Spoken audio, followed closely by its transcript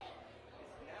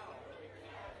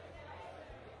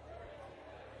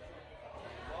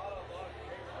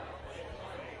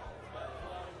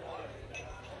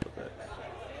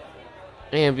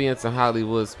Ambience and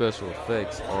Hollywood special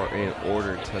effects are in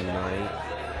order tonight.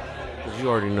 Cause you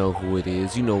already know who it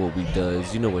is. You know what we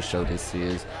does. You know what show this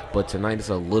is. But tonight is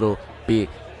a little bit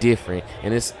different,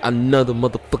 and it's another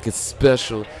motherfucking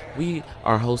special. We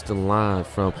are hosting live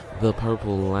from the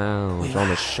Purple Lounge on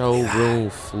the showroom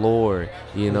floor.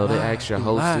 You know, they ask your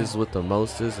hostess with the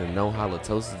mostest and no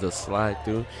halitosis to slide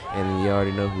through. And you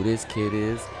already know who this kid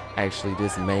is. Actually,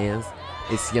 this man's.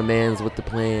 It's your man's with the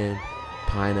plan.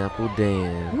 Pineapple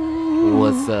Dan. Ooh.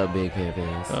 What's up, Big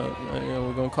Pimpins?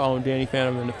 We're gonna call him Danny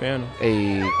Phantom in the Phantom.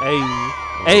 Hey.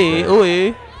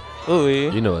 Ooh.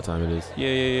 You know what time it is.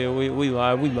 Yeah. We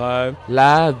live.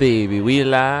 Live, baby. We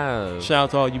live. Shout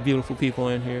out to all you beautiful people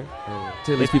in here.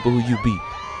 Tell these people who you be.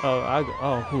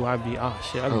 Who I be. Oh,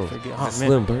 shit. I can forget. Oh, man.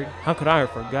 Slim Burton. How could I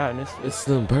have forgotten? It's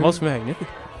Slim Burton. Most magnificent.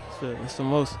 It's the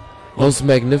most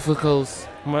magnificous.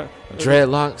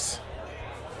 Dreadlocks.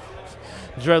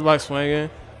 Dreadlocks swinging.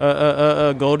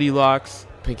 Goldilocks.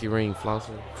 Pinky ring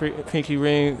flossing. Pinky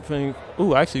ring thing.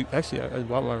 Ooh, actually, I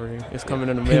bought my ring. It's coming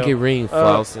in the mail. Pinky ring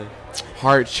flossing.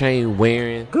 Heart chain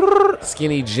wearing.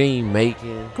 Skinny jean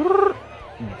making.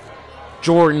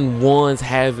 Jordan 1s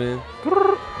having.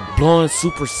 Blonde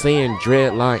Super Saiyan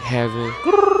dreadlock having.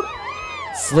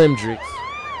 Slimdrix.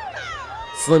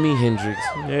 Slimmy Hendrix.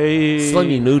 Hey.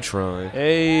 Slimmy Neutron.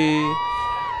 Hey.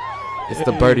 It's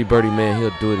the birdie man.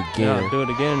 He'll do it again. Yeah, do it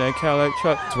again. That Cadillac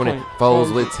truck. 20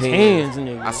 with 10s.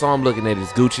 Nigga. I saw him looking at his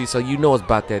Gucci, so you know it's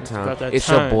about that time. It's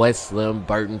your boy Slim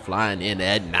Burton flying in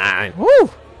at 9. Woo!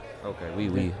 Okay,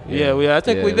 I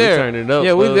think we there. We turned it up.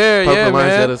 Yeah, we there. Purple Yeah, Lines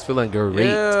man. got us feeling great.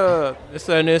 Yeah, it's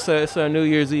a New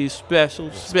Year's Eve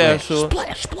special. Splash.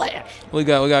 We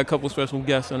got a couple special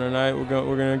guests on tonight. We're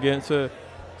gonna get into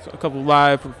a couple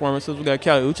live performances. We got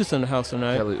Kali Uchis in the house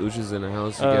tonight. Kali Uchis in the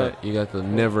house. You got the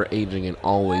never aging and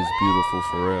always beautiful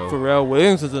Pharrell. Pharrell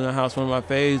Williams is in the house. One of my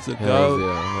faves. Hell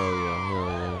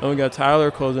yeah. And we got Tyler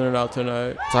closing it out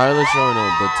tonight. Tyler's showing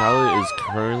up, but Tyler is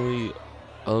currently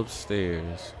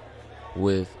upstairs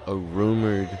with a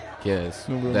rumored guest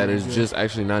that is just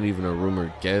actually not even a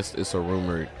rumored guest. It's a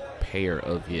rumored pair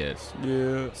of yes.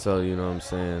 Yeah. So you know what I'm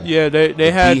saying? Yeah,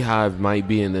 they had Beehive might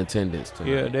be in attendance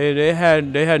tonight. Yeah,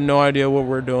 they had no idea what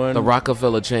we're doing. The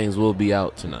Rockefeller chains will be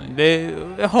out tonight. They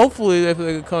hopefully they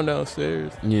could come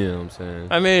downstairs. You know what I'm saying?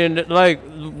 I mean, like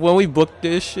when we booked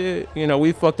this shit, you know,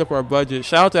 we fucked up our budget.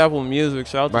 Shout out to Apple Music.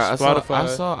 Shout out to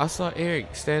Spotify. I saw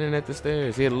Eric standing at the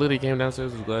stairs. He had literally came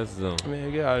downstairs with his glasses on.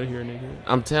 Man, get out of here, nigga.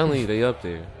 I'm telling you, they up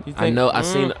there. I know. I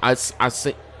seen.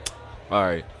 All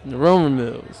right. The rumor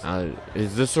mills.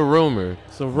 Is this a rumor?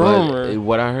 It's a rumor. But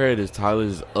what I heard is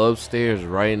Tyler's upstairs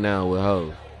right now with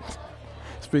Ho.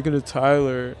 Speaking of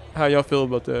Tyler, how y'all feel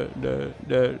about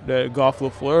that Golf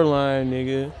LaFleur line,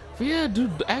 nigga? Yeah,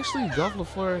 dude. Actually, Golf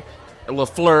LaFleur.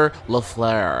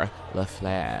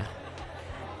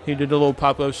 He did a little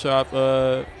pop-up shop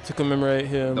to commemorate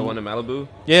him. The one in Malibu?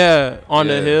 Yeah, on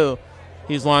the hill.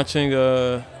 He's launching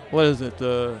what is it?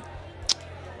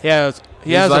 He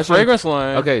has a fragrance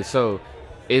line. Okay, so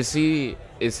is he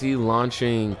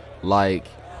launching like?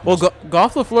 Well,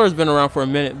 Golf LaFleur has been around for a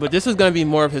minute, but this is gonna be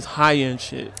more of his high-end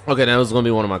shit. Okay, that was gonna be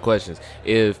one of my questions.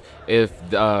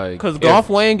 Because Golf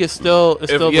Wang is still the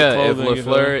clothing.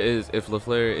 If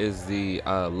LaFleur is the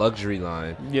luxury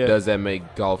line, does that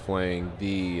make Golf Wang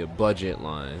the budget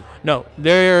line? No,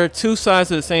 there are two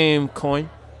sides of the same coin.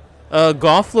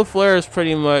 Golf LaFleur is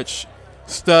pretty much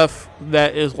stuff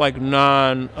that is like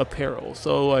non-apparel.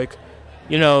 So like,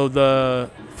 you know, the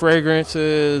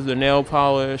fragrances, the nail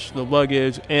polish, the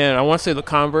luggage, and I want to say the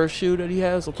Converse shoe that he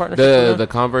has a partnership. The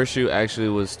Converse shoe actually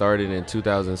was started in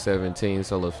 2017,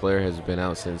 so LaFleur has been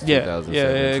out since 2017.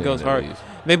 Yeah, it goes hard.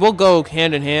 They both go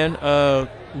hand in hand.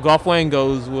 Golf Wang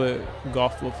goes with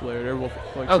Golf LaFleur. They're both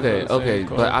like okay.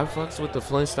 But I fucks with the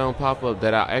Flintstone pop-up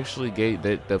that I actually gave.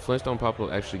 That the Flintstone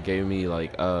pop-up actually gave me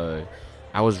like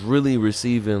I was really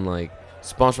receiving like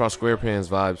SpongeBob SquarePants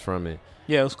vibes from it.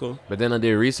 Yeah, it was cool. But then I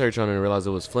did research on it and realized it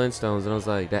was Flintstones, and I was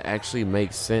like, that actually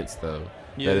makes sense though.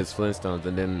 Yeah. That it's Flintstones.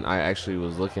 And then I actually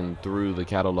was looking through the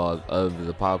catalog of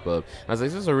the pop-up. I was like,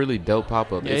 this is a really dope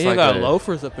pop-up. Yeah, it's you got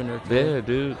loafers up in there too. Yeah,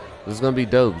 dude. This is going to be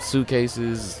dope.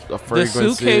 Suitcases, fragrances.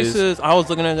 The suitcases, I was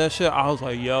looking at that shit. I was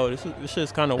like, yo, this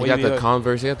shit's kind of wavy. He got the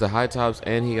Converse. He got the high tops,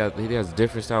 and he has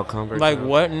different style Converse. Like,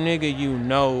 what nigga you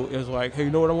know is like, hey, you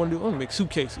know what I want to do? I want to make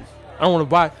suitcases. I don't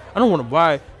want to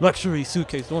buy luxury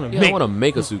suitcases. I want to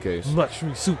make a suitcase.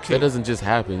 Luxury suitcase. That doesn't just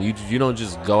happen. You don't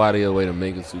just go out of your way to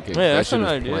make a suitcase. Yeah, that shit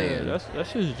is planned. That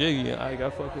shit's jiggy. I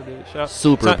fuck with it.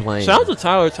 Super planned. Shout out to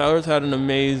Tyler. Tyler's had an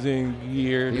amazing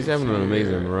year. He's having an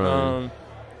amazing run.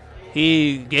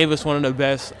 He gave us one of the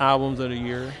best albums of the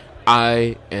year.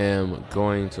 I am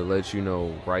going to let you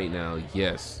know right now.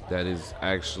 Yes, that is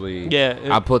actually. Yeah.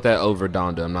 I put that over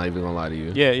Donda. I'm not even gonna lie to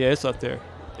you. Yeah, it's up there.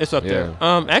 It's up Yeah.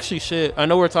 there. Actually, shit. I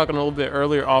know we're talking a little bit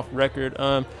earlier off record.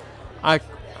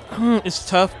 It's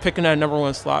tough picking that number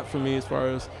one slot for me as far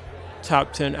as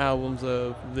top 10 albums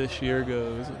of this year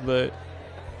goes. But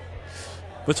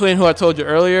between who I told you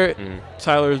earlier,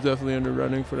 Tyler is definitely in the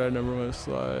running for that number one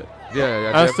slot.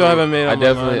 Yeah, I still haven't made up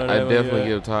my mind on I that one definitely yet.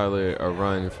 give Tyler a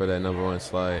run for that number one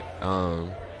slot.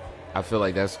 I feel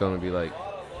like that's gonna be like,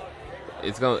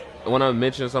 it's gonna. When I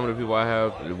mention some of the people I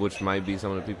have, which might be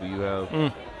some of the people you have,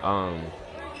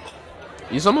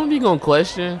 some of them you gonna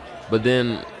question, but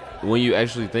then when you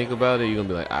actually think about it, you're gonna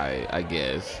be like, I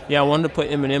guess. Yeah, I wanted to put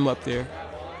Eminem up there,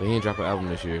 But he ain't drop an album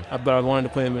this year. but I wanted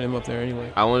to put Eminem up there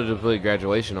anyway. I wanted to put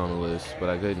Graduation on the list, but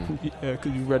I couldn't. Yeah,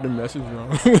 because you read the message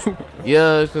wrong.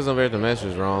 Yeah, it's because I read the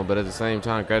message wrong, but at the same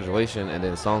time, Graduation and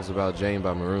then Songs About Jane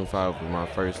by Maroon 5 were my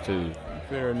first two.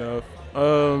 Fair enough.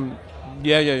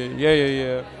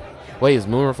 Yeah. Wait, is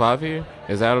Maroon 5 here?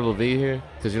 Is Adam Levine here?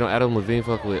 Because you know Adam Levine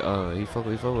fuck with with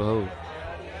Hov.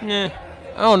 Yeah,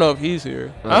 I don't know if he's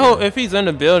here. Okay. I hope if he's in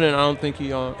the building, I don't think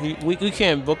he on. We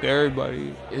can't book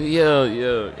everybody. Yeah.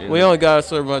 And We only got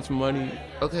so much money.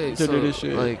 okay, to so do this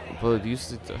shit. like, but you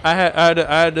sit. I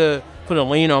had to put a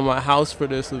lien on my house for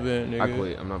this event, nigga. I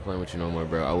quit. I'm not playing with you no more,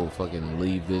 bro. I will fucking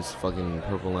leave this fucking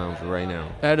Purple Lounge right now.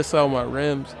 I had to sell my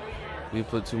rims. We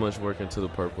put too much work into the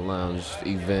Purple Lounge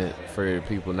event for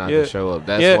people not Yeah. to show up.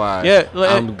 That's Yeah, why yeah,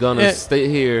 I'm gonna and- stay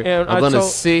here. and I'm I gonna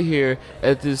told- sit here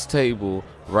at this table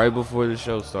right before the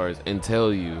show starts and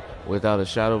tell you without a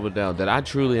shadow of a doubt that I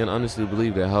truly and honestly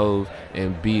believe that Hov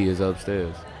and B is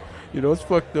upstairs. You know, it's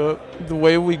fucked up. The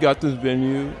way we got this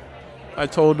venue, I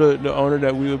told the owner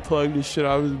that we would plug this shit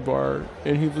out of his bar,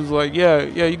 and he was like, yeah,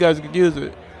 you guys could use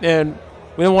it. And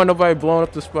we didn't want nobody blowing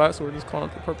up the spot, so we're just calling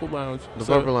it the Purple Lounge. The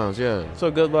so, Purple Lounge, yeah.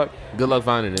 So good luck. Good luck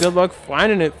finding it. Good luck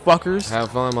finding it, fuckers.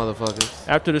 Have fun, motherfuckers.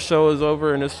 After the show is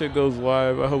over and this shit goes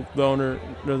live, I hope the owner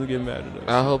doesn't get mad at us.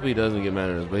 I hope he doesn't get mad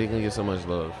at us, but he can get so much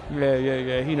love.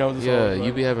 Yeah. He knows it's all Yeah, love.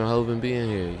 you be having Hov and B in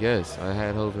here. Yes, I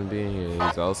had Hov and B in here.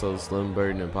 He's also Slim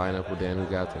Burton and Pineapple Dan who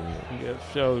got them here.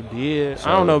 Yeah, show did. I Show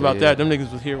don't know about did. that. Them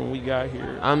niggas was here when we got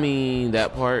here. I mean,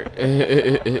 that part.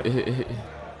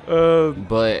 Um,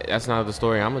 But that's not the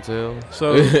story I'm gonna tell.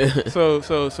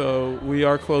 So we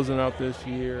are closing out this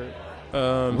year.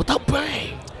 With a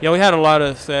bang, Yeah, we had a lot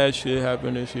of sad shit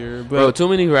happen this year, but bro. Too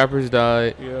many rappers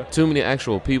died. yeah, Too many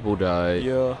actual people died.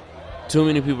 yeah, Too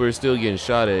many people are still getting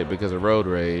shot at because of road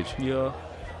rage. yeah.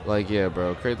 Like, yeah,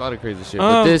 bro, a lot of crazy shit.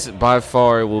 But this, by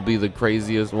far, will be the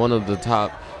craziest. One of the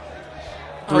top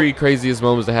 3 craziest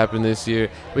moments that happened this year.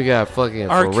 We got fucking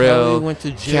R. Kelly Pharrell, went to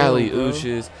jail, Cali bro.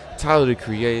 Uchis, Tyler the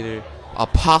Creator, a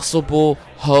possible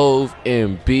Hov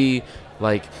and B.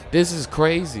 Like, this is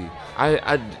crazy.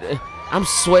 I'm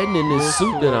sweating in this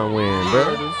suit that I'm wearing,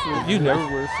 bro. You never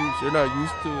wear suits. You're not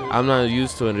used to it. I'm not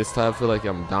used to it. This time I feel like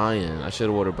I'm dying. I should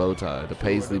have worn a bow tie. The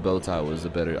paisley bow tie was a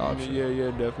better option.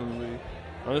 Yeah, definitely.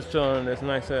 I'm just chilling. This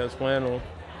nice ass flannel.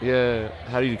 Yeah.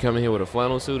 How do you come in here with a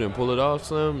flannel suit and pull it off,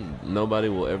 Slim? Nobody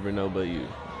will ever know but you.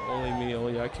 Only me,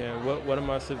 only I can. What am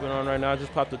I sipping on right now? I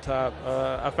just popped the top.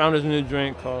 I found this new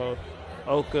drink called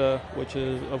Oka, which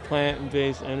is a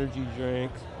plant-based energy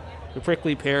drink. The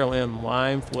prickly pear and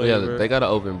lime flavor. Yeah, they got an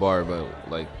open bar, but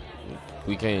like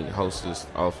we can't host this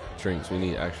off drinks. We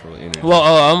need actual energy. Well,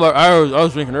 I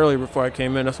was drinking earlier before I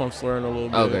came in. That's why I'm slurring a little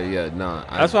bit. Okay, yeah, nah.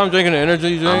 That's why I'm drinking an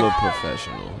energy drink. I'm a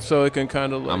professional. So it can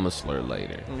kind of like. I'm a slur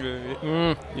later.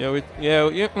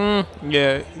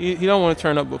 He don't want to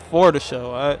turn up before the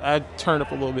show. I turned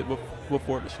up a little bit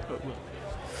before the show. But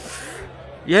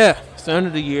yeah, it's the end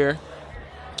of the year.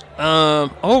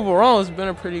 Overall, it's been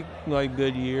a pretty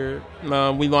good year.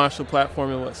 We launched the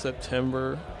platform in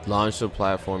September. Launched the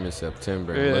platform in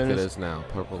September. Yeah, Look and at it's- us now,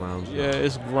 Purple Lounge. Yeah,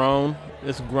 it's grown.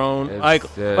 It's,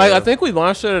 I think we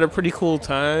launched it at a pretty cool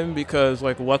time because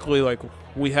luckily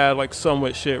we had so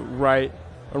much shit right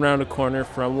around the corner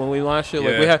from when we launched it.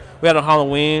 Yeah. We had a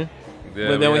Halloween. Yeah,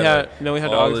 but then we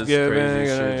had all this Thanksgiving,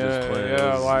 crazy and shit just playing.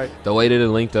 yeah, The way that it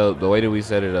linked up, the way that we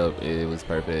set it up, it was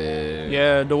perfect.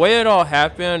 yeah, the way it all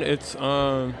happened, it's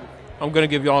I'm gonna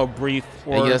give y'all a brief.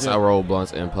 And yes, origin. I roll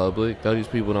blunts in public. Though these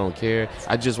people don't care.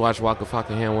 I just watched Waka Flocka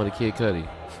Hand with a Kid Cudi.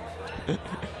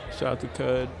 Shout out to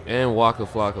Cud. And Waka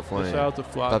Flocka Flame. Shout out to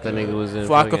Flocka. Thought that nigga was in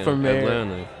Flocka fucking for mayor.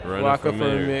 Atlanta. Running Flocka for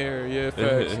mayor. mayor. Yeah,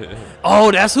 facts.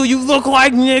 Oh, that's who you look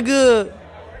like, nigga.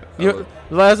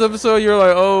 Last episode, you're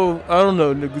like, oh, I don't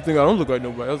know, nigga. Think I don't look like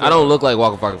nobody. I I don't look like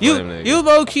Waka Flocka Flame, nigga. You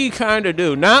low key kind of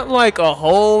do, not like a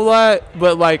whole lot,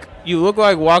 but you look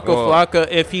like Waka Well- Flocka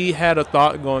if he had a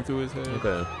thought going through his head.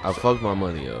 Okay. I fucked my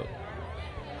money up.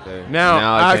 Okay. Now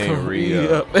I I can't can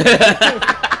re-up.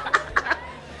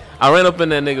 I ran up in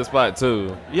that nigga spot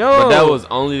too. Yo, but that was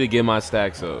only to get my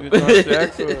stacks up.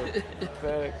 Facts.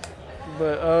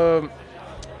 But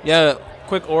yeah,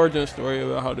 quick origin story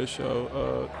about how this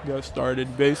show got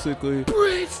started. Basically,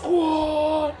 Brick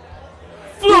Squad.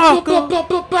 Flocka.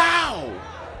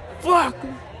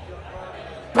 Flocka.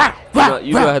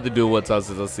 You gonna have to do what's up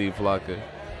since I see Flocka.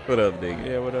 What up, nigga?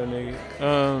 Yeah, what up, nigga?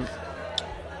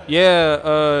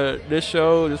 This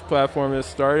show, this platform has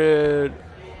started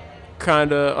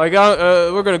kind of like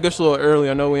we're gonna gush a little early.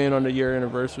 I know we ain't on the year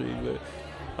anniversary,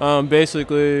 but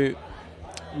basically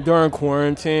during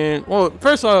quarantine. Well,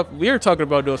 first off, we were talking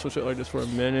about doing some shit like this for a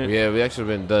minute. Yeah, we actually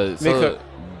been done. So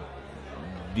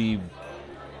the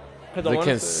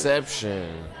conception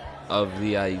of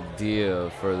the idea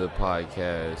for the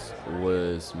podcast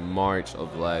was March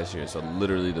of last year, so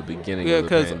literally the beginning of the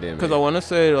pandemic. Because I want to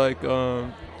say, like,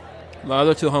 my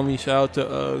other two homies, shout out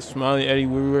to Smiley Eddie,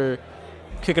 we were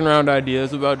kicking around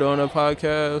ideas about doing a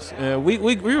podcast, and we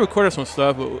recorded some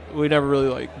stuff, but we never really,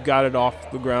 like, got it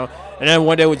off the ground. And then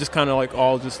one day we just kind of, like,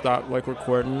 all just stopped, like,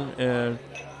 recording, and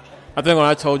I think when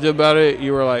I told you about it,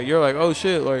 you're like, oh,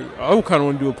 shit, like, I kind of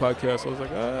want to do a podcast. I was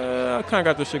like, I kind of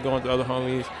got this shit going with the other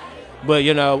homies. But,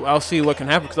 you know, I'll see what can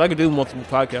happen because I could do multiple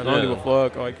podcasts. I don't give a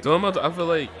fuck. Like, I feel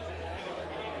like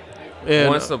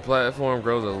once the platform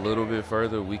grows a little bit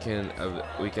further, we can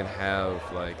have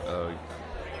like a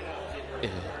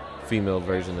female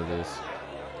version of this.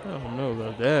 I don't know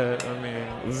about that. I mean,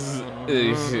 I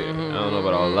don't know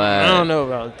about all that. I don't know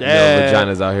about that. No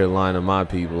vaginas out here lying to my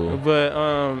people.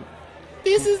 But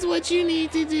this is what you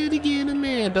need to do to get a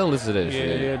man. Don't listen to that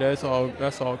shit. Yeah, that's all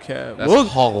cap. That's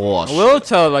hogwash. We'll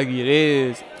tell it like it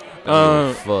is.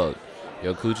 Fuck.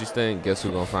 Yo, coochie stink. Guess who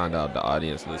gonna find out? The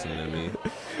audience listening to me.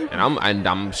 And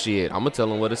I'm shit. I'm gonna tell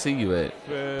them where to see you at.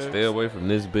 Facts. Stay away from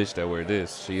this bitch that wear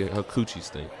this. Her coochie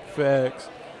stink. Facts.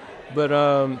 But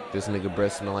this nigga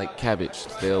breast smell like cabbage.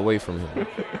 Stay away from him.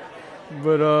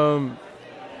 But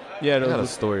yeah, I got a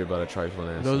story about a trifling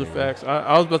ass. Those are facts.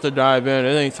 I was about to dive in.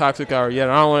 It ain't Toxic Hour yet.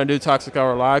 I don't want to do Toxic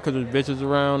Hour live because there's bitches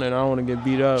around and I don't want to get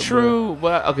beat up. True,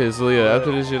 but okay. So yeah,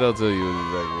 after this shit, I'll tell you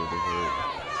exactly what the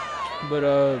fuck.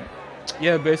 But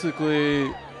yeah,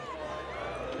 basically,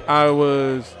 I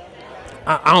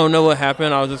don't know what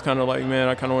happened. I was just kind of like, man,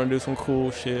 I kind of want to do some cool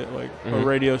shit, like a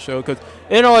radio show, because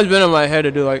it always been in my head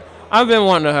to do, like, I've been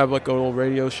wanting to have like a little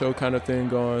radio show kind of thing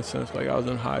going since like I was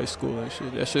in high school and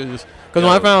shit. That shit just because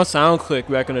when I found SoundClick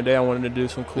back in the day, I wanted to do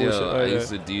some cool shit. Like I used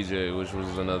to DJ, which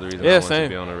was another reason I wanted to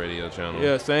be on a radio channel.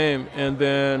 Yeah, same. And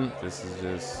then this is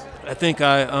just. I think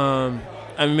I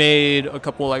made a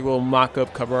couple like little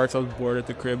mock-up cover arts. I was bored at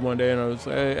the crib one day and I was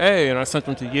like, hey, and I sent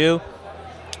them to you.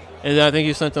 And then I think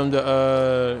you sent them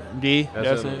to D.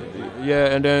 Yeah,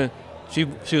 and then she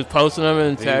was posting them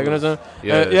and tagging them.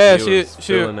 Yeah, she was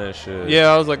feeling that shit. Yeah,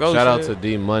 I was like, oh, shout out to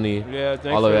D Money. Yeah, thanks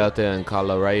all the way out there in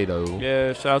Colorado.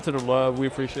 Yeah, shout out to the love. We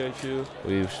appreciate you.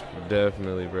 We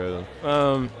definitely, bro.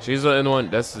 She's the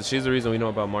one. She's the reason we know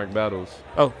about Mark Battles.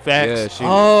 Oh, facts.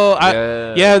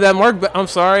 Yeah, that Mark. I'm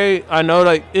sorry. I know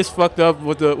like it's fucked up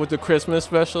with the Christmas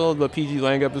special, the PG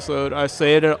Lang episode. I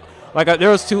say it. Like there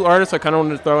was two artists I kind of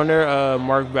wanted to throw in there,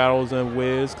 Mark Battles and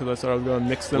Wiz, because I thought I was going to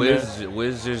mix them.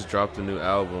 Wiz just dropped a new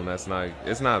album. It's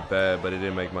not bad, but it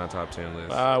didn't make my top 10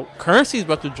 list. Currency's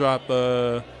about to drop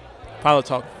Pilot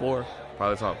Talk 4.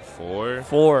 Pilot Talk 4?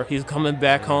 4. He's coming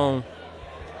back home.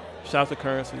 Shout out to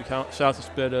Currency. Shout out to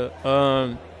Spit Up.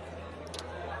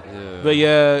 But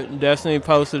yeah, Destiny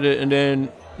posted it, and then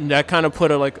that kind of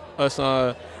put us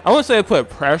on. I wouldn't say it put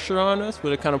pressure on us,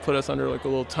 but it kind of put us under like a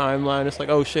little timeline. It's like,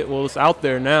 oh shit, well it's out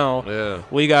there now. Yeah.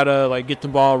 We gotta like get the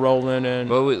ball rolling and.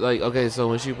 But okay, so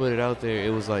when she put it out there, it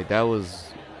was like that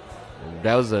was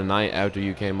the night after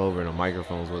you came over and the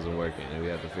microphones wasn't working, and we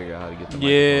had to figure out how to get the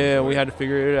microphones. Yeah, we had to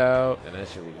figure it out. And that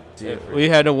shit was different. We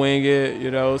had to wing it.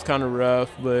 It was kind of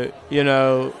rough, but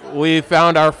we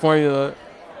found our formula.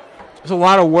 There's a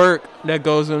lot of work that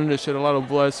goes into this shit, a lot of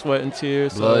blood, sweat, and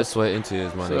tears. Sweat, and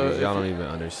tears, my niggas. Y'all don't even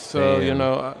understand.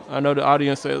 So, I know the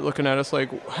audience is looking at us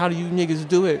like, how do you niggas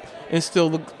do it and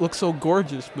still look so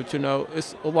gorgeous? But,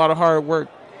 it's a lot of hard work.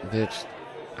 Bitch,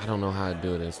 I don't know how to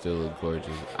do it and still look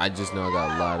gorgeous. I just know I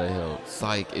got a lot of help.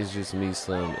 Psych, it's just me,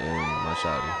 Slim, and my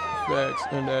shawty. Facts.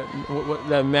 And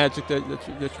that magic that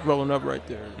you're rolling up right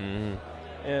there. Mm-hmm.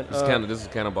 And this is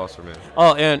kind of boss for me.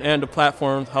 Oh, and the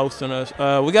platform hosting us.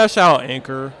 We got to shout out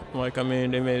Anchor. Like, I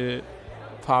mean, they made it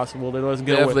possible. They let us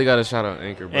get Definitely away. got to shout out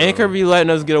Anchor, bro. Anchor be letting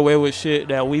us get away with shit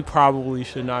that we probably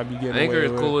should not be getting Anchor away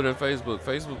is with. cooler than Facebook.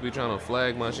 Facebook be trying to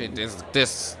flag my shit.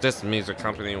 This music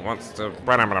company wants to.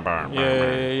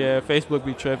 Yeah. Facebook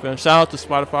be tripping. Shout out to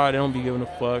Spotify. They don't be giving a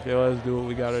fuck. They let us do what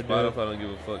we gotta do. Spotify don't give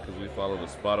a fuck because we follow the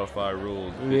Spotify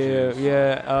rules. Yeah, Bitches.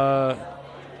 yeah.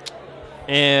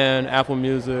 And Apple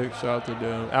Music, shout out to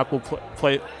them. Apple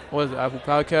Play, what is it? Apple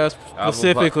Podcast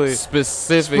specifically.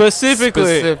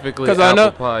 Specifically, because I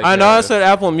know I said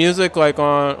Apple Music like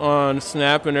on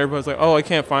Snap, and everybody's like, "Oh, I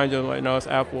can't find you." I'm like, no, it's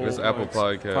Apple. It's Apple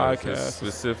Podcast. It's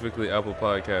specifically Apple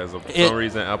Podcast. For some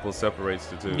reason, Apple separates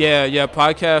the two. Yeah.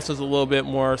 Podcast is a little bit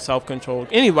more self-controlled.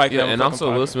 Anybody can have a and also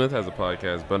podcast. Will Smith has a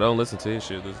podcast, but don't listen to his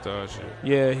shit. Listen to our shit.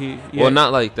 Yeah, Well,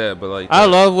 not like that, but like. I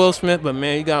love Will Smith, but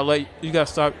man, you gotta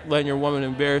stop letting your woman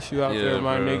embarrass you out there,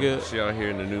 my nigga. She out here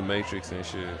in the new Matrix and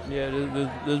shit. Yeah,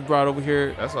 this broad over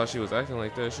here. That's why she was acting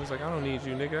like that. She was like, I don't need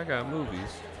you, nigga. I got movies.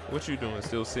 What you doing?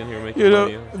 Still sitting here making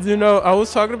money? I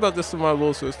was talking about this to my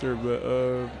little sister, but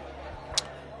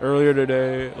earlier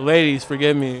today, ladies,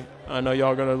 forgive me. I know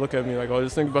y'all gonna look at me like, oh,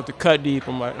 just think about the cut deep.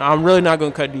 I'm like, I'm really not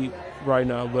gonna cut deep right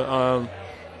now, but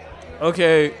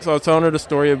okay. So I was telling her the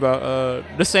story about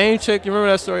the same chick. You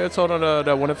remember that story I told on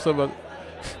that one episode about?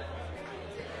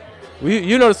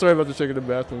 You know the story about the chick in the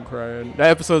bathroom crying.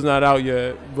 That episode's not out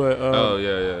yet, but oh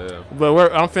yeah.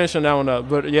 But I'm finishing that one up.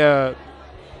 But yeah,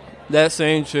 that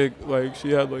same chick, like, she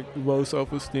had like low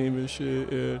self-esteem and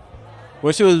shit. And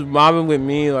when she was mobbing with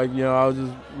me, like, I was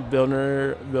just building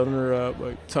her up,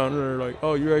 like telling her like,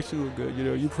 oh, you actually look good.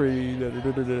 You're pretty.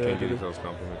 Can't give yourself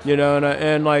compliments.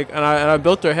 And I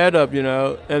built her head up,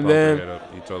 and then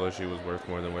you told her she was worth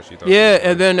more than what she thought. Yeah,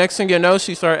 and then next thing you know,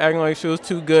 she started acting like she was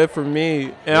too good for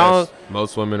me. And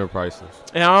most women are priceless.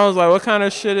 And I was like, what kind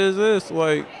of shit is this?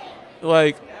 Like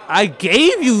I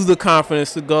gave you the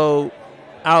confidence to go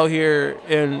out here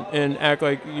and act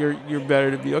like you're better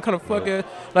to be. What kind of fuck is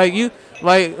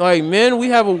like men, we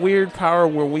have a weird power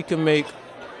where we can make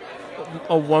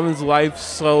a woman's life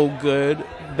so good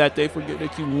that they forget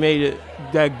that you made it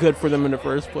that good for them in the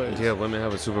first place. Yeah, women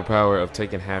have a superpower of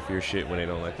taking half your shit when they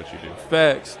don't like what you do.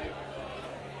 Facts.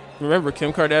 Remember,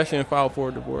 Kim Kardashian filed for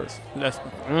a divorce. That's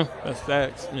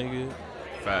facts, nigga.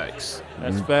 Facts.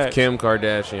 That's facts. Kim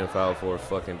Kardashian filed for a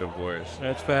fucking divorce.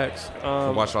 That's facts.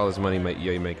 Watch all this money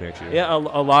you make next year. Yeah, a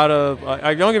lot of.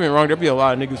 Don't get me wrong. There'll be a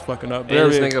lot of niggas fucking up.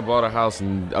 And this nigga bought a house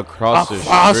across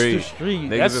the street.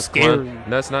 That's scary.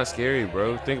 That's not scary,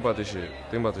 bro. Think about this shit.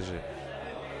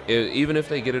 Even if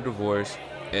they get a divorce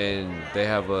and they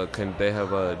have a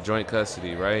joint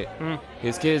custody, right?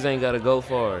 His kids ain't gotta go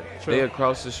far. True. They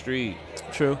across the street.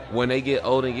 True. When they get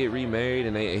old and get remarried,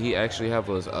 and he actually have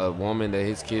a woman that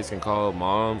his kids can call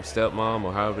mom, stepmom,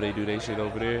 or however they do their shit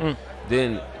over there,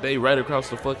 then they right across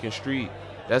the fucking street.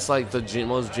 That's like the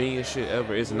most genius shit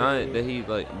ever. It's not that he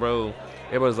like, bro.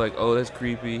 Everybody's like, oh, that's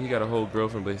creepy. He got a whole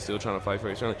girlfriend, but he's still trying to fight for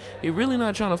his family. He really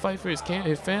not trying to fight for his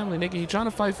family, nigga. He trying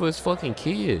to fight for his fucking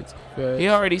kids. Right. He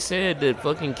already said that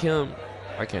fucking Kim.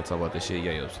 I can't talk about this shit.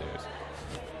 Yay upstairs.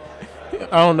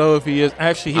 I don't know if he is.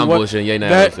 Actually, I'm bullshitting. Yay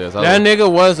now upstairs. That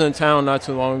nigga was in town not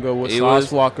too long ago with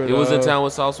Sauce Walker. He was in town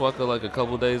with Sauce Walker like a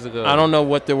couple days ago. I don't know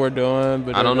what they were doing,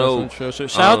 but I don't know.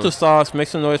 Shout out to Sauce. Make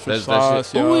some noise for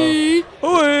Sauce, yo. Ooh,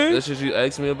 that's shit you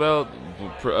asked me about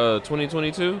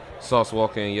 2022. Sauce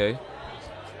Walker and Yay.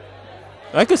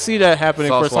 I could see that happening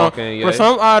for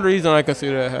some odd reason. I can see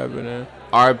that happening.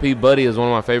 R.I.P. Buddy is one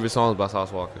of my favorite songs by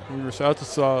Sauce Walker. Shout out to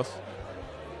Sauce.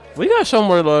 We gotta show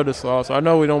more love to Sauce. I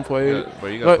know we don't play it.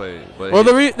 But you gotta play it. Well,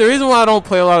 the reason why I don't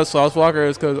play a lot of Sauce Walker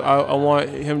is because I want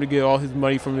him to get all his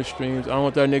money from his streams. I don't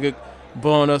want that nigga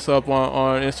blowing us up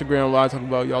on Instagram Live talking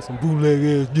about y'all some bootleg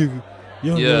ass nigga.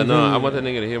 I want that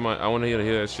nigga to hear I want to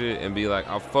hear that shit and be like,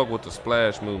 I fuck with the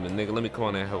splash movement, nigga. Let me come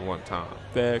on that hell one time.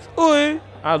 Facts. Oi.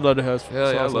 I'd love to have Sauce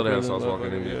Walker. I'd love to have Sauce Walker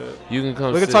in there. You can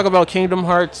come. We can talk about Kingdom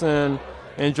Hearts and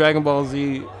Dragon Ball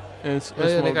Z.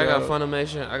 Nigga, I got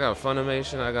Funimation. I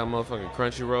got motherfucking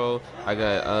Crunchyroll. I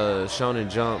got Shonen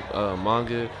Jump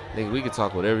manga. Nigga, we can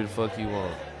talk whatever the fuck you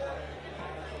want.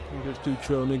 Just two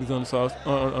chill niggas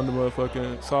on the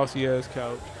motherfucking saucy ass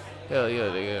couch. Hell yeah,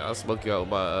 nigga. I'll smoke you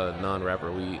out by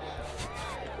non-rapper weed.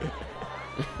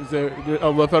 I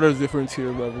love how there's different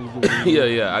tier levels.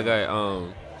 Yeah.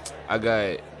 I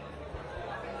got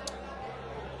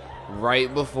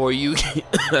right before you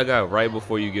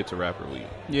get to rapper weed.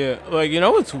 Yeah, like,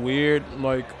 what's weird?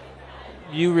 Like,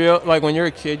 when you're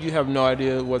a kid, you have no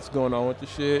idea what's going on with the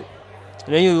shit.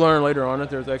 And then you learn later on that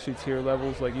there's actually tier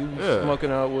levels. Like, you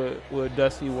smoking out with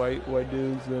dusty white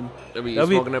dudes, and they'll be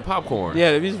smoking that popcorn.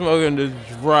 Yeah, they be smoking this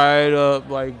dried up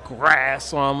like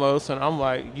grass almost, and I'm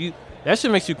like, That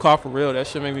shit makes you cough for real. That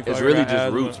shit make me feel It's like really I got just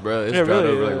asthma. roots, bro. It's Yeah, dried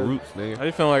really up like is. roots, nigga. I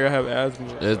just feel like I have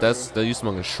asthma. That's you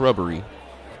smoking shrubbery.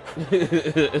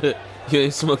 You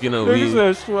ain't smoking no Nigga weed.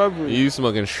 said shrubbery. You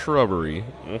smoking shrubbery.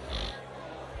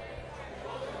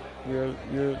 Yeah,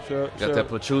 Got that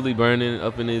patchouli burning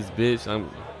up in his bitch.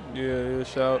 yeah,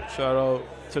 shout out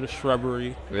to the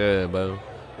shrubbery. Yeah, bro.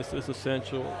 It's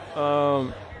essential.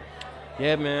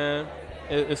 Yeah, man.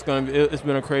 It's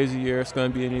been a crazy year. It's gonna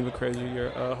be an even crazier year.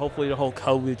 Hopefully the whole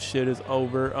COVID shit is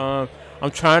over.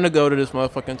 I'm trying to go to this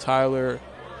motherfucking Tyler,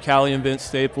 Cali, and Vince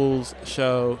Staples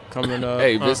show coming up.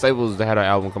 Hey, Vince Staples had an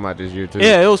album come out this year too.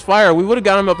 Yeah, it was fire. We would have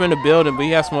got him up in the building, but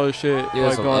he had some other shit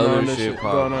like some going other on. This shit shit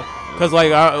pop. going on. Cause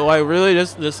like really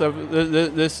this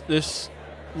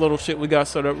little shit we got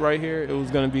set up right here. It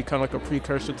was gonna be kind of like a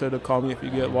precursor to the Call Me If You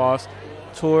Get Lost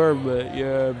tour, but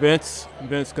yeah, Vince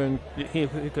couldn't he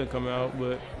couldn't come out.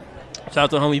 But shout out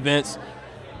to homie Vince.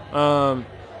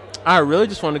 I really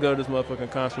just want to go to this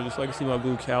motherfucking concert just so I can see my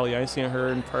boo Callie. I ain't seen her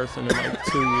in person in like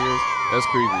 2 years. That's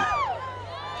creepy.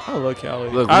 I love Callie.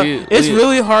 Look, it's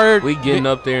really hard. We getting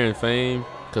up there in fame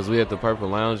because we at the Purple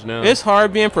Lounge now. It's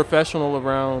hard being professional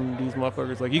around these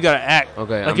motherfuckers. Like, you gotta act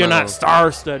okay, like you're not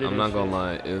star-studded. I'm not gonna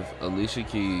lie. If Alicia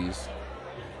Keys,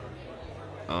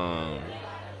 shout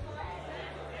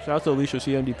out to Alicia,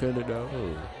 she independent though.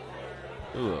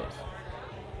 Who else?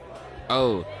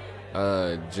 Oh,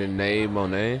 Janae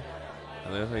Monáe.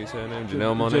 That's how you say her name?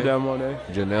 Janelle Monáe.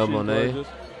 Janelle Monáe.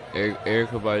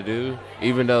 Erykah Badu.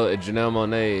 Even though Janelle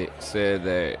Monáe said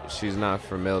that she's not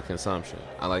for male consumption.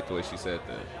 I like the way she said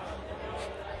that.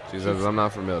 She says, I'm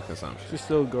not for male consumption. She's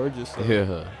still gorgeous though.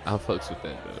 Yeah, I fucks with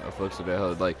that, dude. I fucks with that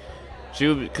hoe. Like, she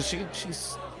would be,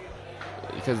 she's,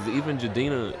 because even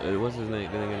Jadina, what's his name?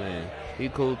 The nigga name? He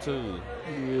cool too.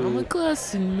 Yeah. I'm a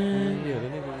classy man. Yeah,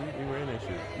 that nigga, he ran that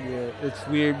shit. Yeah, it's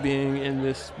weird being in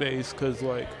this space because,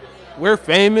 like, we're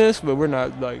famous, but we're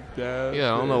not like that.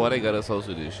 Yeah, I don't know why they got us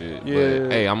hosted this shit. Yeah.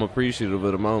 But, hey, I'm appreciative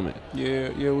of the moment. Yeah.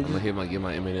 I'm gonna get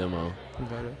my Eminem on. You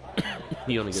got it.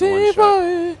 He only get one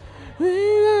shot.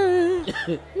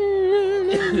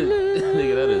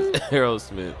 Nigga, that is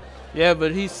Aerosmith. Yeah,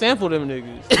 but he sampled them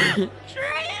niggas.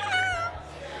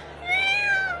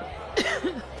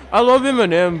 I love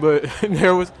Eminem, but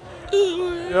there was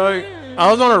like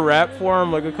I was on a rap forum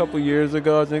like a couple years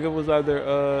ago. I think it was either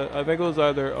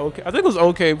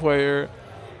OK Player,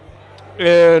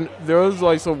 and there was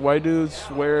like some white dudes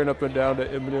swearing up and down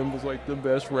that Eminem was like the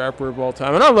best rapper of all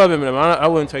time, and I love Eminem. I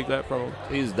wouldn't take that from him.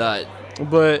 He's not.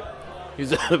 But he's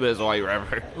the best white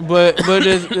rapper. But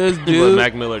this dude, but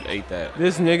Mac Miller ate that.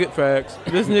 This nigga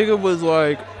was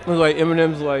like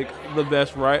Eminem's like the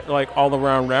best like all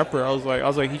around rapper. I was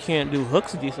like he can't do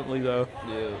hooks decently though.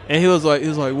 Yeah. And he was like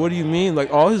what do you mean?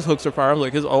 Like all his hooks are fire. I'm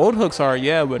like his old hooks are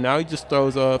but now he just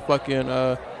throws a fucking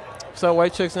what's that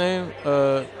white chick's name?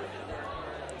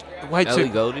 White Ellie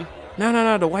chick. Goldie?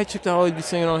 No, the white chick that always be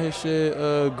singing on his shit.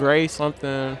 Gray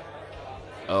something.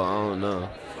 Oh, I don't know.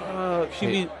 She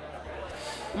be.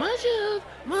 My job,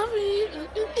 my feet.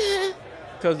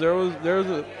 Cause there was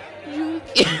a. You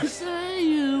can say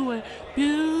you were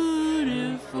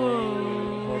beautiful.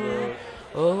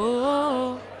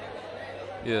 Oh.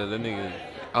 Yeah, that nigga.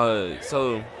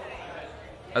 So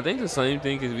I think the same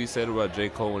thing can be said about J.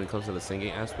 Cole when it comes to the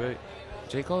singing aspect.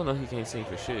 J. Cole know he can't sing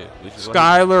for shit.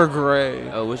 Skylar Grey.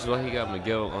 Which is why he got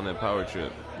Miguel on that power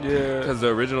trip. Yeah. Because the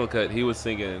original cut, he was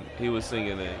singing that.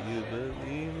 You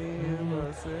believe me in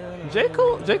myself. J.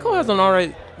 Cole has an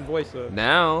alright voice though.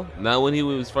 Now when he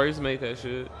was first made that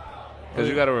shit. Because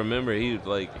you got to remember, he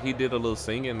did a little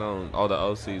singing on all the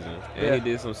off season. And he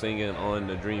did some singing on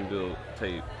the Dreamville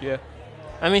tape. Yeah.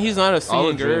 I mean, he's not a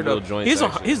singer.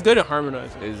 He's good at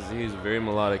harmonizing. He's very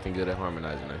melodic and good at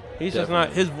harmonizing. He's just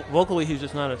not vocally. He's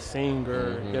just not a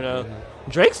singer. You know,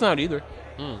 Drake's not either.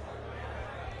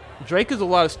 Drake is a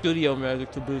lot of studio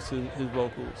magic to boost his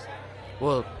vocals.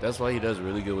 Well, that's why he does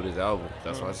really good with his album.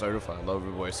 That's why Certified,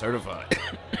 Loverboy Certified.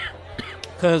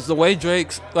 Because the way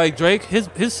Drake, his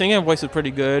singing voice is pretty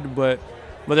good, but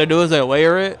what they do is they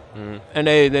layer it and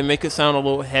they make it sound a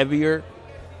little heavier,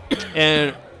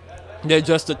 and they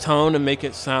adjust the tone to make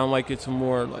it sound like it's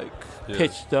more like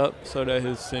pitched up, so that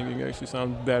his singing actually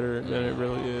sounds better than it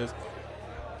really is.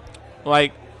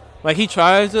 Like he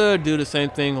tries to do the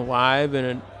same thing live,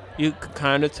 and you can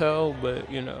kind of tell,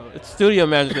 but you know it's studio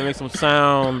magic that makes him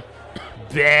sound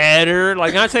better.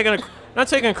 Like not taking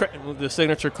the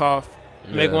signature cough.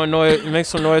 Make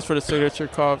some noise for the signature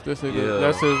cough. That's his shit.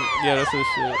 Yeah,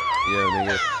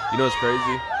 nigga. You know what's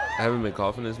crazy? I haven't been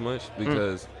coughing as much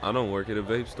because I don't work at a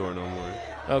vape store no more.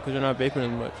 Oh, because you're not vaping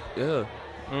as much. Yeah.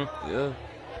 Yeah.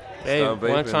 Hey, Stop vaping.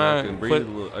 one I time, can breathe a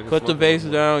little. I can put the smoke a little vapes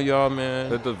more. down, y'all, man.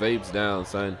 Put the vapes down,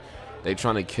 son. They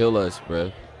trying to kill us,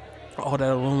 bro. All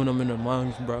that aluminum in the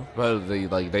lungs, bro. But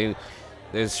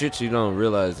there's shit you don't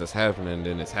realize that's happening,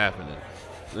 then it's happening.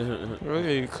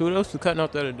 Really, kudos to cutting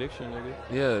out that addiction, nigga.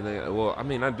 Yeah, well, I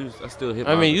mean, I still hit.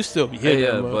 I mean, you still be hitting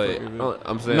yeah, that but motherfucker,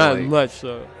 I'm saying not like, much,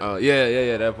 so.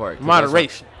 yeah, that part. 'Cause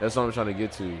Moderation. That's what I'm trying to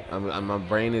get to. My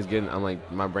brain is getting.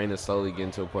 My brain is slowly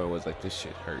getting to a point where it's like this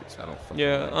shit hurts. I don't fucking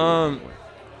Yeah, wanna do it anymore.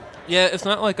 Yeah, it's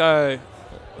not like I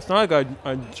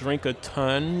drink a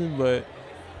ton, but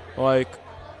like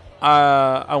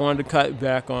I wanted to cut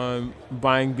back on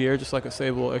buying beer just like to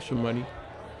save a little extra money.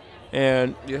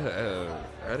 And Yeah,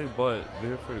 I didn't bought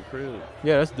beer for the crib.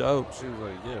 yeah, that's dope. She was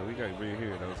like, "Yeah, we got beer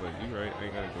here," and I was like, "You right? I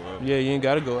ain't gotta go out." Yeah, you ain't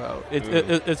gotta go out.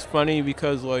 Yeah. It's funny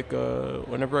because like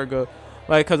whenever I go,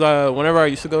 like, cause whenever I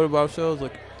used to go to bar shows,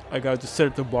 like I just sit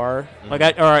at the bar, like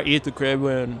I eat at the crib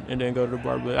and then go to the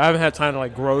bar. But I haven't had time to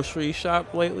like grocery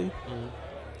shop lately.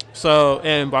 So,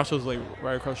 and Basho's like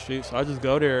right across the street, so I just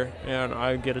go there and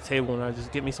I get a table and I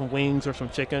just get me some wings or some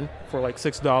chicken for like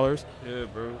 $6. Yeah,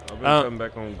 bro. I've been coming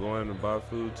back on going to buy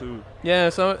food too. Yeah,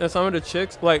 and some of the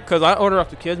chicks, like, cause I order off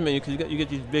the kids menu, cause you get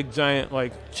these big giant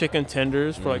like chicken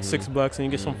tenders for like $6, and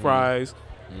you get some fries,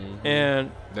 and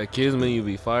That kids menu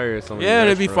be fire at some of yeah, the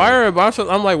it'd be restaurants. fire at Basho's.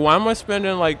 I'm like, why am I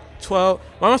spending like why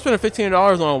am I spending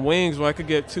 $15 on wings when I could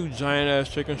get 2 giant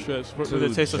ass chicken strips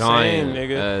that taste the same,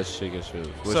 nigga? Ass chicken strips,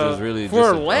 which So, is really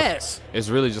for just less. It's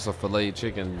really just a filet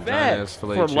chicken, giant ass Facts,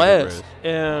 filet for chicken less. breast.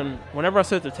 And whenever I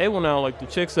sit at the table now, like the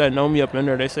chicks that know me up in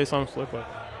there, they say something slick like,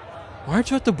 "Why aren't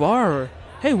you at the bar?" Or,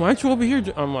 "Hey, why aren't you over here?"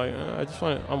 I'm like,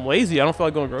 I'm lazy. I don't feel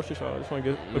like going grocery shop. I just want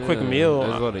to get a quick meal. I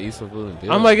just want to eat some food and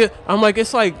deal. I'm like,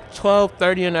 it's like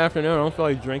 12:30 in the afternoon. I don't feel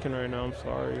like drinking right now. I'm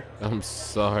sorry. I'm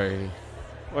sorry.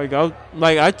 Like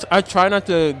I try not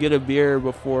to get a beer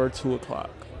before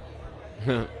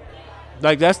 2:00.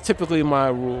 Like that's typically my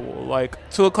rule. Like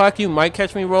 2:00, you might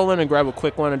catch me rolling and grab a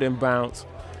quick one and then bounce.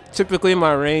 Typically,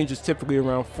 my range is typically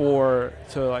around 4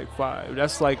 to like 5.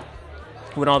 That's like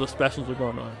when all the specials are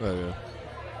going on. Oh, yeah.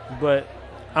 But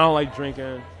I don't like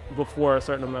drinking before a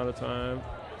certain amount of time.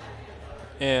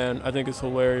 And I think it's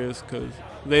hilarious because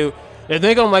they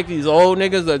think I'm like these old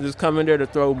niggas that just come in there to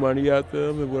throw money at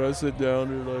them. And when I sit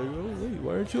down, they're like, "Oh, wait,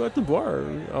 why aren't you at the bar?"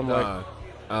 I'm like,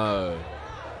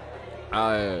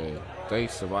 I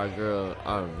thanks to my girl,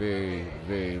 I'm very,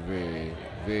 very, very,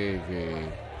 very, very.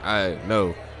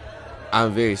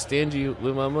 I'm very stingy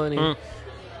with my money,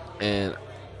 and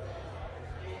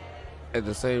at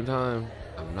the same time,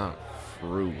 I'm not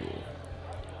frugal.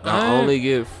 I only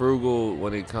get frugal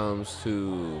when it comes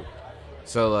to,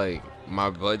 so like my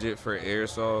budget for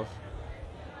airsoft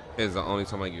is the only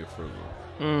time I get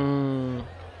frugal.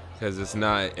 Because it's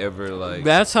not ever like.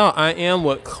 that's how I am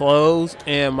with clothes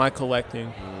and my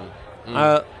collecting.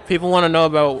 People want to know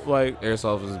about like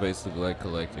Airsoft is basically like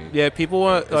collecting. yeah. People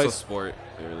want It's like a sport,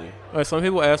 really. Like some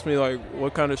people ask me like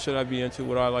what kind of shit I be into,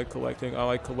 what I like collecting. I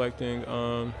like collecting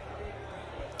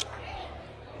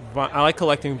I like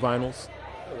collecting vinyls.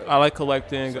 I like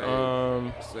collecting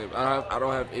Same. I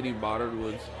don't have any modern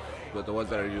ones, but the ones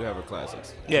that I do have are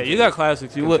classics. yeah, you got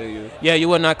classics. You would you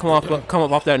would not come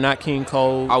up off that Nat King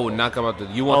Cole. I would not come out the.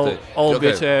 You want old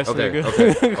okay, bitch ass okay,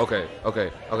 nigga.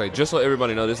 okay. Just so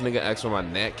everybody know, this nigga asked for my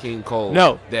Nat King Cole.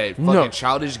 No. That fucking No.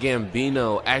 Childish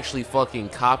Gambino actually fucking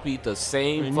copied the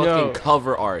same No. fucking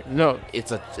cover art. No.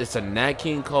 It's a Nat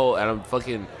King Cole, and I'm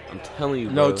telling you,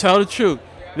 No, bro. tell the truth.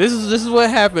 This is what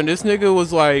happened. This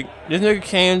nigga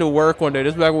came to work one day.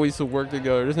 This is back when we used to work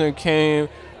together. This nigga came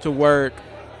to work,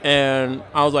 and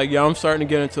I was like, yeah, I'm starting to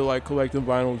get into like collecting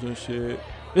vinyls and shit.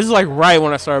 This is like right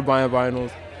when I started buying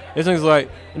vinyls. This nigga's like,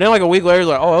 and then like a week later, he's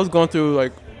like, oh, I was going through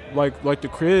like the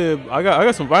crib. I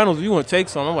got some vinyls. You want to take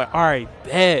some? I'm like, all right,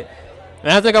 bet.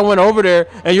 And I think I went over there,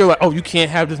 and you're like, "Oh, you can't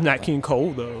have this Nat King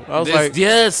Cole, though." I was like,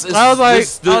 "Yes." I was like,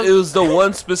 it was the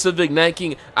one specific Nat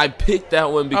King. I picked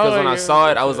that one because when I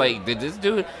saw it, I was like, "Did this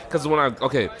dude?" Because when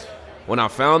I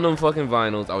found them fucking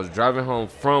vinyls, I was driving home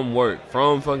from work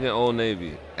from fucking Old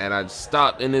Navy, and I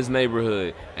stopped in this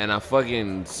neighborhood, and I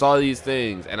fucking saw these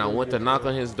things, and I went to knock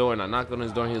on his door, and I knocked on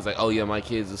his door, and he was like, "Oh yeah, my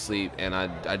kid's asleep," and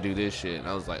I do this shit, and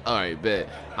I was like, "All right, bet.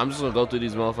 I'm just gonna go through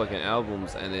these motherfucking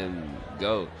albums and then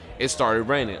go." It started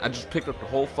raining. I just picked up the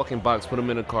whole fucking box, put them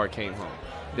in the car, came home.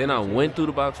 Then I went through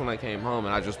the box when I came home,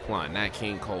 and I just put on Nat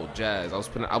King Cole Jazz.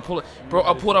 I pulled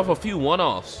off a few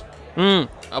one-offs. I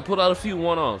pulled out a few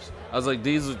one-offs. I was like,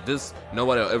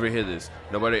 nobody will ever hear this.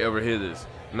 Nobody ever hear this.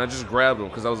 And I just grabbed them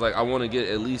because I was like, I want to get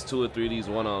at least 2 or 3 of these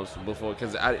one-offs before,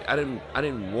 because I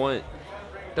didn't want.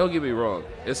 Don't get me wrong.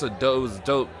 It was a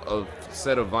dope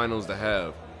set of vinyls to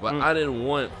have, But I didn't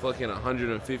want fucking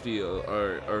 150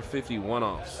 or 50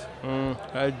 one-offs.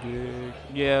 I did.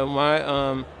 Yeah,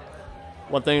 my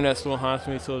one thing that still haunts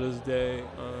me till this day,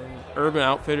 Urban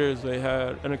Outfitters, they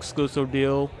had an exclusive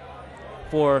deal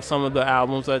for some of the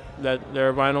albums that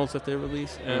their vinyls that they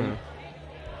released, and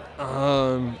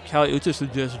Kali Uchis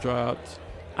had just dropped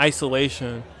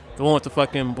Isolation, the one with the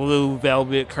fucking blue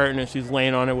velvet curtain, and she's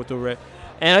laying on it with the red.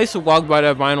 And I used to walk by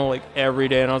that vinyl like every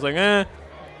day, and I was like,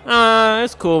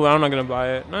 it's cool, but I'm not gonna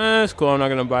buy it. It's cool, I'm not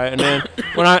gonna buy it. And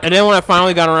then when I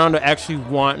finally got around to actually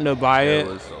wanting to buy it,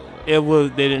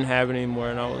 they didn't have it anymore,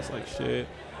 and I was like, shit.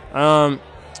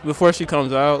 Before she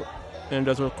comes out and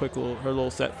does her little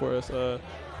set for us,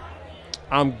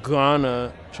 I'm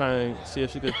gonna try and see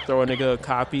if she could throw a nigga a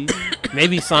copy,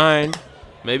 maybe signed.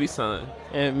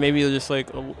 And maybe just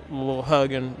like a little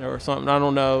hug or something. I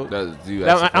don't know.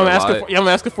 I'm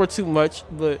asking for too much,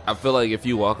 but I feel like if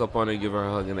you walk up on her, give her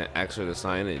a hug, and then ask her to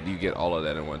sign it, you get all of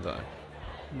that in one time.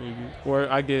 Maybe. Or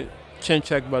I get chin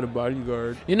checked by the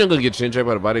bodyguard. You're not gonna get chin checked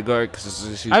by the bodyguard because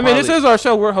this is our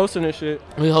show. We're hosting this shit.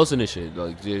 We hosting this shit.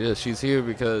 Like, yeah, she's here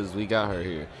because we got her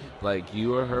here. Like,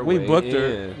 you are her. We booked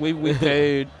her. We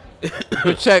paid.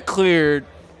 The check cleared.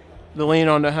 The lien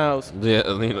on the house. Yeah,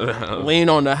 lien on the house. Lien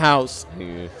on the house.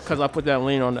 Because I put that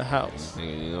lien on the house.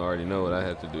 You already know what I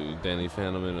had to do. Danny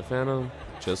Phantom and the Phantom,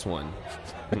 just one.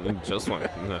 Just one.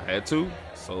 I had two,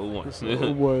 so one.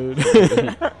 So one.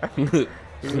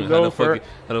 How the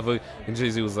fuck? And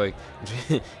Jay-Z was like,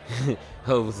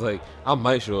 I was like, I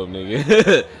might show up,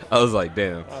 nigga. I was like,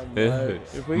 damn.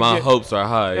 My hopes are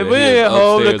high. If we get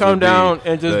Hov to come down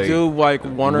and just do like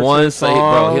one or two songs.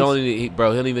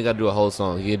 Bro, he don't even got to do a whole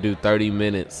song. He can do 30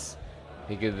 minutes.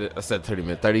 I said 30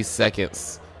 minutes, 30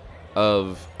 seconds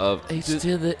of H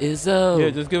to the Izzo.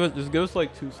 Yeah, just give us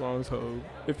like 2 songs, Hov.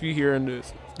 If you're hearing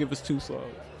this, give us 2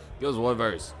 songs. Give us 1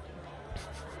 verse.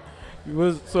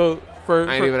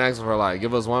 I ain't even asking for a lot.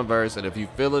 Give us 1 verse, and if you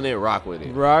feeling it, rock with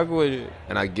it. Rock with it.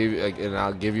 And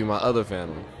I'll give you my other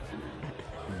Phantom.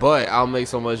 But I'll make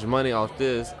so much money off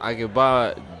this, I can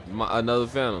buy another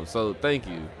Phantom. So thank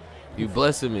you. You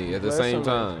blessing me at the same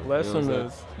time. Blessing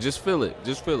us. Just feel it.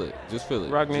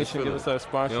 Rock Nation, give us that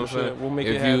sponsorship. We'll make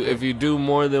it happen. If you do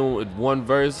more than 1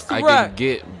 verse, I can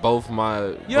get both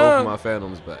my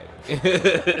Phantoms back.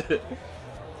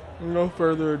 No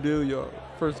further ado, y'all.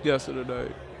 First guest of the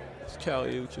night. It's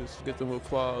Kali Uchis. Get them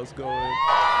applause going.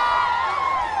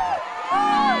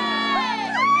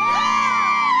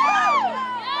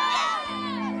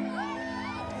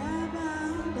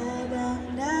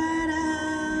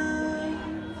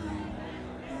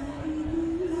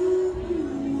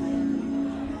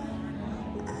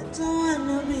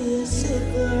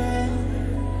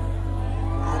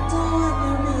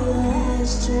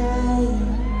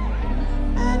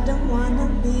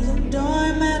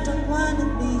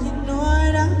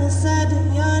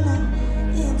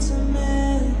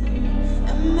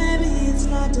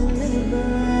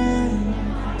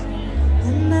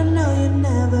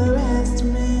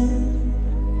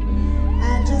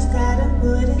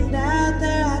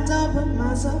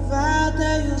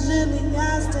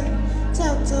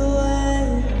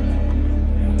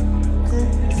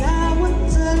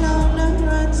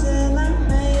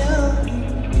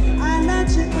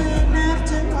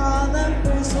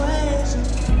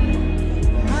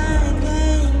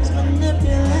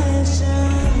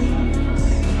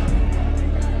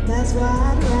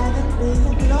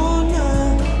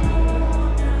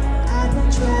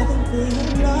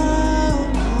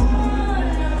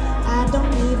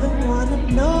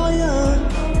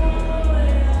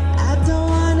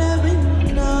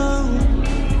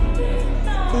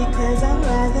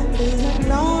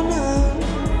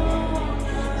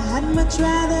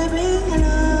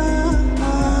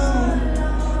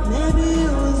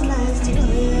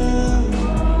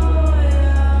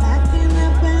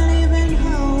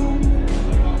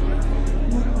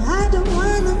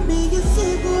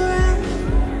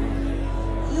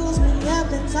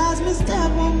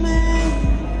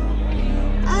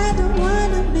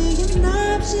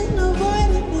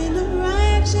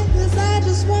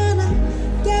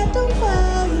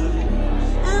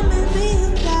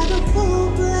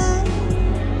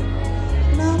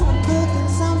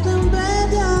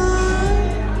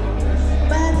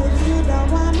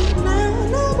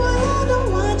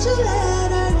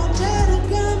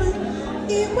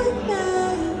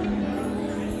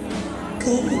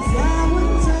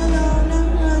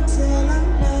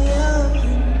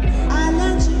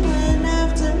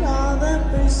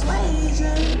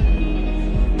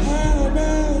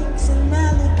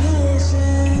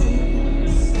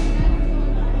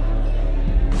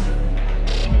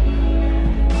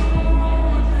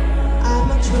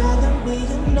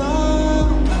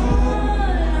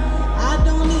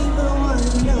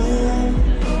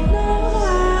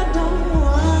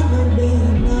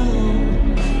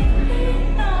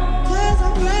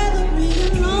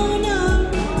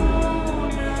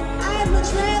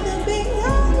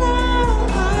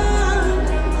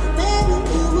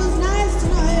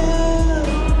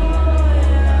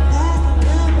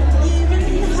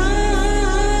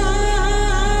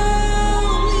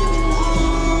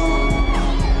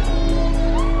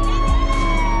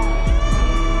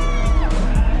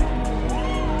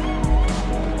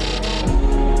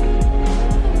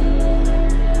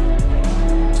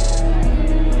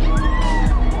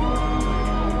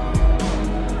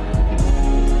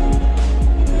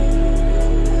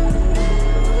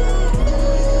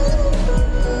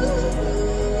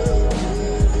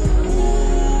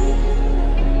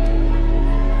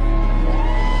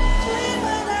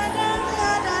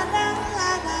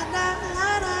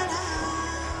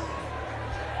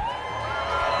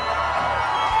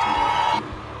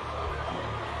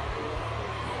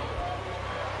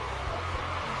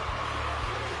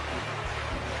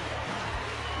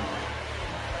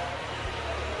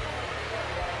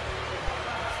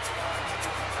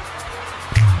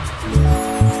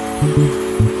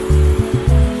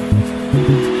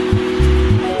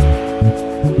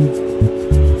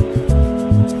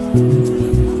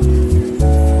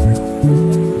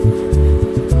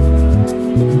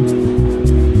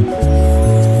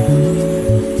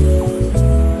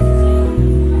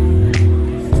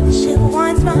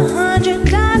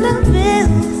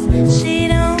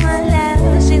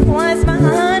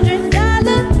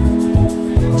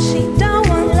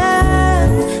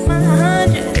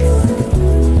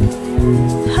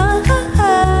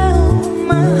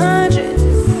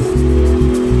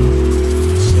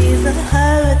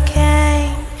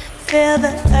 feel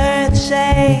the earth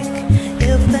shake.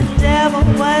 If the devil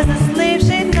was asleep,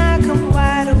 she'd knock him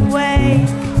wide awake.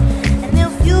 And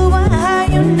if you were her,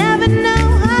 you never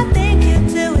know. I think you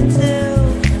do it too.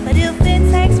 But if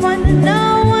it takes one to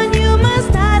know one, you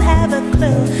must not have a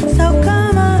clue. So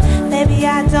come on, baby,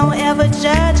 I don't ever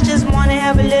judge, just wanna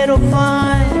have a little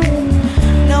fun.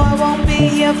 No, I won't be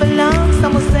here for long.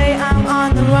 Some will say I'm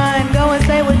on the run. Go and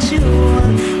say what you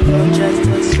want. You're just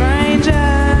a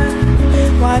stranger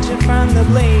watching from the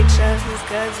bleachers,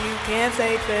 'cause you can't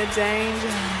take the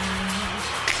danger.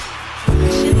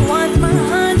 She wants my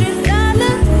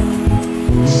 $100.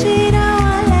 She don't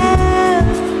want love.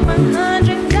 My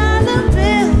 $100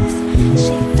 bills.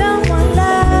 She don't want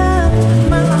love.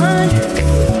 My $100.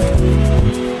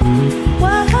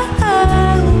 Whoa,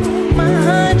 my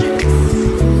 $100.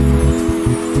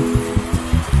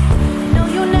 No,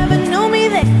 you never knew me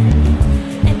then,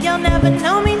 and you'll never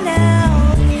know me now.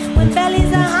 When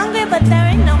bellies are hungry, but there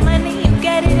ain't no money, you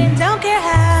get it and don't care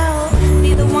how.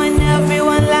 Be the one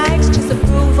everyone likes, just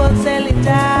approval till he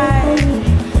dies.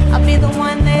 I'll be the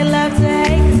one they love to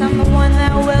hate, 'cause I'm the one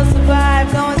that will survive.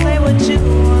 Go and say what you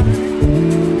want.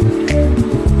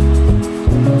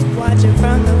 Watch it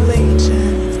from the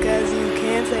bleachers, 'cause you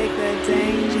can't take the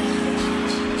danger.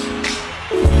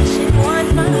 She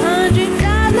wants my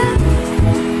 $100.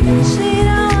 She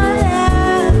don't want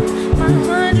love. My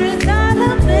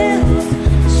 $100 bills.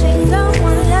 She don't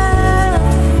want love.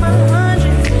 My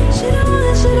 $100. She don't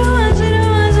want. She don't want. She don't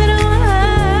want. She don't want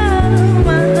love.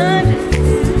 My $100.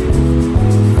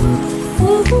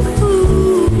 Ooh, ooh,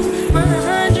 ooh. My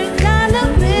 $100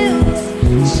 bills.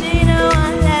 She don't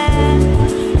want love.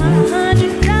 My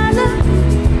 $100.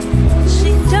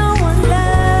 She don't want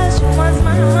love. She wants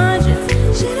my $100.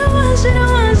 She don't want. She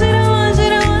don't want. She don't want. She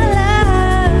don't want love.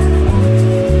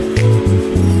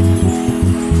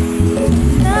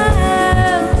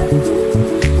 Love,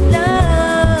 love.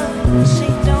 She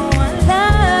don't want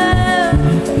love.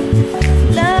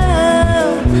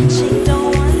 Love. She don't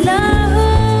want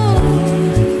love.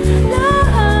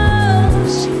 Love.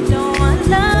 She don't want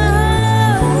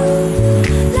love.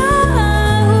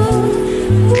 Love.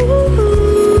 Ooh.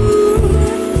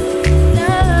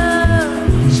 Love.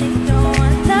 She don't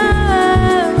want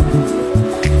love.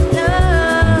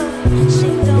 Love. She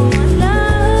don't want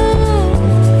love.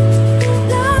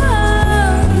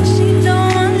 Love. She don't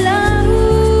want love.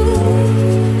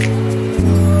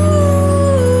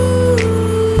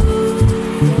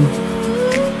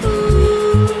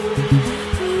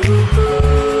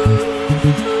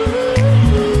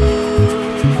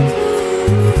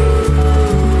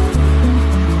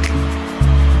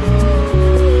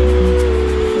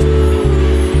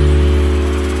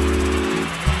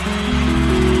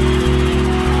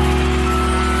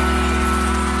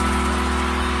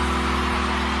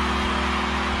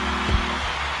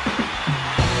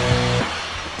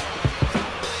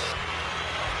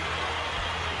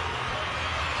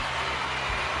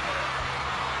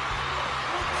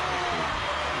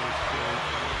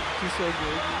 She's so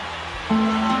good.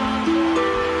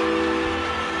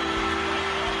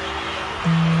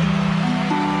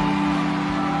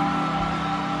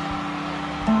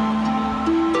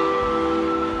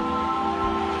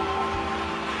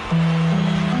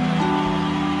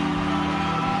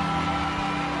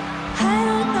 I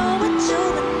don't know what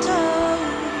you've been told.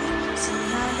 See,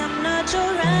 I am not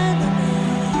your enemy.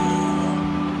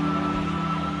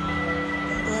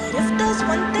 But if there's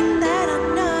one thing that I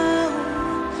know,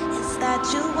 it's that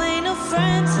you ain't a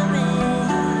friend to me.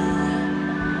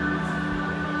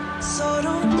 So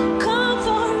don't come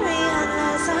for me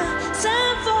unless I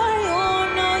send for you.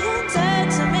 No, you're dead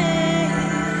to me.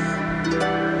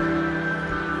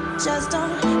 Just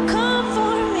don't come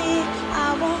for me. I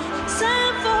won't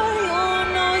send for you.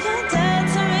 No, you're dead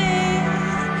to me.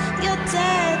 You're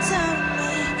dead to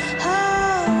me.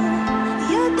 Oh,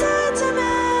 you're dead to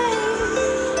me.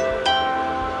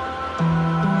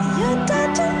 You're dead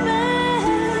to me.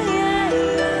 Yeah,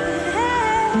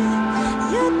 yeah.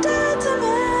 You're dead to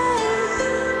me.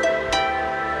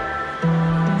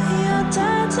 You're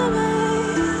dead to me.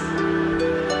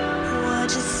 What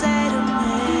you say to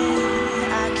me?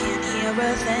 I can't hear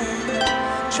a thing.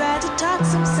 Try to talk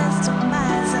some sense to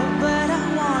myself, but I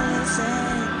won't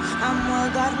listen. I'm what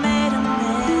God made of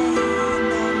me.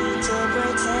 No need to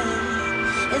pretend.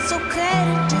 It's okay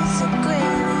to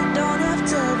disagree. We don't have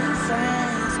to be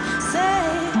friends. Say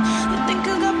you think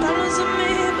you got problems with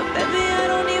me, but baby I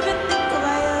don't even think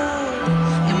about you.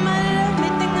 You might love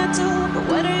everything I do, but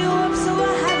what are you up so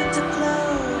I haven't a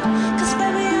clue? 'Cause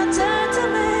baby you're dead to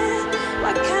me.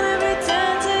 Why can't I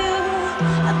pretend to you?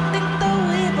 I think that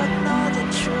we both know the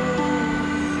truth.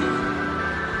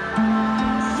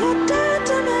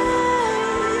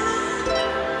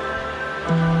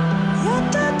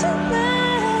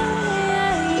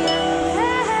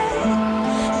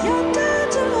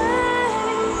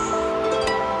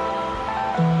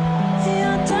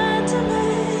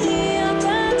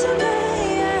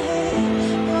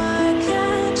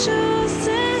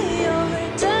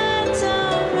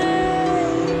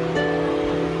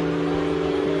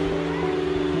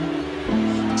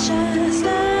 just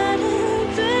let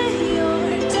it be your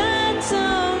dead to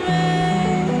me?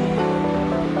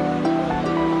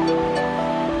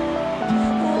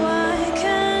 Why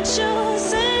can't you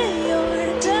say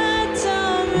you're dead to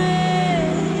me?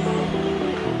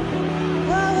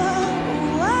 Whoa,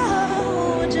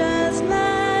 whoa, just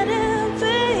let it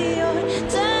be your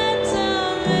dead to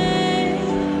me.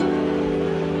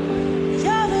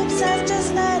 You're obsessed,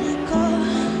 just let it go.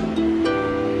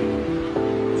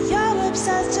 You're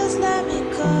obsessed, just let me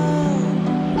go.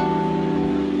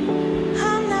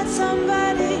 I'm not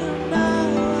somebody you know.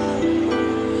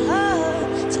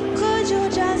 So could you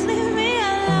just leave me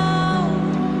alone?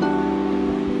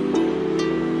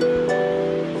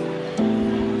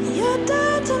 You're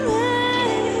dead to me.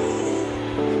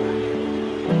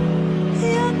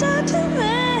 You're dead to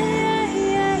me.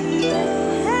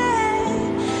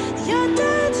 You're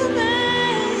dead to me.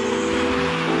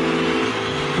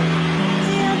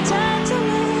 You're dead to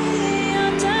me.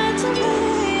 You're dead to me.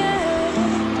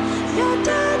 You're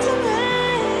dead to me.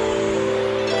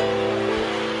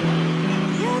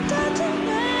 You're dead to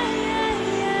me.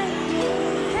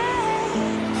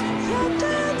 You're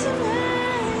dead to me.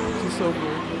 She's so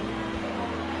good.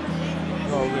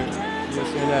 Oh, man. You just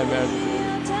saying that magic.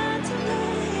 You're dead to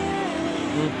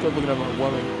me. Quit looking at my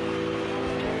woman.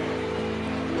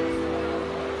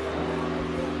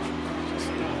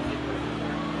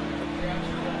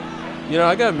 You know,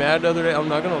 I got mad the other day. I'm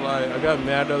not gonna lie. I got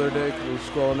mad the other day because I was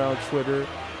scrolling down Twitter.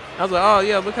 I was like, oh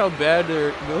yeah, look how bad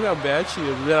she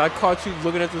is. And then I caught you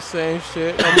looking at the same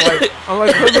shit. I'm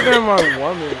like, quit looking at my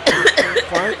woman.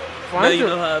 Now you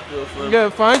know how I feel, Slim. Yeah,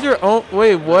 find your own.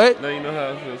 Wait, what? Now you know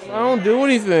how I feel, Slim. I don't do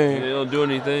anything. You don't do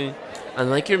anything. I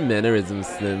like your mannerisms,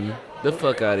 Slim. The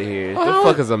fuck out of here. Oh, The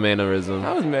fuck is a mannerism?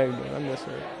 I was Magda. I miss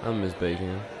her. I miss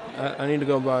Bacon. I need to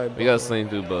go buy. We gotta sling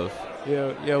through both.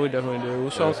 Yeah, we definitely do. We'll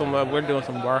show them some love. We're doing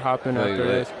some bar hopping Like after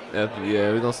that. this.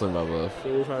 Yeah, we gonna swing by both.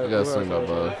 So we'll try- We gotta we'll swing by try-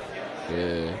 both.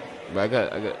 Yeah. But I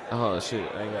got, oh shit,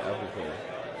 I ain't got Apple Pay.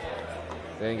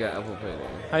 They ain't got Apple Pay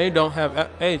there. How you don't have?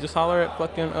 Hey, just holler at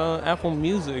fucking Apple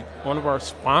Music, one of our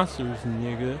sponsors,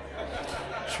 nigga.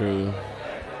 True.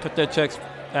 Cut that check,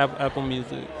 Apple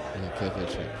Music. Yeah, cut that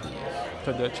check, please.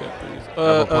 Cut that check, please.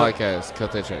 Apple Podcast,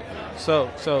 cut that check. So.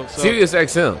 Sirius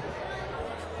XM.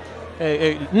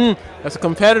 Hey, that's a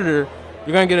competitor.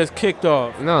 You're gonna get us kicked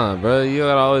off. Nah, bro, you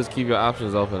gotta always keep your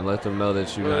options open. Let them know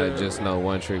that you're Yeah. not just no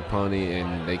one trick pony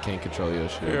and they can't control your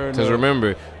shit. Fair Because enough.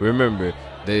 remember,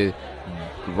 they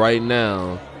right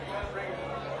now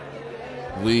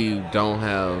we don't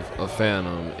have a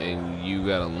Phantom and you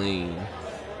gotta lean.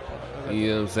 You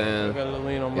know what I'm I saying? gotta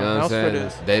lean on You my know what I'm house for saying?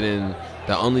 this. They didn't.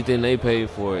 The only thing they paid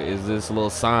for is this little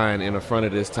sign in the front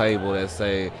of this table that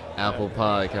say Apple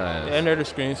Podcast. And they're the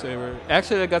screensaver.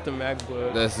 Actually, I got the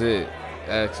MacBook. That's it.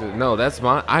 Actually, no, that's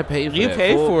mine. I paid for You that.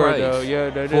 paid Full for price. it though. Yeah,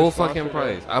 they did Full sponsor fucking that.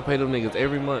 price. I pay them niggas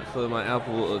every month for my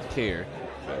Apple Care.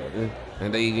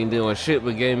 And they ain't doing shit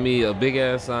but gave me a big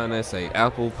ass sign that say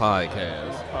Apple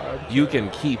Podcast. You can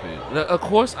keep it. Now, of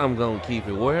course I'm gonna keep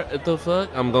it. Where the fuck?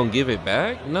 I'm gonna give it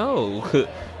back? No.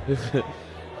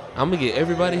 I'm gonna get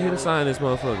everybody here to sign this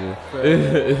motherfucker.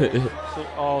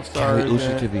 All Kelly stars.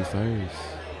 Uchi could be first.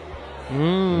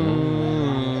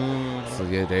 So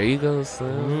yeah, there you go,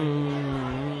 son.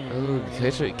 Oh,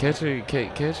 catch her.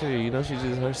 You know,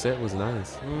 her set was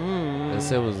nice. That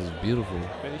set was beautiful.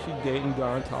 Maybe she dating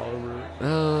Don Tolliver.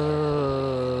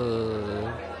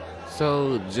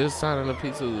 So just signing a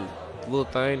piece of little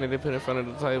thing that they put in front of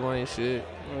the table ain't shit.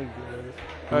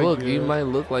 Look, you might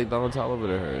look like Don Tolliver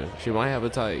to her. She might have a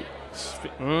type.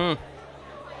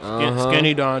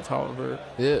 Skinny Don Tolliver.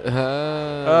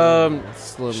 Yeah.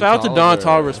 Slim Shout out to Don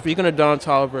Tolliver. Speaking of Don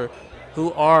Tolliver,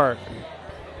 who are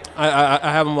I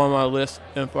have him on my list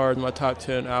as far as my top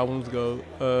 10 albums go.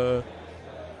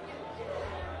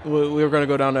 We were gonna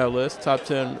go down that list. Top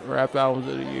 10 rap albums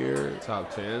of the year.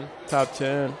 Top 10. Top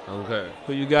 10. Okay.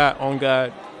 Who you got on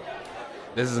God?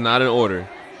 This is not in order.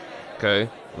 Okay.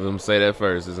 Let me say that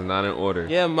first. This is not in order.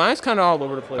 Yeah, mine's kind of all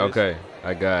over the place. Okay.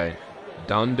 I got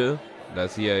Donda.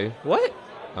 That's Ye. What?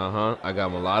 I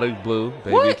got Melodic Blue,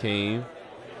 Baby What? Keem.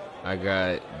 I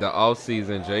got the off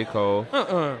season J. Cole.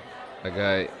 I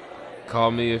got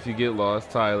Call Me If You Get Lost,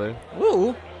 Tyler.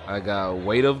 Woo. I got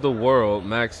Weight of the World,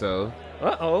 Maxo.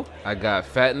 I got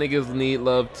Fat Niggas Need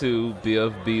Love Too,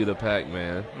 BFB the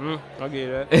Pac-Man. I'll give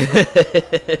you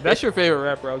that. That's your favorite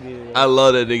rapper. I'll give you that. I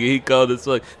love that nigga. He cold as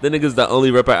fuck. That nigga's the only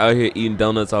rapper out here eating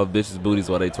donuts off bitches' booties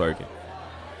while they twerking.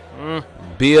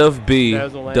 BFB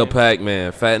Dazzle the Lane.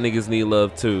 Pac-Man. Fat Niggas Need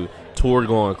Love Too. Tour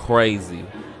going crazy.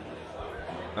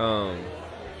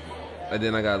 And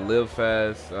then I got Live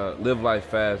Life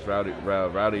Fast,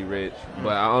 Rowdy Rich.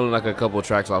 But I only like a couple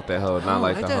tracks off that hoe, not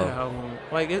like the that hoe. album.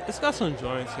 Like it's got some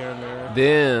joints here and there.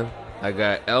 Then I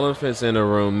got Elephants in the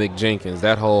Room, Mick Jenkins.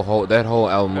 That whole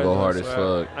album go hard as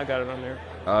fuck. I got it on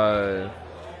there.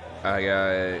 I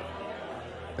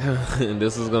got. And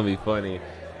this is gonna be funny.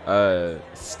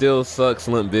 Still Sucks,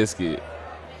 Limp Bizkit.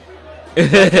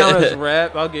 That count as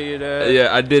rap. I'll give you that.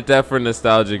 Yeah, I did that for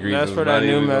nostalgic reasons. That's for that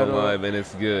new metal. And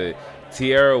it's good.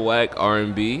 Tierra Whack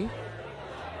R&B.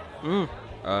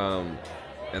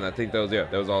 And I think that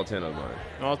was all 10 of mine.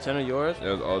 All 10 of yours?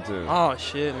 That was all 10. Oh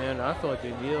shit, man! I feel like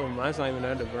a deal. Mine's not even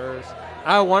that diverse.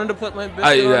 I wanted to put Limp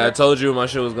Bizkit. Yeah, I told you my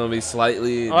shit was gonna be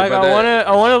slightly. Like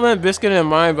I wanted Limp Bizkit in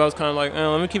mind, but I was kind of like,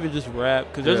 let me keep it just rap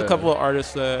because there's a couple of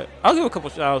artists that I'll give a couple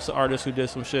shout outs to artists who did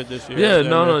some shit this year. Yeah,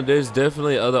 no, there's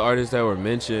definitely other artists that were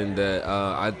mentioned that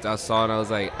I saw and I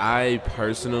was like, I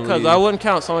personally because I wouldn't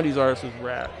count some of these artists as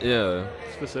rap. Yeah,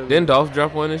 specifically. Didn't Dolph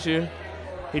drop one this year?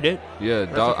 He did. Yeah,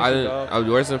 Dolph. I was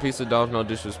rest in peace to Dolph. No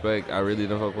disrespect. I really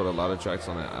don't fuck with a lot of tracks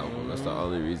on that album. That's the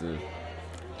only reason.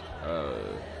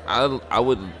 I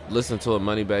would listen to a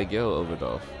Moneybagg Yo over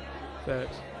Dolph.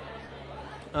 Facts.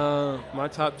 My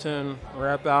top 10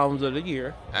 rap albums of the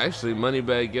year. Actually,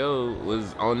 Moneybagg Yo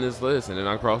was on this list, and then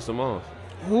I crossed them off.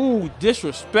 Ooh,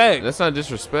 disrespect. That's not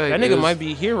disrespect. That nigga might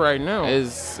be here right now.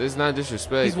 It's not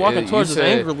disrespect. He's walking towards us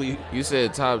angrily. You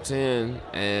said top 10,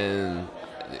 and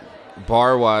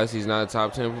bar-wise, he's not a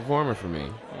top 10 performer for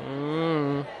me.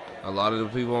 A lot of the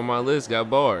people on my list got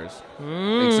bars.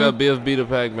 Except BFB the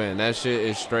Pac-Man. That shit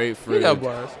is straight fruit. He got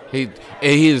bars. He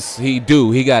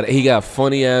got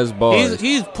funny ass bars.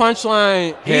 He's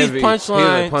punchline heavy. He's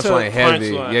punchline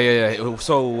heavy. Punchline. Yeah.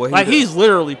 So what he's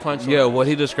literally punchline. Yeah, what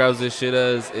he describes this shit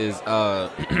as is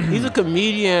he's a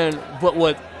comedian but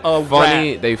with a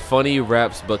funny rap. They funny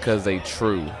raps because they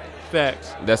true.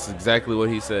 Facts. That's exactly what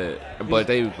he said. But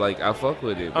they I fuck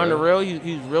with it, bro. On the real,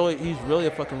 he's really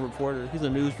a fucking reporter. He's a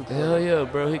news reporter. Hell yeah,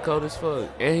 bro. He cold as fuck.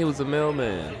 And he was a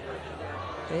mailman.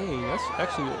 Hey, that's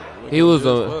actually he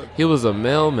was a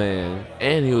mailman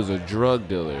and he was a drug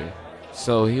dealer.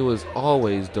 So he was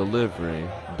always delivering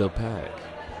the pack.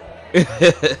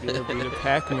 BFB the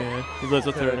Pac-Man. He lives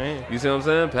up to their name. You see what I'm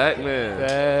saying? Pac-Man.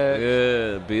 Facts.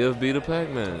 Yeah, BFB the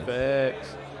Pac-Man.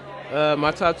 Facts.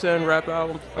 My top 10 rap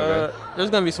albums. Okay. There's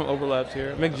gonna be some overlaps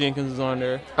here. Mick Jenkins is on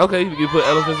there. Okay, you put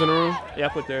Elephants in the Room. Yeah, I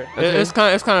put there. Okay. It's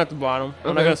kind of at the bottom.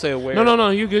 I'm not gonna say where. No,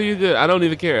 you're good. I don't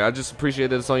even care. I just appreciate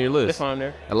that it's on your list. It's on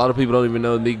there. A lot of people don't even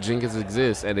know Mick Jenkins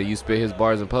exists, and that you spit his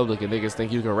bars in public, and niggas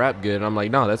think you can rap good. And I'm like,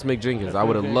 no, that's Mick Jenkins. I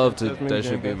would have loved to. That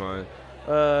should be mine.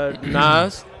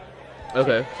 Nas.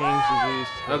 Okay. King's Disease.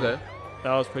 Okay.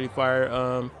 That was pretty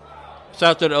fire.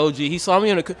 Shout out to the OG. He saw me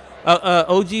in a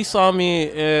OG saw me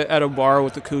at a bar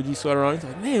with the Coogee sweater on. He's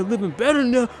like, man, living better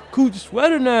now. Coogee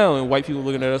sweater now. And white people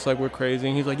looking at us like we're crazy.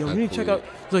 And he's like, yo, you need to check out.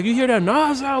 He's like, you hear that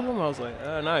Nas album? I was like,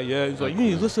 not yet. He's like, you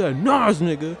need to listen to that Nas,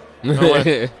 nigga.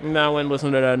 I went and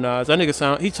listened to that Nas. That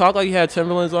nigga he talked like he had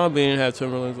Timberlands on, but he didn't have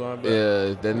Timberlands on. But.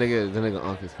 Yeah, that nigga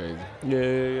Unc is crazy.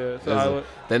 Yeah. So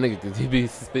that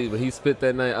nigga, when he spit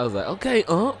that night, I was like, okay,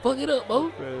 fuck it up,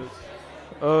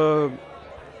 bro.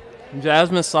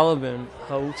 Jasmine Sullivan,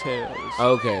 Hotels.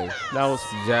 Okay. That was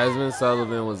Jasmine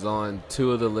Sullivan was on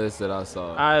 2 of the lists that I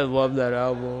saw. I love that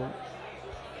album.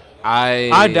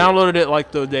 I downloaded it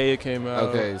like the day it came out.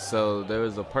 Okay, so there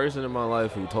was a person in my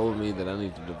life who told me that I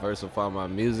need to diversify my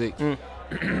music,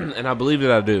 and I believe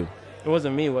that I do. It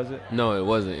wasn't me, was it? No, it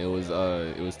wasn't. It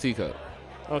was Teacup.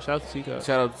 Oh, shout out to Teacup.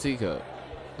 Shout out to Teacup.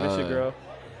 That's your girl.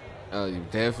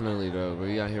 Definitely, though. But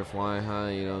you out here flying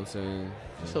high, you know what I'm saying?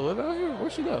 She still live out here?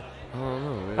 Where'd she go? I don't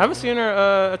know, man. I haven't seen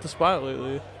her at the spot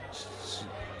lately.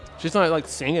 She's not like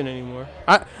singing anymore.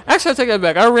 I take that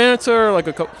back. I ran into her like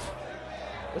a couple.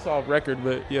 It's off record,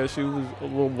 but yeah, she was a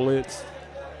little blitzed.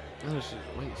 Oh, she's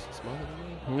smaller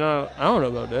than me? No, I don't know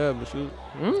about that, but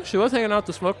she was hanging out with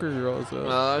the smoker girls.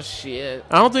 Oh shit!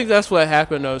 I don't think that's what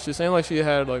happened though. She seemed like she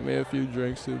had like maybe a few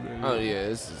drinks too. Maybe. Oh yeah,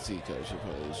 it's a Teacup. She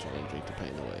probably was trying to drink the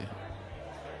pain away.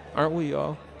 Aren't we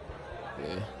all?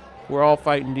 Yeah. We're all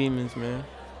fighting demons, man.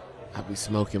 I be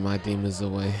smoking my demons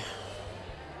away.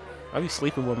 I be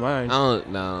sleeping with mine. I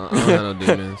don't have no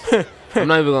demons. I'm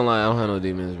not even gonna lie, I don't have no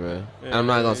demons, bro. Yeah, I'm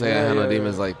not gonna say I have no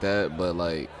demons like that, but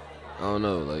like, I don't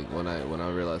know, like when I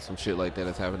realize some shit like that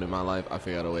has happened in my life, I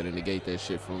figure out a way to negate that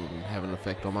shit from having an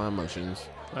effect on my emotions.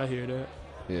 I hear that.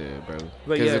 Yeah, bro.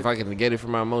 Because if I can negate it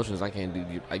from my emotions,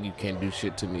 you can't do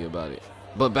shit to me about it.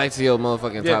 But back to your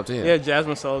motherfucking top 10. Yeah,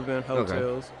 Jasmine Sullivan,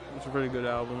 Hotels. Okay. It's a pretty good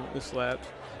album. It slaps.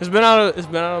 It's been out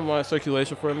of my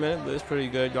circulation for a minute, but it's pretty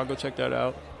good. Y'all go check that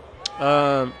out.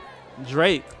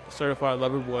 Drake, Certified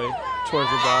Lover Boy, towards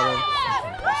the bottom.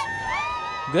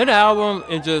 Good album,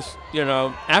 and just,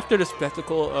 after the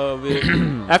spectacle of it,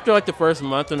 after like the first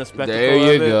month and the spectacle There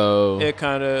you of it, go. it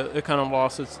kind of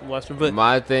lost its luster. But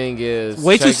My thing is,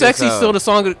 Way Too check this Sexy is out. still the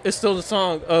song. It's still the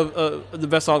song of the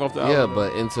best song off the album. Yeah,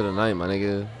 but Into the Night, my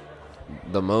nigga.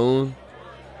 The Moon.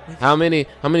 How many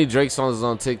Drake songs is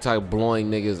on TikTok blowing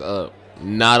niggas up?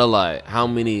 Not a lot. How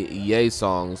many Ye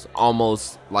songs?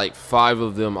 Almost like 5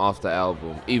 of them off the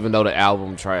album, even though the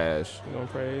album trash. You gonna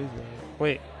praise?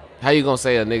 Wait, How you gonna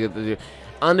say a nigga?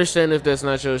 Understand if that's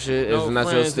not your shit, no it's not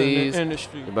your friends in the steez.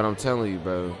 industry. But I'm telling you,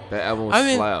 bro, that album was I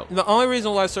mean, slap. the only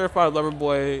reason why Certified Lover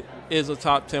Boy is a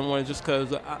top 10 one is just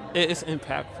because it's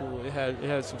impactful. It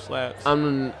had some slaps.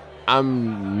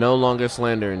 I'm no longer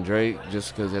slandering Drake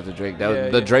just because of the Drake. Yeah,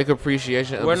 The yeah. Drake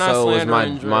appreciation We're not episode was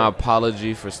slandering Drake. my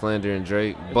apology for slandering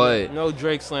Drake. But no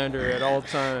Drake slander at all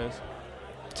times.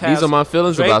 these are my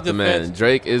feelings Drake about the man. defense-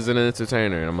 Drake is an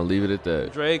entertainer. I'm gonna leave it at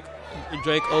that. Drake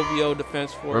OVO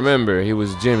Defense Force. Remember, he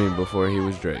was Jimmy before he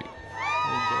was Drake.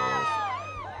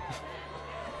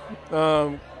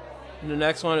 The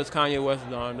next one is Kanye West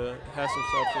Donda. It has some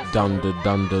substance. Dunda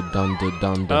dunda dunda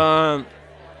dunda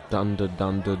dunda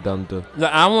dunda dunda.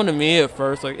 The album to me at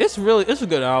first, like it's a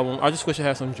good album. I just wish it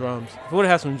had some drums. If it would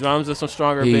have had some drums and some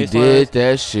stronger He bass did lines.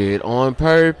 that shit on You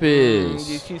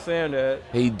purpose. keep saying that.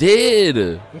 He did.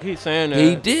 You keep saying that.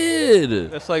 He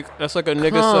did. That's like a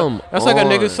nigga. Come That's like a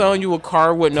nigga on. selling you a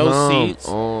car with no Come seats,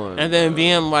 on, and then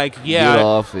being like, Get "Yeah,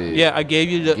 off it. yeah, I gave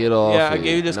you the, Get off yeah, I it.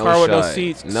 gave you this No car with no shot.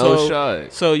 seats, No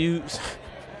shot. So you,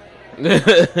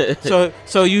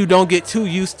 so you don't get too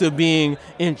used to being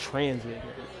in transit.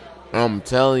 I'm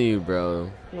telling you,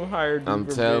 bro. No higher dude I'm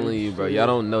for telling being you, bro. shit. Y'all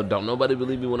don't know. Don't nobody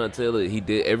believe me when I tell it. He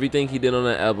did everything he did on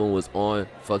that album was on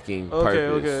fucking Okay,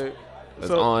 purpose. okay. It's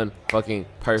So- on fucking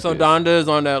purpose. So Donda is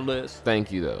on that list.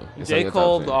 Thank you though. It's on J. your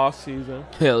Cole, top the 10. off season.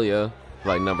 Hell yeah.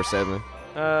 Like number 7.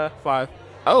 5.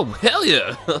 Oh hell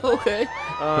yeah. Okay.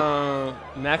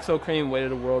 Maxo Cream, Weight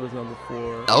of the World is number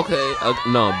 4. Okay.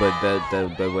 No, but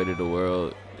that Weight of the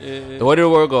World. Eh, The Weight of the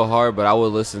World go hard, but I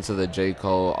would listen to the J.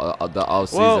 Cole the off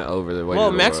season over the Weight well,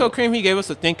 of the Maxo World. Cream, he gave us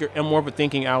a thinker and more of a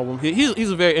thinking album. He's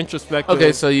a very introspective.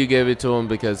 Okay, so you gave it to him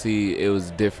because it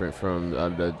was different from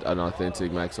an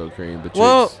authentic Maxo Cream. But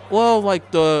well, like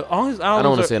all his albums. I don't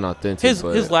want are- to say an authentic.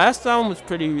 his last album was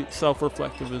pretty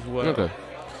self-reflective as well. Okay.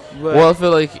 But Well, I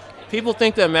feel like people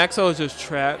think that Maxo is just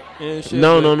trap and shit.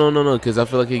 no, but- because I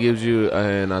feel like he gives you,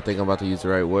 and I think I'm about to use the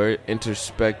right word,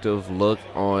 introspective look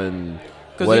on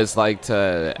 'Cause what he- it's like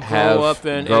to Grow up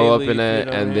in grow up A-Leaf, in that, you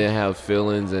know what I and mean? then have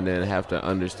feelings, and then have to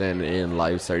understand that in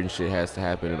life certain shit has to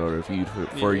happen in order for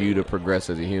Yeah. you to progress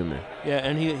as a human. Yeah,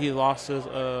 and he lost his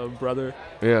brother,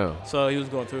 Yeah. so he was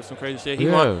going through some crazy shit.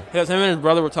 Yeah. Him and his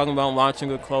brother were talking about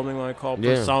launching a clothing line called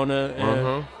Yeah. Persona, and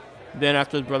Uh-huh. then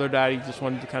after his brother died, he just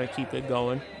wanted to kind of keep it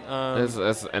going. That's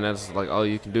like all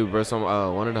you can do, bro. Some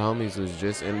one of the homies was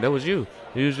just, and that was you.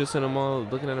 You was just in the mall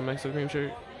looking at a Maxo Cream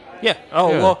shirt. Yeah.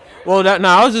 Oh Yeah. well.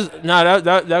 I was just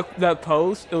that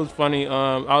post. It was funny.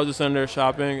 I was just in there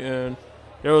shopping, and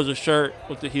there was a shirt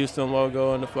with the Houston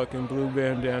logo and the fucking blue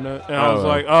bandana, and I was Oh.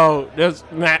 like, oh, that's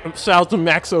shout out to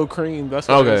Maxo Cream. That's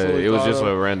what I Okay, it was thought just of.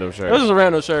 a random shirt. It was just a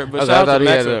random shirt, but Okay, shout I out thought to he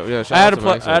had Maxo. a- yeah, shout I had out to to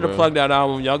plug. Maxo, I had to bro. plug that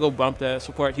album. Y'all go bump that.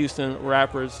 Support Houston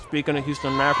rappers. Speaking of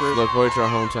Houston rappers, Look forward to our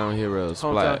hometown heroes.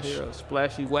 hometown Splash. heroes,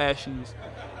 Splashy Washies.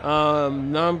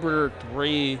 Number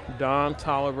 3, Don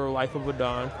Toliver, Life of a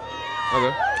Don.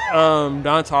 Okay.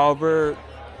 Don Toliver,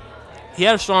 he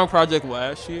had a strong project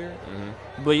last year,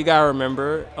 but you gotta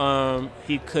remember,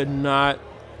 he could not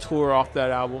tour off that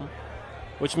album,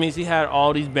 which means he had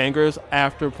all these bangers,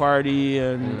 After Party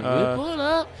and We pull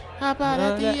up. How about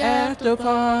at the After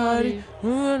Party, you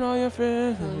and all your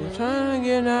friends, and you're trying to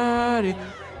get naughty.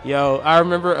 Yo, I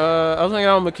remember I was hanging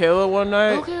out with Michaela one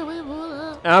night. Okay, we pull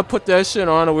up. And I put that shit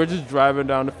on, and we're just driving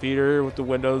down the feeder with the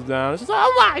windows down. She's like,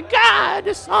 "Oh my god,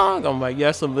 this song!" I'm like,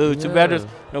 "Yes, salute." Too bad there's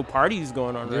no parties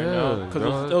going on right now Yeah, because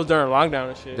dog. it was during lockdown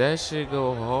and shit. That shit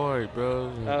go hard,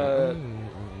 bro. Yeah.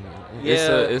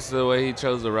 It's the way he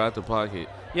chose to ride the pocket.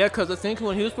 Yeah, because I think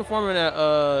when he was performing at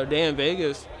Day in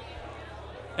Vegas,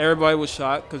 everybody was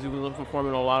shocked because he was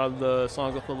performing a lot of the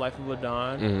songs of the Life of a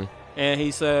Don, Mm-hmm. and he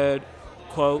said,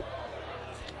 "quote."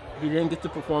 He didn't get to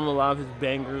perform a lot of his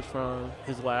bangers from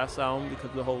his last album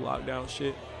because of the whole lockdown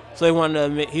shit. So he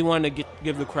wanted to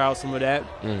give the crowd some of that.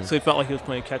 Mhm. So he felt like he was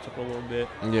playing catch up a little bit.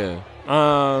 Yeah,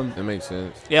 Um, that makes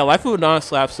sense. yeah, Life of a Don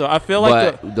slaps. So I feel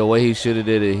like But the way he should have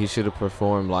did it, he should have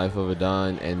performed Life of a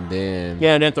Don and then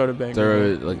and then throw the banger. throw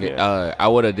in. it, like Yeah. I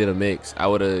would have did a mix. I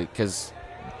would have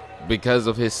because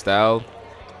of his style.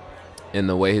 and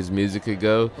the way his music could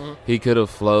go, he could have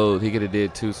flowed. He could have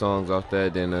did 2 songs off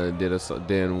that, then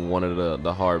then one of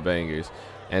the hard bangers,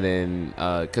 and then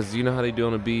cause you know how they do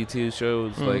on the BET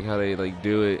shows, like how they like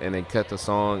do it, and they cut the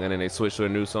song, and then they switch to a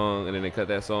new song, and then they cut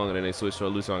that song, and then they switch to a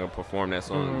new song and perform that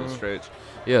song in the stretch.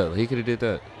 Yeah, he could have did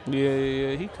that.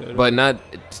 Yeah, he could. But not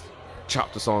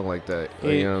chop the song like that.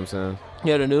 Like, you know what I'm saying?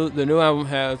 Yeah, the new album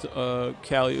has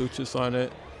Kali Uchis on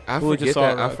it. I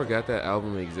forgot that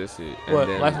album existed. And What,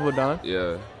 then, Life of a Don?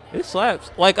 Yeah. It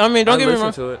slaps. Like, I mean, don't get me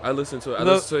wrong. I listened to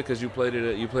it because you played it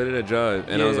at Jive,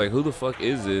 and I was like, "Who the fuck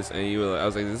is this?" And you were like, I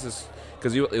was like, "This is,"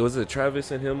 because it was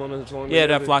Travis and him on the song. Yeah,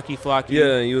 that Flocky.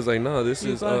 Yeah, and you was like, "No, this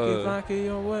is Flocky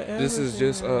or whatever. this is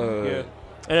just Yeah.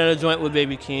 And then a joint with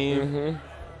Baby Keem. Mm-hmm.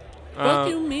 Fuck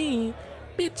you mean,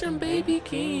 bitch? I'm Baby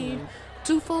Keem.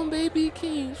 2 phone Baby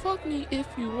Keem. Fuck me if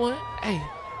you want. Hey.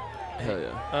 Hell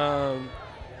yeah.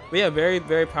 But yeah, very,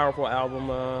 very powerful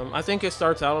album. I think it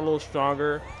starts out a little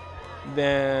stronger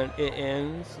than it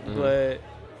ends, but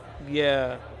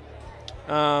yeah.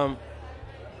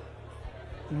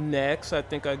 Next, I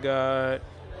think I got.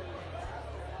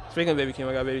 Speaking of Baby Keem,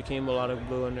 I got Baby Keem, Melodic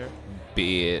Blue in there,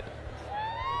 Bid.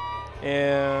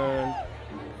 and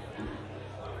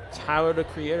Tyler the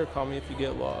Creator, Call Me If You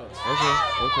Get Lost. Okay.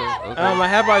 I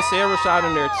have Isaiah Rashad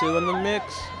in there too in the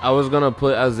mix. I was gonna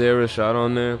put Isaiah Rashad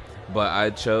on there, but I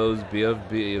chose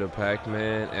BFB the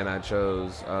Pac-Man, and I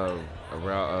chose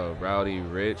Rowdy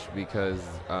Rich because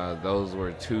those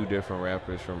were 2 different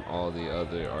rappers from all the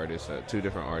other artists. 2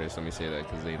 different artists. Let me say that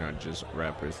because they're not just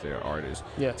rappers; they're artists.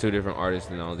 Yeah. 2 different artists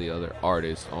than all the other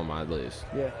artists on my list.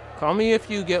 Yeah. Call Me If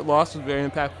You Get Lost was very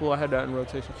impactful. I had that in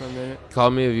rotation for a minute.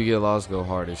 Call Me If You Get Lost, go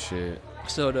hard as shit.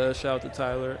 So does. Shout out to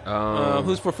Tyler,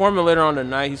 who's performing later on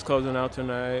tonight. He's closing out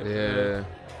tonight. Yeah.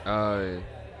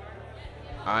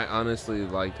 I honestly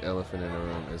liked Elephant in the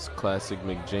Room. It's classic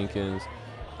Mick Jenkins.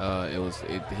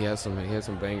 He has some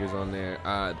bangers on there.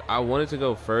 I wanted to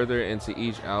go further into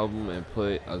each album and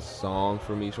put a song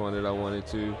from each one that I wanted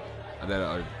to.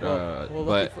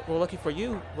 Lucky for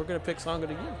you, we're gonna pick Song of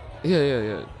the Year.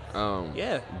 Yeah.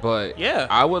 Yeah.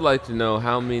 I would like to know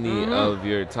how many of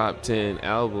your top 10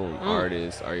 album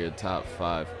artists are your top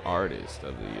 5 artists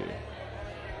of the year.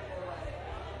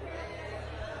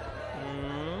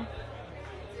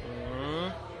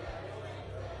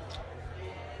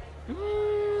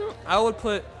 I'd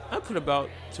put about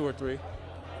 2 or 3.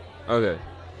 Okay.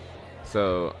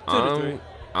 So 2 to 3.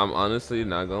 I'm honestly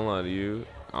not gonna lie to you.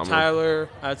 Tyler,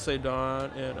 I'd say Dawn,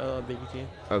 and Baby Keem.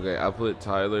 Okay, I put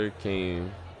Tyler,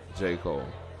 King, J. Cole.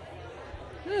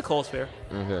 Yeah, Cole's fair.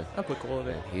 Okay. I put Cole in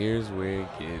there. And here's where it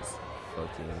gets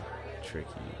fucking tricky.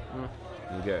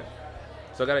 Okay.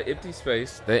 So I got an empty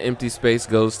space. That empty space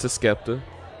goes to Skepta.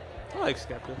 I like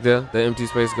Skepta. Yeah, the empty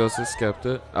space goes to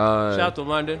Skepta. Shout out to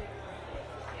London.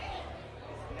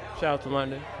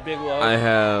 Big love. I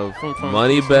have From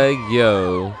Moneybagg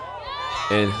Yo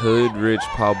and Hood Rich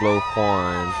Pablo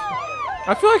Juan.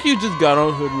 I feel like you just got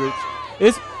on Hood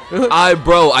Rich.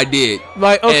 I did.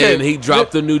 Like, okay, and he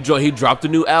dropped a new joint. He dropped a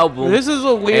new album. This is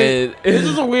a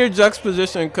weird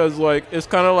juxtaposition because like it's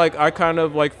kind of like I kind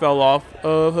of like fell off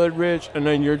of Hood Rich, and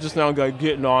then you're just now like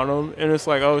getting on him, and it's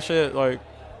like, oh shit, like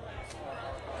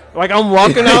I'm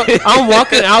walking out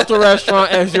the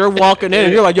restaurant as you're walking in,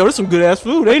 and you're like, yo, this some good ass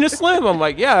food, ain't it, Slim? I'm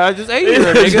like, yeah, I just ate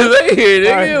here,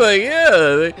 nigga. Like,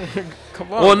 yeah.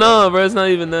 Come on. Well, no, bro, it's not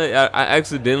even that. I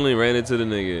accidentally ran into the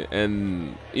nigga,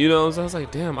 and you know, so I was like,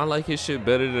 damn, I like his shit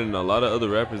better than a lot of other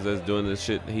rappers that's doing this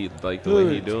shit. He like the way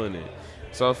he doing it.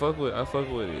 So I fuck with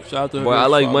it. Shout out to Boy, I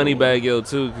like Moneybagg Yo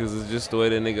too, because it's just the way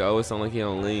that nigga always sound like he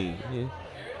on lean.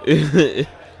 Yeah.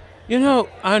 You know,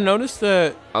 I noticed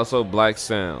that. Also, Black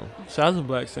Sound. Shout out to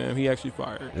Black Sam. He actually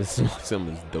fired. This Sam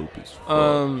is dope as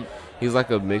fuck. He's like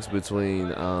a mix between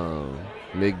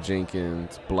Mick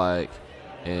Jenkins, Black,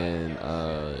 and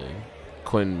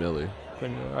Quentin Miller.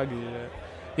 I get that.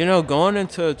 You know, going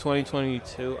into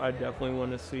 2022, I definitely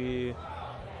want to see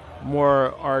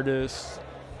more artists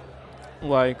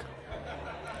like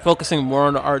focusing more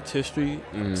on the artistry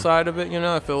side of it. You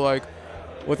know, I feel like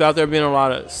without there being a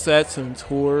lot of sets and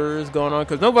tours going on,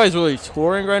 because nobody's really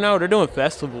touring right now. They're doing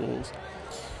festivals,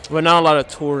 but not a lot of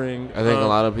touring. I think a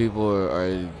lot of people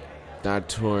are not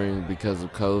touring because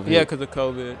of COVID. Yeah, because of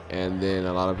COVID. And then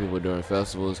a lot of people are doing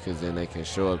festivals because then they can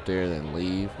show up there and then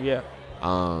leave. Yeah.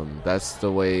 That's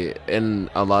the way, and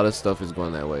a lot of stuff is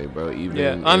going that way, bro.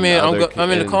 Even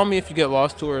the Call Me If You Get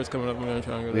Lost tour is coming up. I'm gonna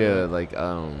try and go there. Yeah, like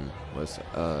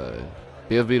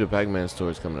BFB the Pac-Man tour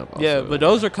is coming up also. Yeah, but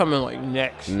those are coming like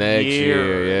next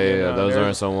year. Yeah. Those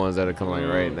aren't some ones that are coming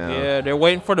like right now. Yeah, they're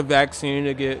waiting for the vaccine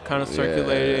to get kind of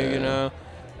circulating, you know.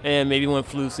 and maybe when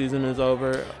flu season is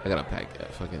over. I gotta pack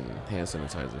fucking hand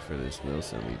sanitizer for this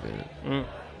Milson event.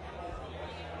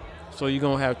 So you're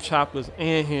gonna have choppers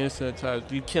and hand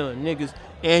sanitizer. You killing niggas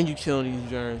and you killing these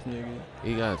germs, nigga.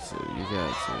 You got to.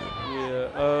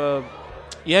 Yeah.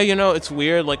 Yeah, you know, it's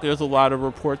weird. Like, there's a lot of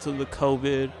reports of the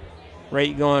COVID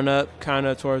rate going up kind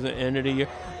of towards the end of the year.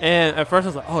 And at first I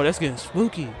was like, oh, that's getting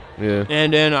spooky. Yeah.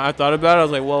 And then I thought about it. I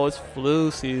was like, well, it's flu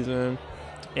season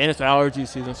and it's allergy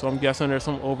season. So I'm guessing there's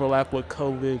some overlap with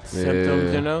COVID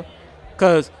symptoms, you know?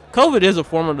 Because COVID is a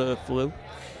form of the flu.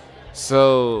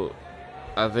 So,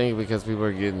 I think because people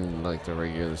are getting like the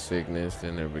regular sickness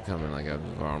and they're becoming like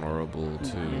vulnerable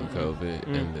to COVID,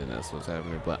 and then that's what's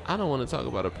happening. But I don't want to talk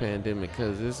about a pandemic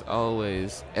because it's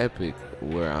always epic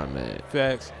where I'm at.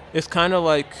 Facts. It's kind of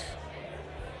like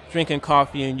drinking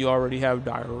coffee and you already have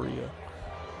diarrhea.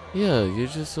 Yeah, you're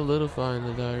just solidifying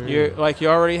the diarrhea. You're like, you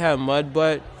already have mud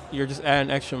butt. You're just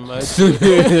adding extra mud to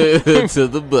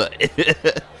the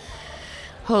butt.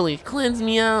 Holy, cleanse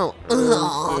me out.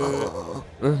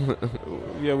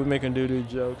 Yeah, we're making doo-doo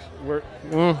jokes.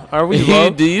 Are we low?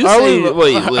 Do you are say?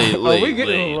 Wait. Are we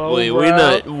getting low, wait. bro? We're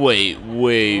not. Wait.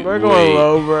 We're going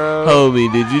low, bro.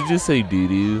 Homie, did you just say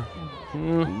doo-doo?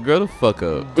 Grow the fuck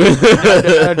up. Did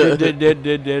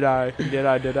I?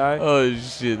 Oh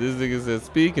shit! This nigga said,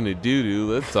 speaking of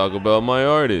doo-doo, let's talk about my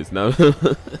artist now.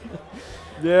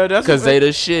 Yeah, that's because they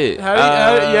the shit.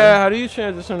 How do you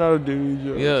transition out of doo-doo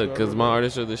jokes? Yeah, because my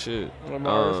artists are the shit. My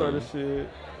artists are the shit.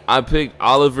 I picked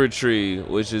Oliver Tree,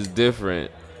 which is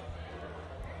different.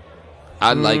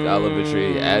 I like Oliver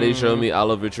Tree. Addie showed me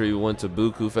Oliver Tree. We went to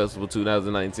Buku Festival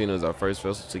 2019. It was our first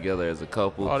festival together as a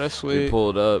couple. Oh, that's sweet. We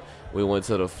pulled up. We went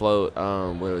to the float.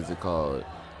 What was it called?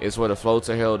 It's where the floats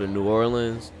are held in New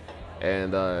Orleans.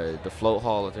 And the float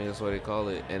hall, I think that's what they call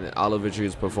it. And Oliver Tree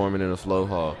is performing in the float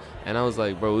hall. And I was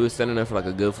like, bro, we were standing there for like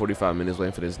a good 45 minutes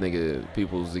waiting for this nigga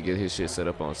Peoples to get his shit set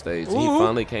up on stage. He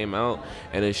finally came out,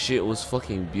 and his shit was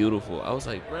fucking beautiful. I was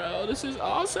like, bro, this is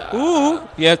awesome. Ooh.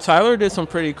 Yeah, Tyler did some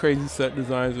pretty crazy set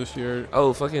designs this year.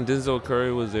 Oh, fucking Denzel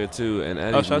Curry was there too. And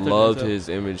Addie loved his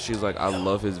image. She's like, I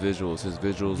love his visuals. His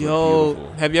visuals were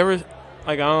beautiful. Have you ever,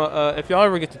 like, if y'all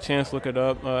ever get the chance, look it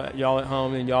up. Y'all at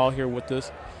home and y'all here with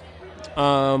this.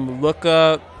 Look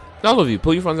up. All of you,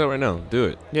 pull your phones out right now. Do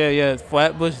it. Yeah.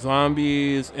 Flatbush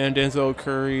Zombies and Denzel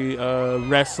Curry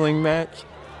wrestling match.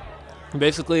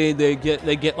 Basically, they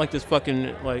get like this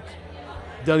fucking like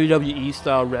WWE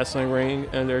style wrestling ring,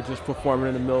 and they're just performing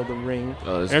in the middle of the ring.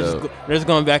 Oh, that's they're just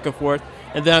going back and forth.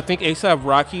 And then I think A$AP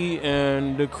Rocky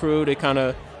and the crew, they kind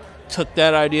of took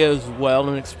that idea as well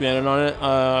and expanded on it.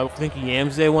 I think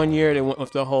Yams Day one year they went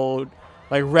with the whole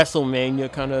like WrestleMania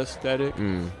kind of aesthetic.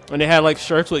 And they had like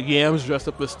shirts with yams dressed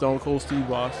up as Stone Cold Steve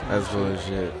Austin. That's cool as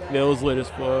shit. Yeah, it was lit as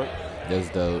fuck. That's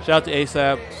dope. Shout out to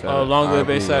A$AP. Long live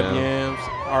A$AP Yams.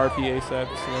 RP A$AP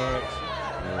Snacks.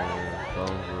 Long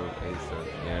live A$AP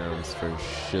Yams for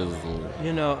shizzle.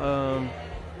 You know,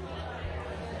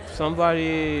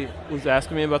 somebody was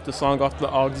asking me about the song off the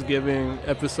Augsgiving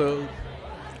episode.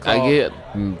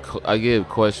 I get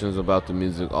questions about the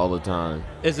music all the time.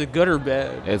 Is it good or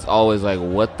bad? It's always like,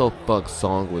 what the fuck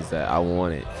song was that? I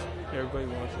want it. Everybody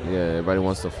wants it. Yeah, everybody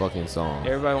wants the fucking song.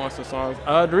 Everybody wants the songs.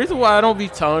 The reason why I don't be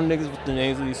telling niggas what the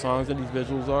names of these songs and these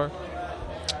visuals are.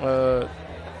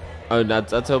 I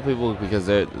tell people because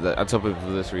I tell people for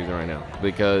this reason right now,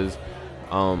 because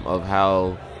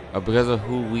because of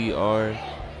who we are,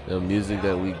 the music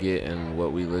that we get and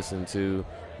what we listen to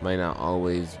might not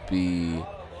always be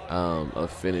a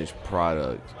finished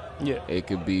product. Yeah, it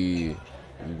could be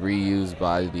reused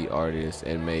by the artist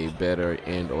and made better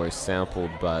and or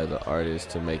sampled by the artist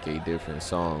to make a different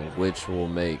song, which will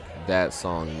make that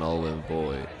song null and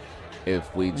void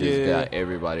if we just got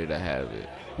everybody to have it.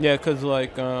 Yeah, because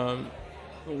like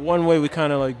one way we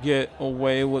kind of like get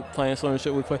away with playing some of the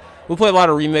shit we play a lot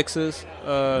of remixes.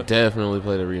 Definitely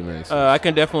play the remix.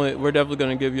 We're definitely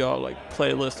gonna give y'all like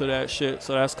playlists of that shit.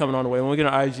 So that's coming on the way. When we get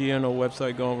an IG and a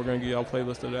website going, we're gonna give y'all a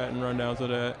playlist of that and rundowns of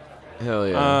that. Hell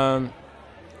yeah.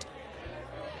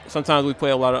 Sometimes we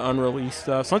play a lot of unreleased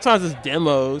stuff. Sometimes it's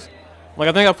demos. Like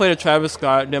I think I played a Travis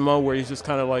Scott demo where he's just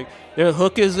kind of like their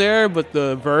hook is there, but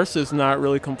the verse is not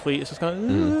really complete. It's just kind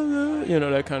of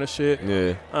that kind of shit.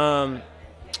 Yeah.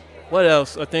 What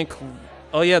else? I think.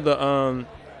 Oh yeah, the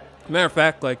matter of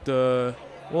fact, like what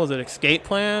was it? Escape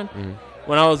Plan. Mm-hmm.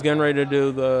 When I was getting ready to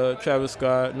do the Travis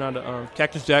Scott, not the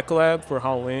Cactus Jack collab for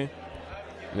Halloween.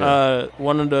 Yeah.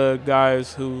 One of the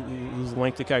guys who's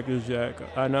linked to Cactus Jack,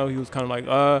 I know he was kind of like,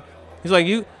 he's like,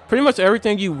 you pretty much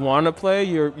everything you want to play,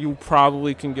 you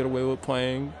probably can get away with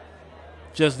playing.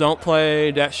 Just don't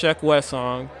play that Sheck West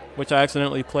song, which I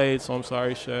accidentally played, so I'm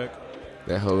sorry, Sheck.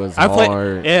 That hoe was I played,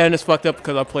 hard. and it's fucked up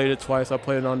because I played it twice. I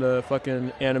played it on the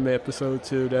fucking anime episode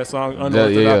too. That song Yeah,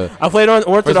 Unorthodox. yeah. I played on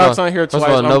Orthodox on here First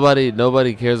twice. of all,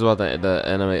 nobody cares about the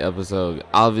anime episode,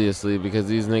 obviously, because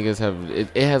these niggas have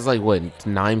it has like what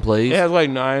 9 plays. It has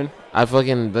like 9. That's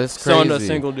crazy. Still in the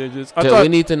single digits. We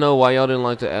need to know why y'all didn't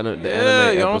like the anime y'all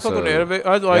don't episode. fuck with the anime.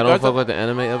 Y'all don't fuck with the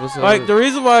anime episode. Like the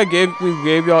reason why we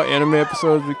gave y'all anime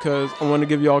episodes because I want to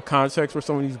give y'all context for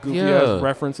some of these goofy ass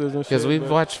references and shit. Because we've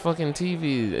watched fucking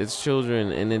TV as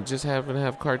children, and it just happen to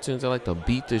have cartoons that like to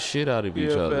beat the shit out of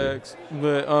each other. Facts.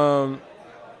 But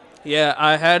yeah,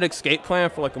 I had Escape Plan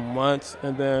for like a month,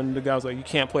 and then the guy was like, "You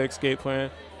can't play Escape Plan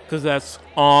because that's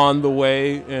on the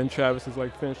way," and Travis is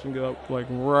like finishing it up like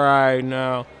right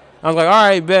now. I was like, "All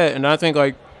right, bet," and I think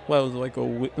like what was it, like a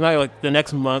week, not like the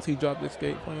next month he dropped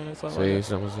Escape Plan or something. See, like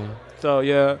that. what I'm saying? So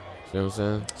yeah. See what I'm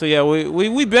saying? So yeah,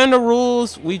 we bend the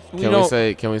rules.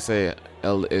 Can we say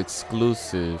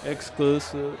exclusive?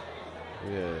 Exclusive.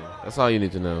 Yeah, that's all you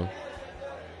need to know.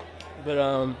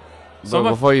 But But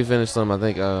before you finish I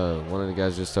think one of the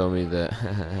guys just told me that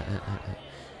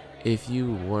if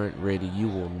you weren't ready, you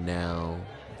will now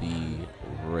be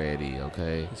ready.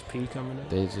 Okay. Is P coming up?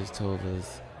 They just told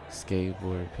us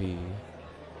skateboard P,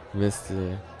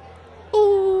 Mr.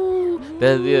 Ooh,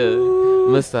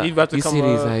 Mr. He's about to you come see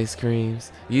these up. ice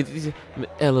creams? You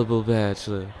Eligible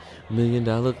Bachelor, $1 million.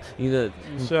 You know,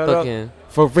 Shut fucking up.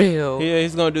 For real. Yeah,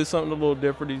 he's gonna do something a little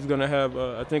different. He's gonna have.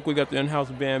 I think we got the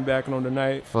in-house band backing on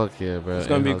tonight. Fuck yeah, bro. It's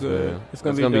gonna be In-house good. band. It's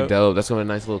gonna be dope. That's gonna be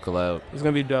a nice little collab. It's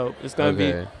gonna be dope. It's gonna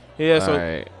Okay. be. Yeah. So All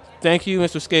right. thank you,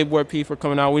 Mr. Skateboard P, for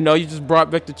coming out. We know you just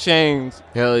brought back the chains.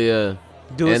 Hell yeah.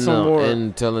 Do it some more.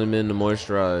 And telling men to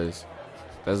moisturize.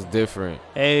 That's different.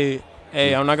 Hey,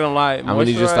 I'm not gonna lie. I'm gonna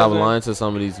need you to stop Moisturizer- lying to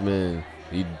some of these men.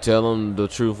 You tell them the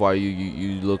truth why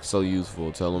you look so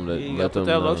useful. Tell them that. Yeah, you let gotta them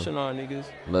put that know. lotion on, niggas.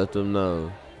 Let them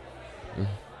know.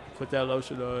 Put that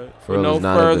lotion on. For With no those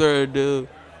not of further ado,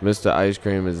 Mr. Ice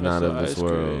Cream is not Mr. of this Ice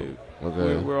world. Cream.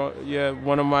 Okay. We're all, yeah,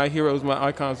 one of my heroes, my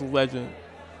icons, legend.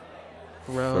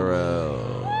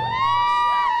 Pharrell.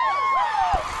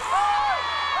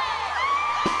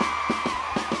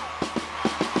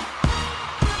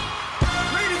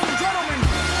 Ladies and gentlemen,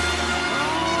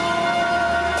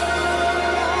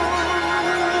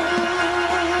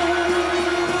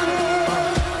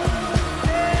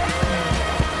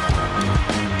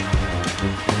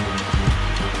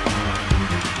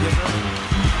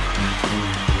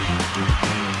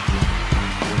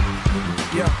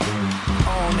 yeah,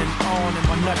 on and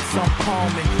my nuts on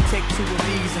palming. Take 2 of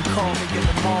these and call me in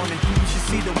the morning. You should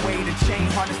see the way the chain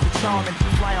harness the charming.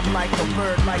 Fly 'em like a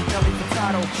bird, like Nelly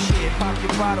Furtado. Shit, pop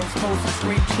your bottles, pose and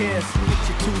scream cheers. Hit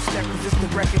your 2-step, cause it's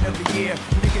the record of the year.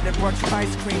 Nigga that brought you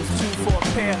ice creams, 2 for a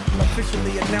pair.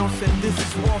 Officially announcing this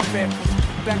is warfare.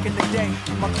 Cause back in the day,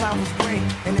 my cloud was great.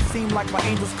 And it seemed like my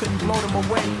angels couldn't blow them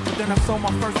away. But then I sold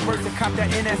my first verse and copped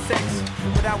that NSX.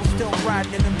 But I was still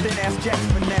riding in them thin ass jets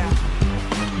for now.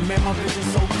 Man, my vision's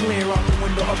so clear out the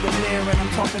window of the Lear, and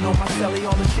I'm talking on my celly,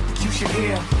 all the shit that you should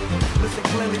hear. Listen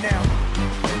clearly now.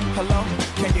 Hello?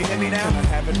 Can you hear me now? Can I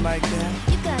have it like that?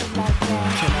 You got it like that.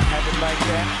 Can I have it like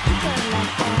that? You got it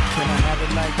like that. Can I have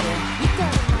it like that? You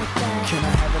got it like that. Can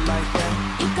I have it like that?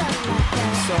 You got it like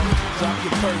that. So, drop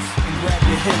your purse and grab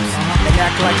your hips and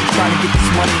act like you're trying to get this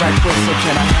money right quick. So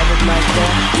can I have it like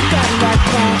that? You got it like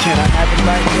that. Can I have it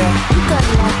like that? You got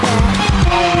it like that.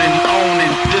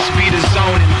 Owning, this beat is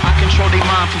zoning. I control their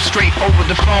mind from straight over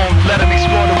the phone. Let them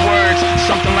explore the words,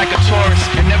 something like a tourist.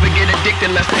 And never get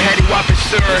addicted lest the heady whop is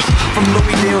serious. From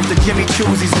Louis Mills to Jimmy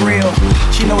Choo's, he's real.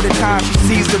 She know the time she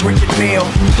sees the Richard Mille.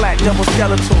 Flat double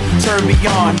skeletal, turn me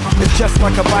on. It's just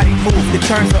like a body move that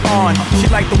turns her on. She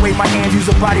like the way my hands use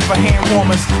her body for hand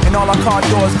warmers. And all our car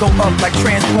doors go up like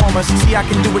transformers. See, I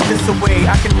can do it this away,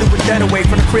 I can do it that away.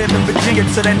 From the crib in Virginia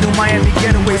to that new Miami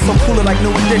getaway. So cooler like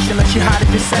New Edition, like she hot as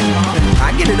you say.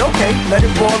 I get it, okay, let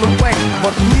it boil away.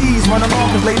 But please run along,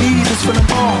 cause ladies, it's for them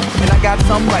all. And I got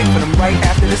something right for them right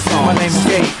after this song. My name's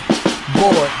Skate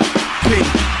Board P.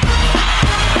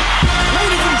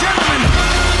 Ladies and gentlemen,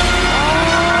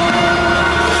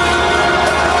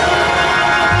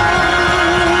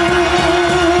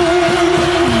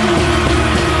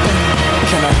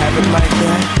 can I have it like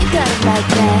that? You got it like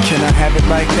that. Can I have it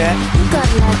like that? You got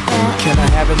it like that. Can I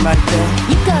have it like that?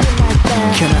 You got it like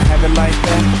that. Can I have it like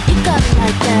that? You got it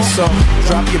like that. So,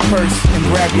 drop your purse and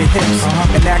grab your hips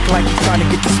and act like you're trying to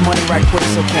get this money right quick.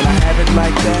 So can I have it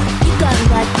like that? You got it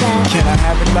like that. Can I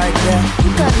have it like that?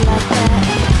 You got it like that.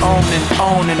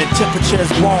 On and the temperature's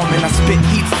warm and I spit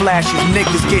heat flashes.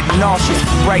 Niggas getting nauseous,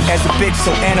 bright as a bitch. So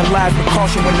analyze with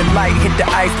caution when the light hit the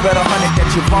ice. Better hunt it that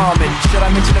you vomit. Should I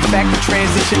mention the fact the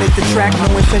transition is the track?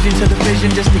 No intention collision to the vision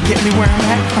just to get me where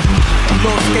I'm at. A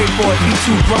little skateboard, he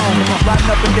too grown. Riding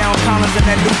up and down Collins in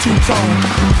that new two-tone.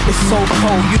 It's so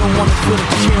cold, you don't wanna feel the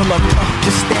chill of it.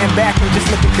 Just stand back and just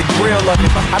look at the grill of it.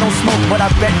 I don't smoke, but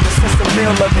I bet the sense of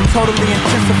meal of it totally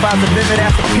intensifies the vivid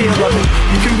ass appeal of it.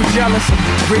 You can be jealous of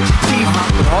rich teeth,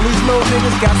 but all these little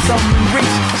niggas got something in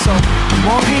reach. So,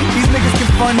 won't heat, these niggas can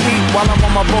fun heat while I'm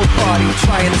on my boat party,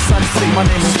 trying to sunset. My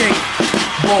name is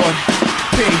Skateboard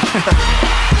P.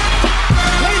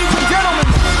 Ladies and gentlemen.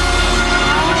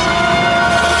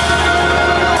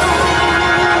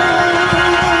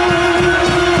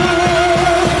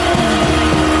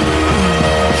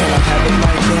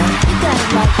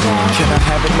 Can I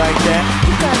have it like that?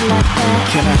 You got it like that.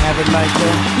 Can I have it like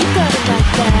that? You got it like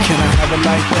that. Can I have it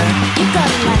like that? You got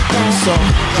it like that. So,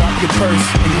 drop your purse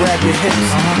and grab your hips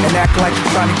and act like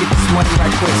you're trying to get this money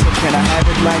right quick. So can I have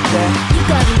it like that? You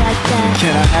got it like that.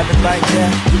 Can I have it like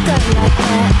that? You got it like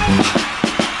that.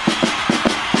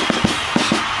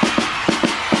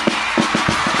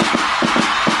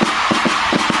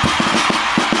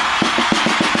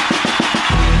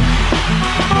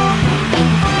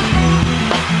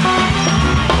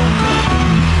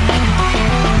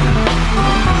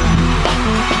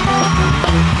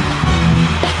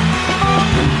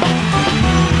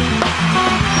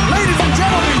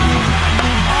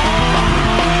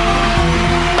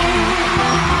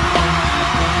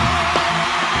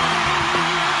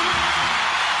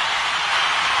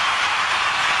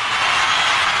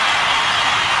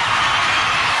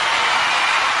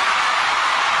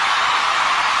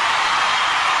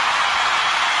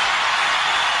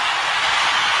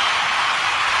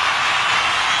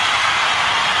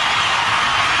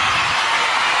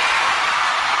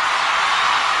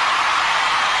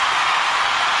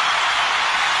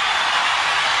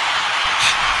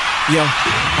 Yo, yes,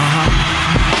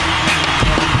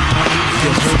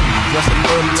 just a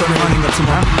little turn running up to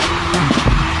my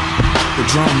the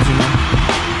drums, you know,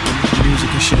 the music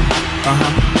and shit.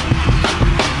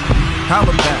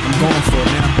 Holla back, I'm going for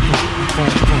it now.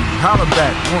 Boom. Holla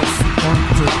back, one,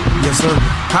 two, yes sir.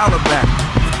 Holla back.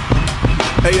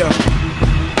 Hey yo,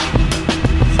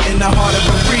 in the heart of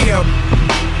a Rio.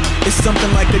 It's something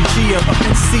like a G up,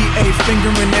 NCA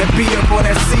fingering that B up or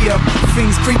that C up.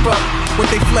 Fiends creep up with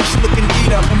they flesh looking eat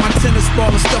up. And my tennis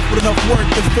ball is stuffed with enough work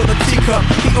to fill a teacup.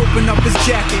 He open up his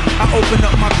jacket, I open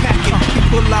up my packet. He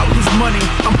pull out his money,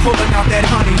 I'm pulling out that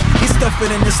honey. He stuff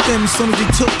it in his stem soon as he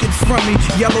took it from me.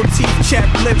 Yellow teeth,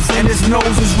 chapped lips, and his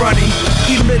nose is runny.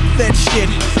 He lit that shit,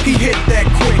 he hit that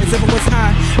quick. As if it was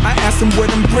high, I asked him where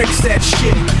them bricks at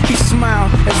shit. He smiled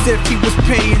as if he was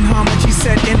paying homage. He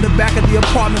said in the back of the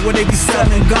apartment where they be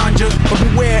selling ganja. But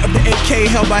beware of the AK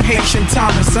held by Haitian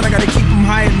Thomas. Son, I gotta keep him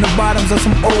higher than the bottoms of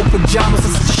some old pajamas. I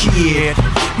said, shit,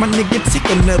 my nigga, take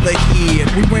another hit.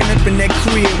 We ran up in that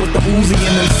crib with the Uzi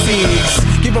and them cigs.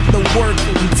 Give up the work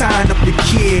and tying up your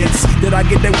kids. Did I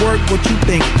get that work? What you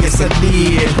think? Yes, I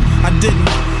did. I didn't.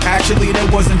 Actually, that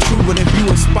wasn't true. But if you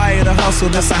aspire to hustle,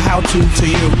 that's a how-to to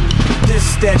you.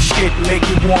 This, that shit make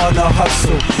you wanna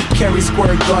hustle. Carry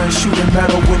squirt guns, shooting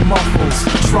metal with muffles.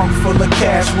 Trunk full of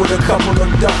cash with a couple of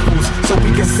duffels. So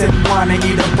we can sip wine and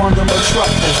eat a bundle of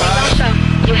truffles. Also,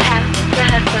 you have to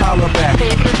hustle. Holla back.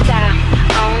 Pick a style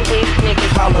on these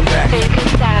niggas. Holla back. Pick a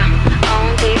style on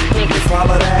these niggas.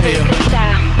 Follow that Pick here. a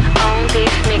style on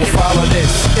these niggas. Follow this.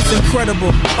 It's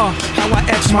incredible, how I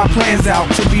etch my plans out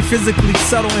to be physically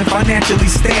subtle and financially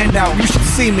stand out. You should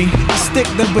see me. I stick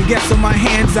the baguettes of my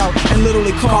hands out and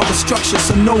literally call the structure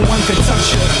so no one can touch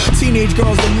you. Teenage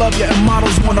girls that love you and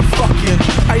models wanna fuck you.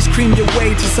 Ice cream your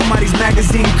way to somebody's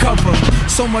magazine cover.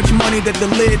 So much money that the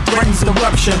lid threatens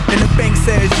eruption. And the bank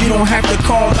says you don't have to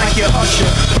call like your usher.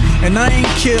 And I ain't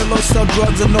kill or sell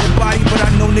drugs or nobody, but I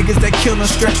know niggas that kill and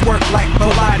stretch work like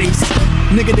Pilates.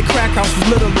 Nigga, the crack house was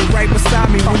literally right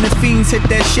beside me. When the fiends hit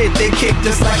that shit, they kick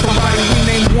just like Hawaii. We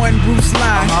named one Bruce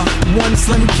Lee, one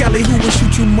Slim Kelly, who would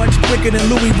shoot you much quicker than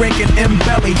Louis Rankin and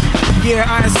Belly. Yeah,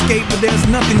 I escaped, but there's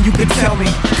nothing you could tell me.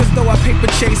 Cause though I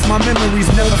paper chase, my memories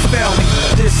never fail me.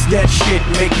 This, that shit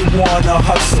make you wanna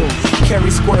hustle. Carry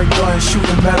squirt guns,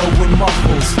 shooting metal with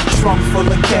muffles. Trunk full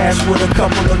of cash with a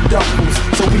couple of duffels.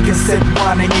 So we can sip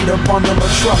wine and eat a bundle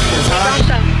of truffles,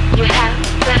 Also, you have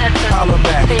to hustle. Holla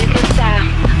back. Pick a style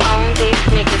on these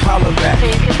niggas. Holla back.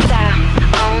 Pick a style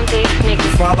on these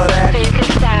niggas. Follow that. Pick a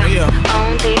style Yeah.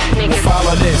 on these niggas.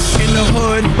 Follow this. In the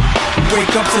hood,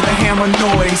 wake up to the hammer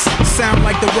noise. Sound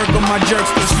like the work of my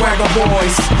jerks, the swagger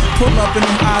boys. Pull up in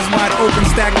them eyes wide open,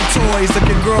 stack of toys. If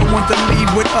your girl want to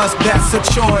leave with us, that's a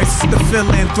choice. The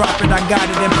philanthropic, I got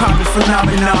it and pop it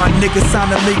phenomenon. Nigga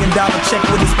signed $1 million check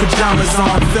with his pajamas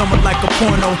on. Film it like a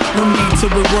porno, no need to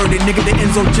reword it. Nigga, the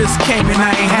Enzo just came and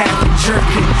I ain't had to jerk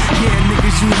it. Yeah,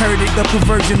 niggas, you heard it, the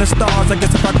perversion of stars. I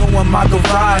guess if I go in my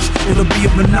garage, it'll be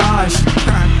a menage.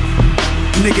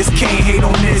 Niggas can't hate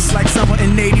on this. Like summer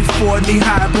in 84,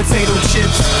 knee-high potato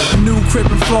chips. New crib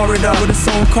in Florida with a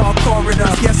song called Corridor.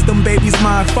 Yes, them babies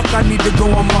mine. Fuck, I need to go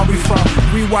on Maury fuck.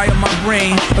 Rewire my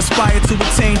brain, aspire to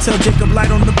attain. Tell Jacob light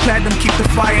on the platinum, keep the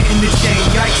fire in the chain.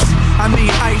 Yikes, I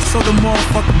mean ice, so the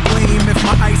motherfucker gleam. If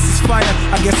my ice is fire,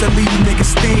 I guess I leave you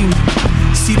niggas steam.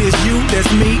 See, there's you, there's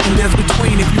me, and there's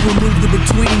between. If you remove the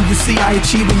between, you see I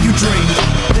achieve and you dream.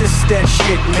 This, that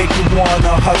shit make you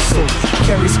wanna hustle.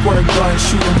 Carry squirt guns,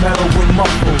 shooting metal with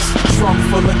muffles. Trunk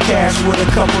full of cash with a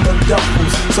couple of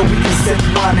duffels. So we can sip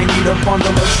wine and eat a bundle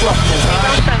of truffles.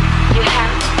 You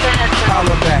have to hustle.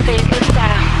 Holla back. Save your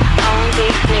style on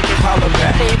these niggas. Holla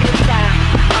back. Save your style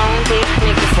on these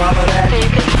niggas. Follow that.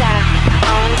 Save your style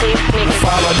on these niggas.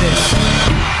 Follow this.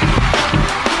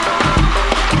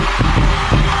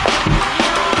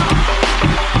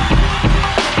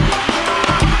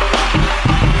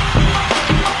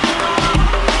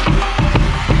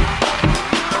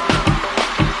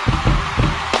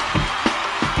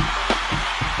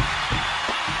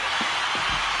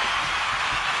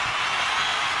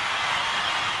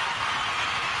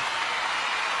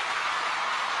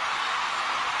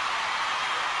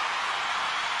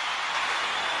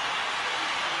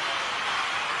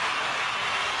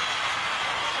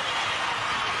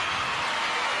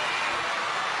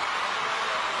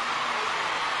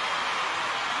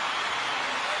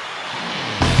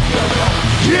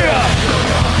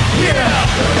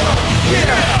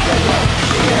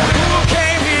 Who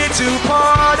came here to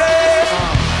party?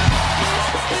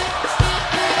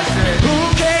 Who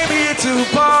came here to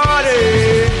party?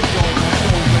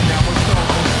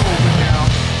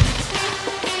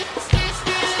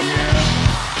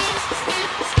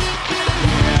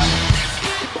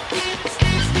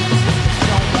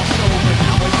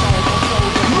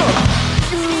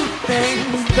 You think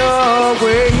the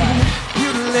way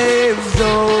you live's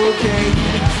okay,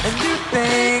 and you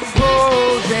think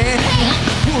posing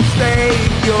will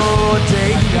save your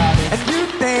day, and you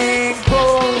think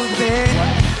posing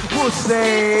will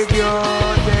save your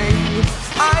day.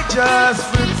 I just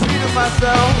repeated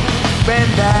myself, and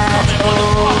that's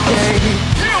okay.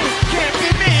 You can't be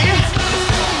me.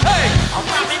 Hey, I'm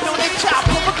riding on the top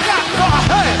of a cop car.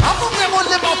 Hey, I'm gonna never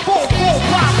live my full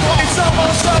pop. It's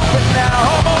almost over now,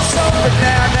 almost over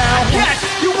now. Yes,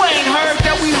 you ain't heard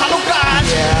that we hollow guys.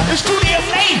 Yeah. It's too damn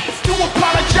late to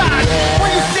apologize. Yeah.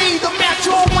 When you see the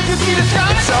metro, when you see the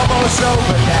sky, it's almost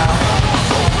over now.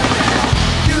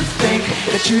 You think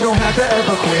that you don't have to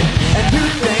ever quit, and you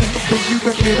think that you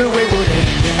can get away with it,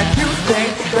 and you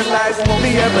think that life won't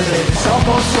be ever lit. It's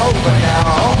almost over now,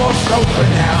 almost over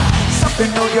now.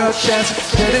 Something on your chest,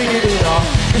 better get it off.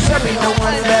 Cause there ain't no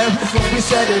one left when we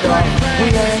set it off. We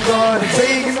ain't gonna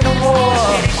take it no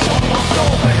more. It's almost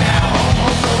over now,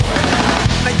 almost over now.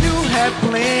 Now you had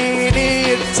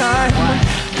plenty of time.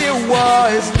 There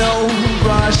was no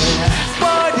rush,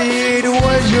 but it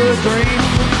was your dream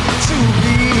to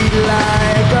be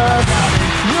like us.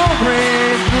 You're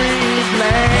in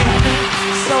dreamland,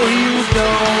 so you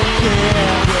don't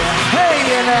care. Hey,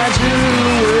 and I do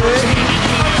it.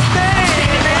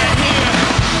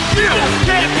 You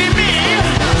can't be me.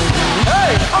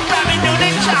 Hey, I'm riding on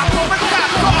that chop of a cop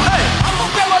car. Hey, I'm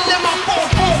gonna never live my full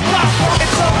pop.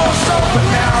 It's almost over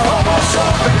now, almost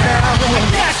over now.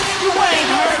 Yes, you ain't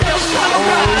heard the son of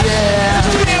God. Oh yeah.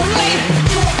 It's too damn late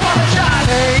to apologize.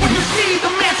 Hey. When you see the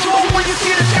metro, when you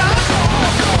see the sky.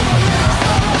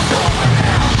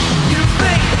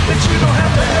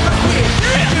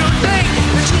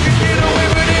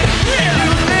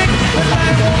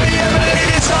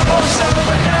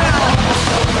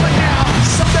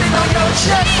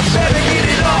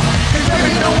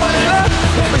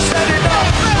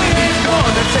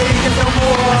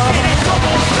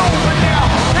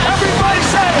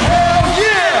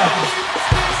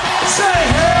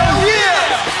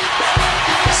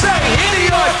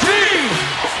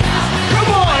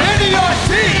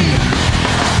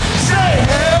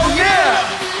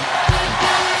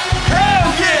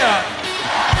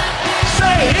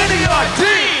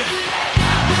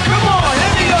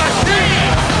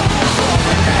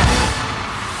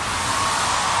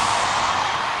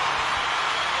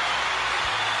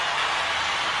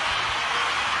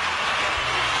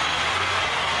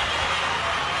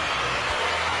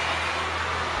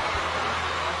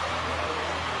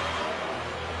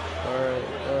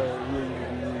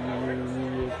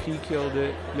 P killed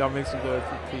it. Y'all make some good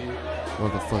for P.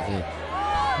 Motherfucking.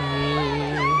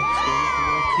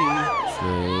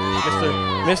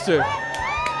 Mr.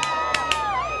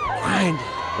 Grind.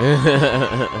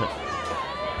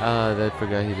 I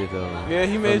forgot he did Yeah,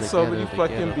 he made so many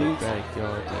fucking beats.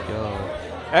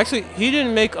 Actually, he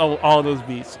didn't make all those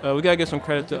beats. We gotta get some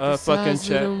credit to fucking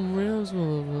Chad.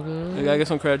 We gotta get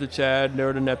some credit to Chad. They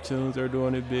were the Neptunes. They were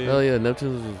doing it big. Oh yeah,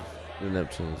 Neptunes was the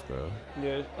Neptunes, bro.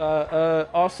 Yeah.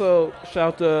 Also,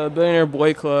 shout to Billionaire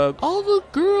Boy Club. All the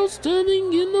girls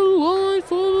standing in the line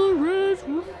for the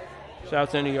restroom. Shout out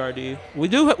to NERD. We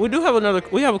do have another.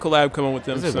 We have a collab coming with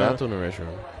them. Is it soon. bathroom or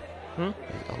restroom?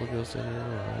 All the girls standing in the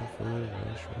line for the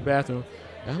restroom. Bathroom.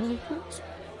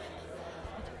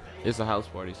 It's a house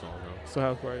party song, though. It's a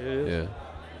house party. It is. Yeah.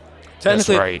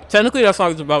 Technically, That's right. Technically, that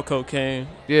song is about cocaine.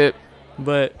 Yeah.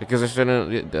 But because it's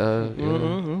shouldn't.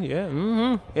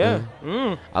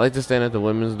 I like to stand at the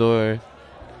women's door,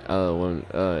 when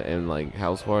in like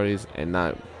house parties, and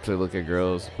not to look at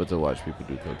girls, but to watch people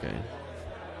do cocaine.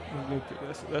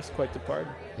 That's quite the party.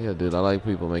 Yeah, dude, I like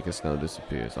people making snow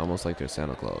disappear. It's almost like they're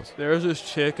Santa Claus. There was this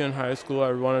chick in high school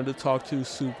I wanted to talk to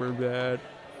super bad,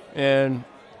 and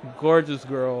gorgeous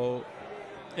girl,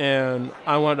 and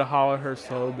I wanted to holler at her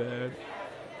so bad.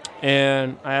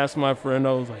 And I asked my friend,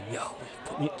 I was like, yo,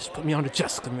 just put me on to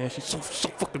Jessica, man. She's so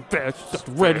fucking bad. She's got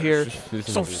the red hair.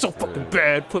 So fucking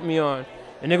bad. Put me on.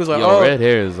 And nigga was like, yo, red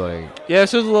hair is like... Yeah,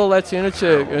 she was a little Latina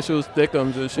chick, and she was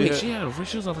thickums. And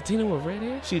she was a Latina with red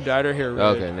hair? She dyed her hair red.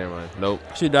 Okay, never mind. Nope.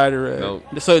 She dyed her red. Nope.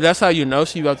 So that's how you know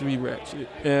she about to be ratchet.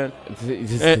 And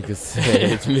this nigga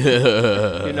said,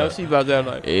 you know she about that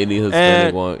like any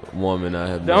Hispanic woman I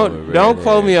have don't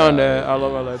quote me on that. I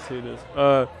love my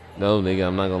Latinas. No, nigga,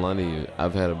 I'm not gonna lie to you.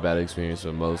 I've had a bad experience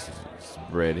with most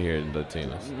red-haired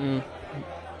Latinas.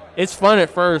 It's fun at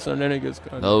first, and then it gets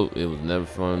kind of... No, it was never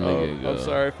fun, nigga. I'm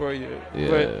sorry for you. Yeah.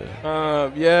 But,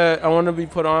 I want to be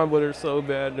put on with her so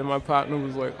bad. Then my partner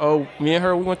was like, oh, me and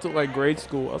her, we went to, like, grade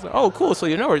school. I was like, oh, cool, so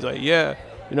you know her? He's like, yeah.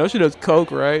 You know she does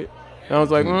coke, right? And I was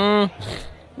like,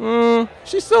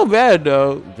 she's so bad,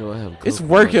 though. Do I have coke It's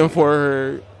working money? For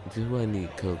her. Do I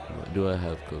need coke money? Do I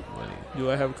have coke money? Do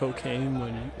I have cocaine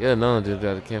money? Yeah, no, dude,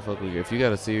 I can't fuck with you. If you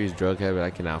got a serious drug habit, I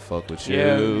cannot fuck with you.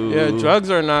 Yeah, drugs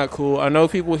are not cool. I know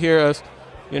people hear us,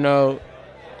 hitting the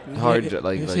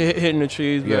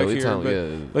trees back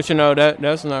here. But you know,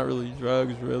 that's not really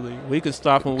drugs, really. We could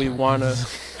stop when we wanna.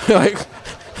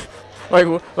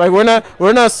 Like we're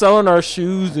not selling our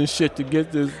shoes and shit to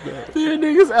get this stuff. There are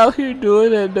niggas out here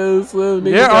doing that though, Slim.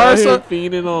 Niggas there are some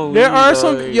feeding on. There are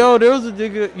some. Yo, there was a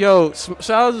nigga. Yo,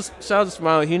 shout out to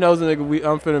Smiley. He knows a nigga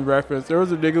I'm finna reference. There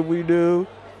was a nigga we do.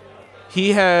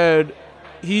 He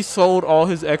sold all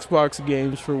his Xbox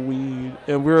games for weed,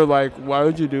 and we were like, why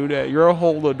would you do that? You're a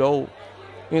whole adult.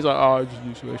 He's like, oh, I just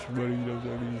use some extra money. You know what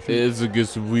I'm saying? It's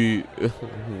against weed.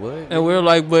 What? And we're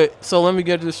like, so let me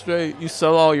get this straight. You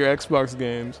sell all your Xbox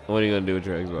games. What are you going to do with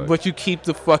your Xbox? But you keep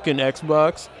the fucking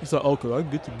Xbox. He's like, okay, I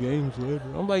can get the games later.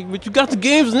 I'm like, but you got the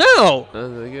games now. I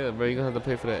was like, yeah, bro, you're going to have to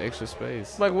pay for that extra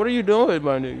space. Like, what are you doing,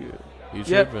 my nigga? You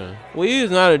tripping. Weed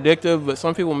is not addictive, but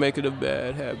some people make it a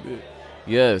bad habit.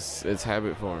 Yes, it's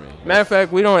habit forming. Matter of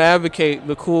fact, we don't advocate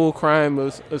the cool crime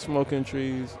of smoking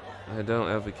trees. I don't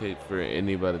advocate for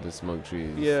anybody to smoke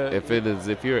trees. Yeah.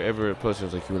 If you're ever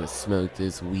approaching like you want to smoke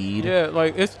this weed. Yeah,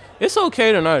 like it's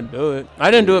okay to not do it.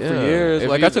 I didn't do it for years.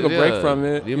 Like I took a break from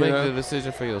it. You make the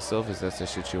decision for yourself if that's the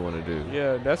shit you want to do.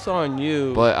 Yeah, that's on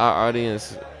you. But our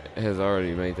audience has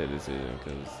already made that decision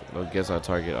because I guess our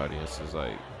target audience is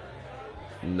like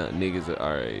not niggas at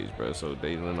our age, bro. So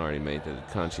they done already made the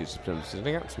conscious decision.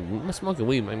 They got smoking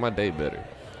weed make my day better.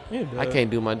 Yeah, I can't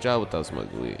do my job without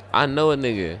smoking weed. I know a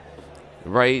nigga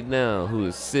right now who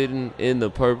is sitting in the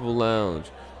Purple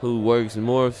Lounge who works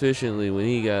more efficiently when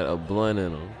he got a blunt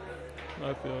in him.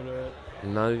 I feel that.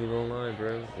 I'm not even gonna lie,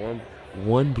 bro.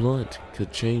 One blunt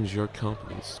could change your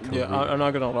company's career. Yeah, I'm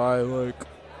not gonna lie.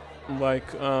 Like,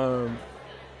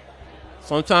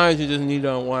 sometimes you just need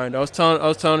to unwind. I was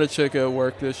telling a chick at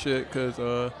work this shit because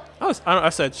I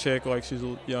said chick like she's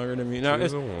younger than me. Now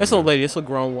it's a lady. It's a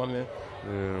grown woman.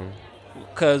 Yeah.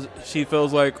 Because she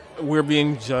feels like we're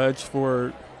being judged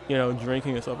for,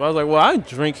 drinking and stuff. I was like, well, I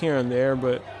drink here and there,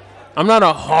 but I'm not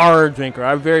a hard drinker.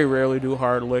 I very rarely do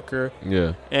hard liquor.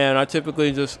 Yeah. And I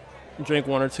typically just drink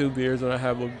 1 or 2 beers and I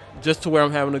have just to where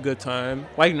I'm having a good time,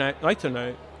 like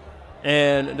tonight.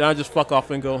 And then I just fuck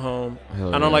off and go home.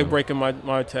 I don't like breaking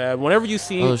my tab. Whenever you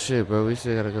see... Oh, shit, bro. We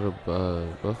still gotta go to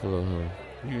Buffalo,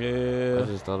 huh? Yeah. I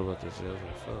just thought about this shit. I was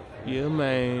like, fuck. Yeah,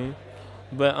 man.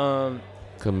 But,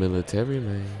 military,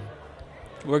 man.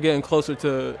 We're getting closer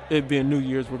to it being New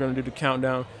Year's. We're going to do the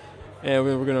countdown. and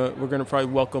we're gonna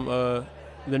probably welcome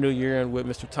the new year in with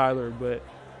Mr. Tyler. But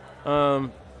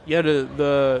yeah,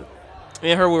 the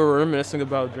me and her we were reminiscing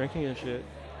about drinking and shit,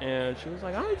 and she was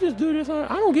like, I just do this. I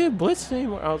don't get blitzed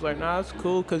anymore. I was like, nah, it's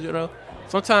cool, cause you know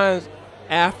sometimes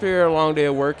after a long day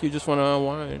of work you just want to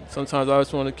unwind. Sometimes I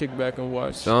just want to kick back and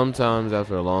watch. Sometimes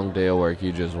after a long day of work,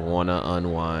 you just wanna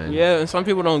unwind. Yeah, and some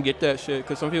people don't get that shit,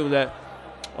 cause some people that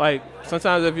like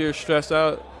sometimes if you're stressed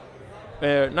out,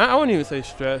 I wouldn't even say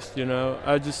stressed, you know.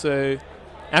 I just say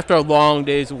after a long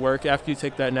day's of work, after you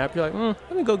take that nap, you're like,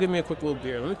 let me go get me a quick little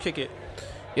beer. Let me kick it.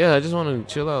 Yeah, I just want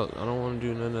to chill out. I don't want to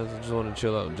do nothing else. I just want to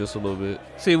chill out just a little bit.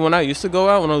 See, when I used to go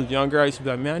out, when I was younger, I used to be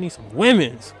like, man, I need some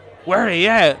women's. Where are they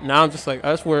at? Now I'm just like,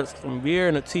 I just want some beer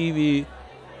and a TV.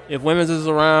 If women's is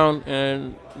around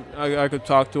and I could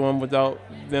talk to them without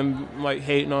them like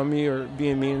hating on me or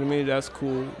being mean to me, that's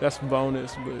cool. That's a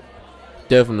bonus. But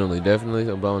Definitely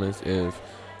a bonus if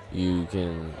you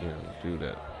can, do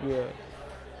that. yeah, I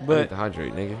need but to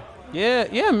hydrate, nigga.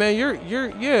 yeah, man,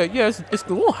 yeah. It's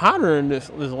a little hotter in this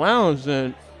lounge,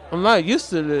 and I'm not used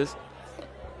to this.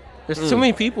 There's too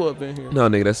many people up in here. No,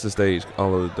 nigga, that's the stage.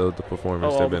 All of the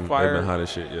performers, Oh, all the they've fire. been hot as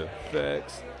shit. Yeah.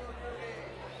 Facts.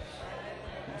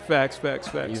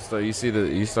 You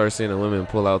start seeing the women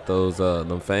pull out those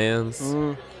them fans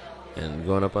and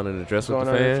going up under the dress with Going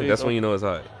the under the fan. sheets. That's when you know it's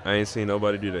hot. I ain't seen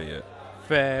nobody do that yet.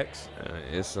 Facts.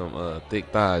 It's some thick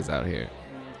thighs out here.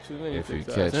 Too many If you thick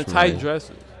catch thighs. And tight my-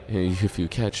 dresses. If you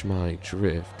catch my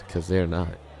drift, because they're not.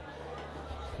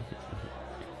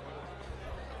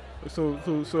 So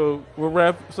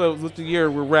with the year,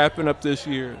 we're wrapping up this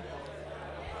year.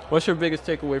 What's your biggest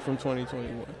takeaway from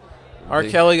 2021? R.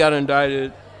 Big- Kelly got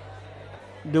indicted.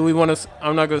 Do we want to?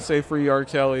 I'm not gonna say free R.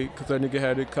 Kelly because that nigga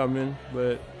had it coming,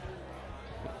 but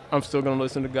I'm still gonna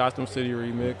listen to Gotham City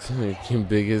remix. Your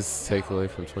biggest takeaway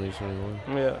from 2021?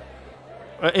 Yeah,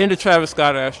 and the Travis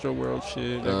Scott Astro World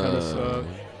shit. That kind of sucked.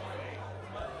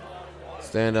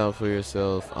 Stand out for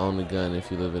yourself. Own a gun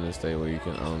if you live in a state where you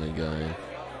can own a gun,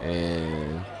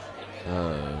 and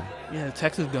Yeah, the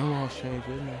Texas gun laws changed,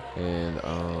 didn't it?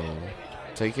 and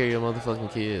take care of your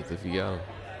motherfucking kids if you got them.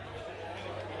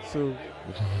 So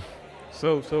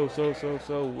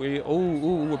we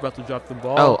we're about to drop the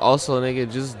ball. Oh, also,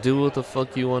 nigga, just do what the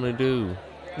fuck you want to do.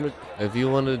 If you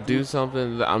want to do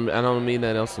something, I don't mean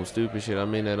that on some stupid shit. I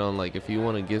mean that on, like, if you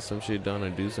want to get some shit done or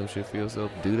do some shit for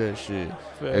yourself, do that shit.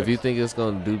 If you think it's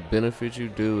going to benefit you,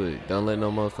 do it. Don't let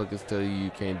no motherfuckers tell you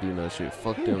can't do no shit.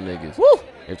 Fuck them niggas. Woo!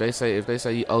 If they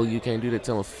say, oh, you can't do that,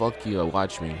 tell them, fuck you or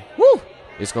watch me. Woo!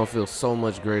 It's going to feel so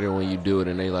much greater when you do it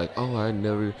and they like, oh, I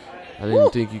didn't Woo!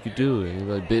 think you could do it. And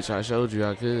you're like, bitch, I showed you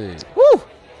I could. Woo!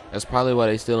 That's probably why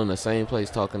they still in the same place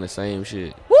talking the same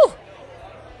shit. Woo!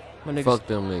 My niggas. Fuck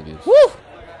them niggas. Woo!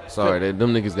 Sorry,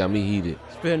 them niggas got me heated.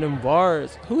 Spin them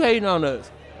bars. Who hating on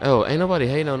us? Oh, ain't nobody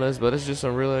hating on us, but it's just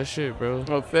some real ass shit, bro.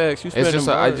 Oh, facts. You spin It's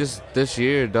them just bars. this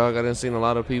year, dog. I done seen a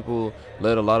lot of people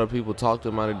talk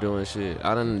them out of doing shit.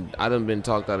 I done been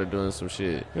talked out of doing some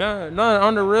shit. Yeah, no,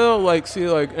 on the real, like, see,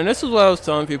 like, and this is what I was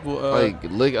telling people.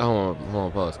 Hold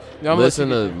on, pause. Yeah, I'm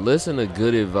Listen to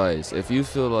good advice. If you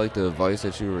feel like the advice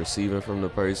that you're receiving from the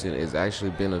person is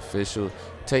actually beneficial,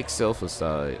 take self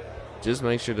aside. Just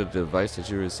make sure that the advice that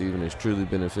you're receiving is truly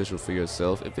beneficial for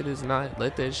yourself. If it is not,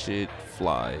 let that shit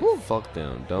fly. Fuck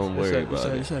them. Don't worry about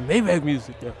it. You said Maybach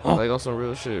music. Yeah. Like on some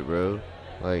real shit, bro.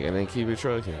 Like, and then keep it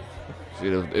trucking.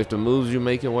 Shit, if the moves you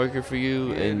making working for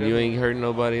you and you ain't hurting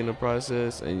nobody in the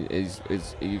process, and it's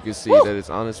you can see that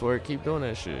it's honest work, keep doing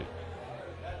that shit.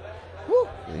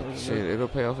 Shit, it'll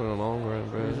pay off in the long run,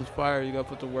 bro. This is fire. You gotta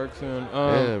put the works in.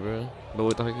 Yeah, bro. But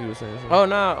what the heck you was saying? Oh,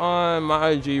 nah, on my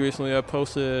IG recently, I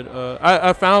posted,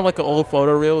 I found like an old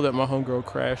photo reel that my homegirl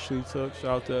Crashly took. Shout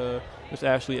out to Miss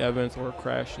Ashley Evans or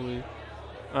Crashly.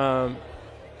 And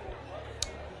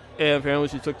apparently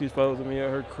she took these photos of me at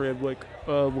her crib like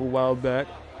a little while back.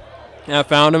 And I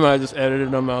found them, and I just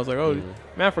edited them. I was like, oh,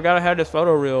 man, I forgot I had this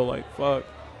photo reel. Like, fuck.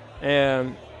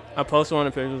 And I posted one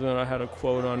of the pictures, and I had a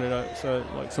quote on it. I said,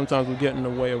 like, sometimes we get in the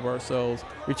way of ourselves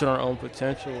reaching our own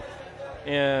potential.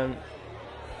 And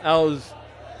I was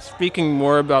speaking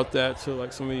more about that to,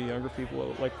 like, some of the younger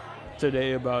people, like,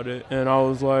 today about it. And I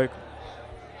was like,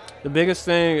 the biggest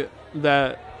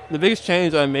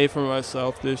change I made for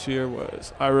myself this year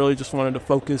was I really just wanted to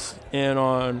focus in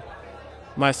on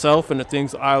myself and the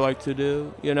things I like to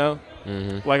do, you know?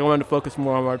 Mm-hmm. Like, I wanted to focus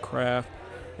more on my craft.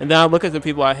 And then I look at the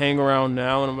people I hang around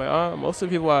now, and I'm like, oh, most of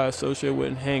the people I associate with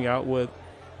and hang out with,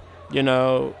 you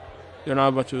know, they're not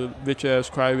a bunch of bitch-ass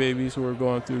crybabies who are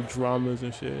going through dramas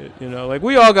and shit, you know? Like,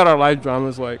 we all got our life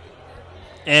dramas, like,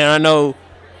 and I know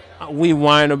we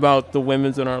whine about the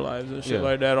women's in our lives and shit Yeah.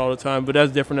 like that all the time, but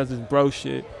that's different as this bro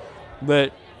shit.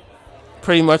 But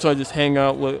pretty much I just hang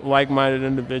out with like-minded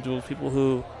individuals, people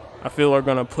who I feel are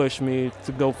gonna push me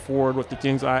to go forward with the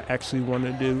things I actually want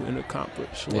to do and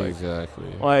accomplish. Like, Exactly.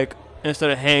 like instead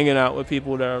of hanging out with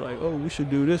people that are like, oh, we should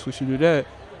do this, we should do that,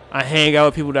 I hang out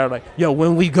with people that are like, yo,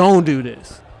 when we gonna do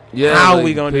this? Yeah, How like,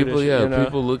 we gonna do people, this? Yeah, You know?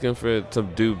 people looking to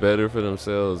do better for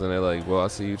themselves, and they're like, "Well, I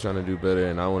see you trying to do better,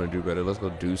 and I want to do better. Let's go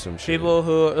do some shit." People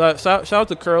who like, shout out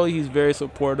to Curly, he's very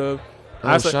supportive.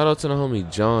 Oh, shout out to the homie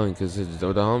John, because the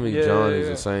homie Yeah, John is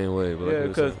yeah. the same way. But Yeah, like,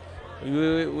 because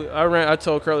I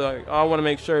told Curly, like, oh, I want to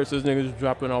make shirts. This nigga just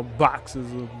dropping all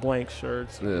boxes of blank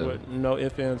shirts Yeah. with no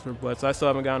ifs, ands, or buts. I still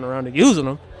haven't gotten around to using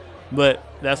them, but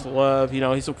that's love. You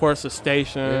know, he supports the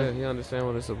station. yeah, he understand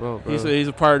what it's about, bro. He's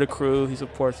a part of the crew. He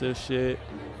supports this shit.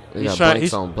 They he's got trying- blanks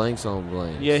he's- on blanks on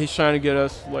blanks. Yeah, he's trying to get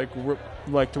us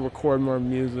like to record more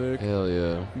music. Hell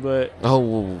yeah. But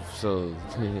Oh, so.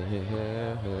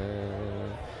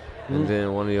 And Mm.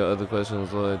 then one of your other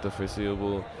questions was the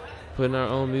foreseeable putting our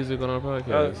own music on our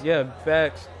podcast. yeah,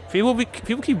 facts. People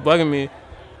keep bugging me.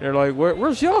 They're like,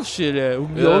 where's y'all shit at?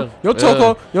 Yeah,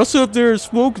 Y'all y'all sit up there and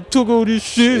smoke and took all this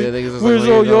shit. Yeah, niggas is Where's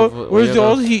like, all where y'all y'all? gonna- Where's where y'all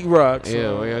y'all's heat rocks?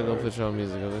 Yeah, where y'all gonna put y'all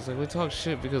music on? It's like, we talk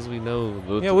shit because we know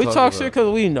what Yeah, to we talk talk about. shit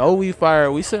because we know we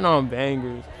fire. We sitting on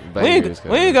bangers. Bangers,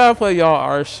 we ain't gotta play y'all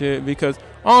our shit because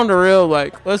on the real,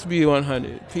 like, let's be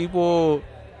 100. People,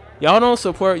 y'all don't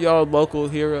support y'all local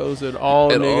heroes at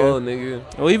all, At nigga. all, nigga.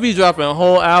 And we be dropping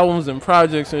whole albums and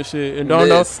projects and shit, and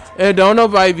Missed. don't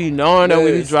nobody be knowing that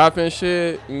we be Missed. dropping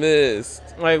shit. Missed.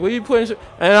 Like, we be putting shit,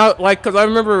 and cause I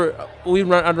remember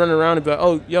I'd run around and be like,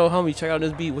 oh, yo, homie, check out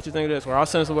this beat. What you think of this? Or I'll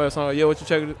send somebody a song, like, yo, what you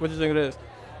think of this?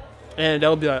 And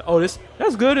they'll be like, oh, that's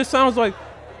good. It sounds like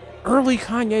early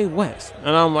Kanye West.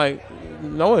 And I'm like,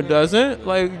 no, it doesn't.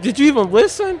 Like, did you even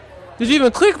listen? Did you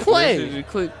even click play? Did you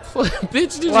click play?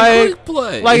 Bitch, did Like- you click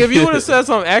play? Like, if you would have said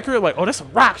something accurate, like, oh, that's some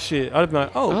rock shit, I'd be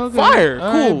like, oh, Okay. fire,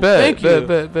 All cool, right, bet, thank you.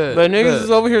 bet. But niggas bet. is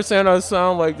over here saying I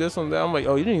sound like this and that. I'm like,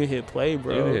 oh, you didn't even hit play,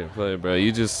 bro. You didn't play, bro.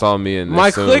 You just saw me and My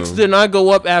assumed. clicks did not go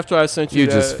up after I sent you You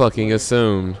that. just fucking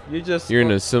assumed. You're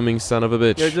an assuming son of a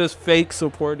bitch. You're just fake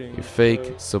supporting. You're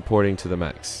fake supporting to the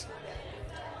max.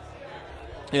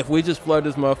 If we just flood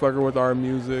this motherfucker with our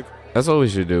music, That's what we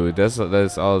should do. That's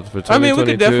all for 2022. I mean, we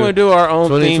could definitely do our own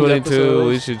themed 2022,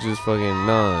 we episodes. should just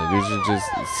fucking we should just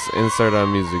insert our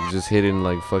music, just hitting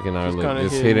like fucking our Just lip, kinda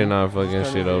just hidden. hitting our fucking Just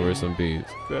shit kinda over hidden. some beats.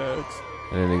 Facts.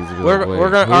 And then niggas be We're- like, wait, we're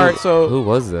gonna- who, alright, so- who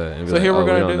was that? And be So like, here oh, we're we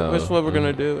gonna don't do. know. This is what we're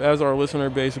gonna do. As our listener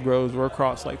base grows, we're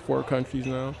across like 4 countries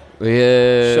now.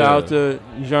 Yeah. Shout out to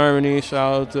Germany.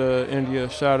 Shout out to India.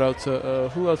 Shout out to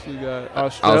who else we got?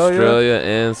 Australia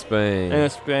and Spain. and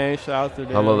Spain. Shout out to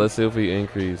them. Hold on, let's see if we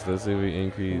increase. Let's see if we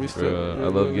increase, We still- bro. yeah, I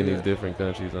love yeah, getting yeah. these different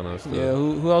countries on our stuff. Yeah.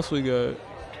 Who else we got?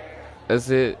 That's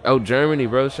it. Oh, Germany,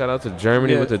 bro. Shout out to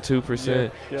Germany Yeah. with the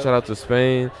 2%. Yeah, yeah. Shout out to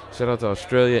Spain. Shout out to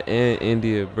Australia and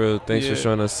India, bro. Thanks Yeah. for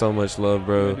showing us so much love,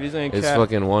 bro. These ain't It's cap.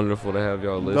 fucking wonderful to have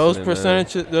y'all listening. Those man.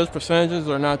 percentages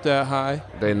are not that high.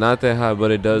 They're not that high,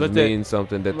 but it does But they- mean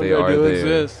something that but they they are do there.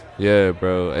 exist. Yeah,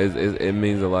 bro. It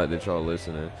means a lot that y'all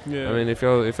listening. Yeah. I mean, if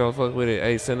y'all fuck with it,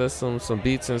 hey, send us some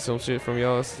beats and some shit from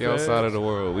y'all side of the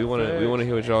world. We wanna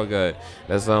hear what y'all got.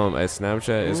 That's at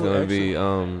Snapchat. It's Ooh, gonna be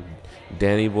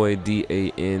Danny Boy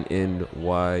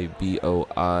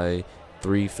DANNYBOI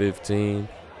 315.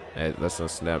 That's on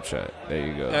Snapchat. There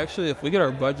you go. Actually, if we get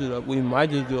our budget up, we might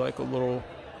just do like a little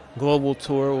global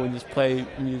tour where we just play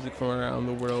music from around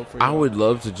the world. For I y'all. would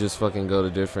love to just fucking go to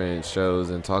different shows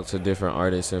and talk to different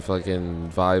artists and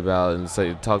fucking vibe out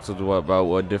and talk to about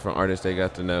what different artists they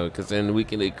got to know, because then we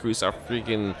can increase our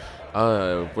freaking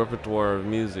repertoire of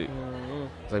music.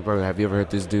 It's like, bro, have you ever heard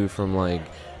this dude from like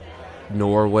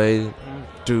Norway?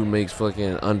 Dude makes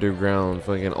fucking underground,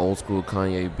 fucking old school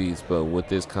Kanye beats, but with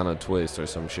this kind of twist or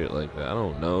some shit like that. I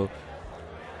don't know.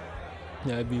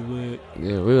 That'd be lit.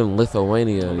 Yeah, we were in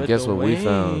Lithuania. And guess what we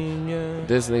found? Lithuania.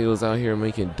 This nigga was out here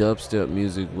making dubstep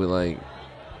music with like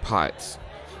pots.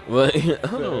 Like,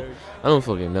 I don't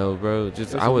fucking know, bro.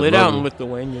 Just It's I would lit love out in to,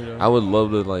 Lithuania though. I would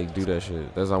love to like do that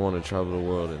shit. That's I want to travel the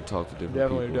world and talk to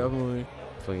different people. Definitely.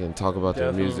 Fucking talk about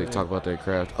their music, Definitely. talk about their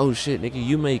craft. Oh shit, nigga,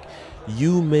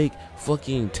 you make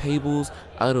fucking tables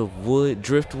out of wood,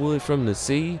 driftwood from the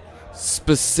sea,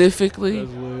 specifically.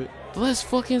 That's lit. Let's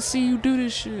fucking see you do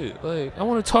this shit. Like, I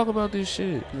want to talk about this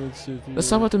shit. Let's Let's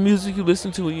talk about the music you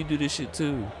listen to when you do this shit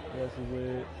too. That's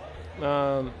lit.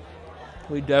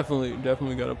 We definitely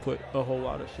gotta put a whole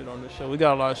lot of shit on the show. We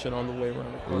got a lot of shit on the way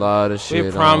around the A corner. lot of shit.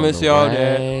 We promise on the y'all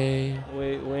way.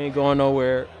 that we ain't going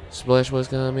nowhere. Splash was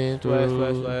coming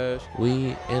through. Slash.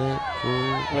 We in it cool.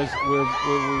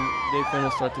 They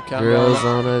finna start the countdown. Girls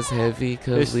on us heavy It's-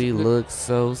 cause we look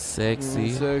so sexy.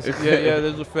 Yeah,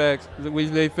 there's a fact.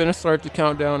 They finna start the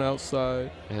countdown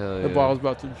outside. Hell yeah. The ball's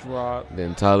about to drop.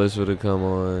 Then Tyler should have come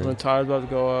When on. Tyler's about to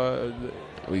go out.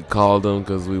 We called him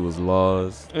cause we was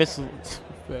lost. It's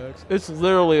facts. It's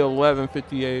literally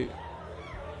 11:58.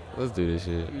 Let's do this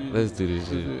shit. Let's do this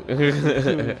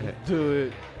shit. Do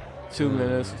it. 2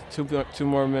 minutes. Two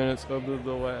more minutes of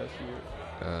the last year.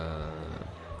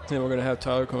 Then we're gonna have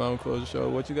Tyler come out and close the show.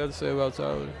 What you got to say about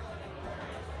Tyler?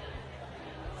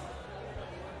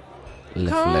 Le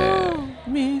Flair.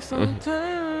 Me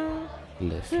sometime.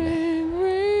 Le Flair.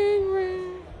 Ring,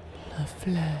 ring. Le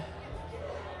Flair.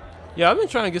 Yeah, I've been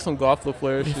trying to get some golf Le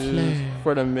Flair Le shoes Flair.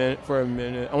 for a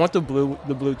minute. I want the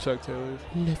blue Chuck Taylors.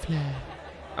 Le Flair.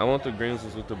 I want the green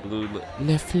ones with the blue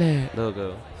Le Flair.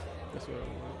 logo. That's what I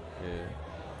want.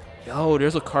 Yeah. Yo,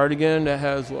 there's a cardigan that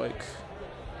has like,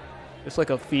 it's like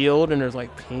a field and there's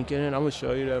like pink in it. I'm gonna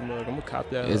show you that mug. I'm gonna cop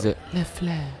that. Is up. it Le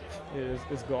Flair? Yeah,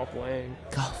 it's Golf Wang.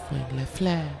 Golf wing Le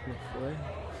Flair.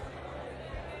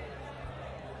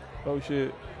 Oh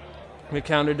shit. We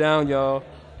counted down, y'all.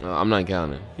 No, I'm not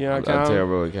counting. You're not I'm counting?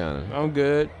 terrible at counting. I'm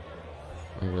good.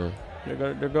 Okay.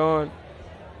 They're going.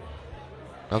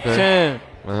 Okay. 10,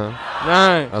 Uh 9,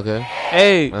 huh. Okay.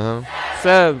 8, Uh huh.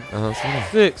 7, Uh huh.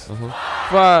 6, Uh huh.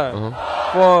 5, Uh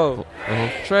huh. 4, Uh huh.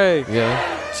 Trey,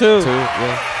 Yeah. 2, 1. Two.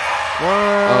 Yeah. Oh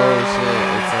shit!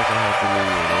 It's like a happy new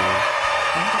year, nigga.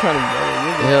 Kind of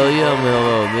better. Hell yeah,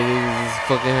 mellow, nigga. It's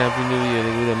fucking happy new year,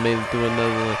 nigga. We done made it through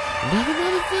another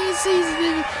motherfucking season,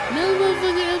 nigga. Another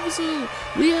motherfucking episode.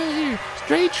 We out here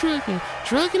straight trucking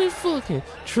and fucking,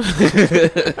 Trucking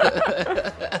and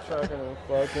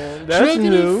fucking. That's trucking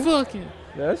new. and fucking.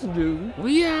 That's new.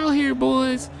 We out here,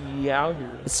 boys. Yeah, out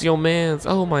here. It's your man's.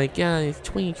 Oh my god, it's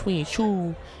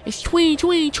 2022. It's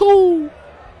 2022.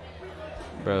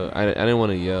 Bro, I didn't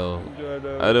want to yell.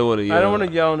 I didn't want to yell. I don't want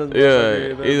to yell in this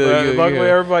Yeah, motherfucker either. but luckily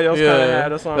everybody else kind of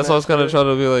had us on. That's why I was that kind of shit. trying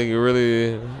to be like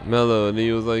really mellow, and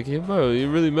he was like, "Yeah, bro,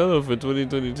 you're really mellow for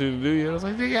 2022 to do." You. I was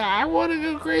like, "Nigga, I want to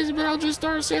go crazy, but I'll just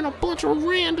start saying a bunch of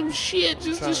random shit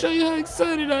just to show you how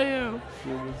excited I am."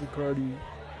 Shit, what's the Cardi?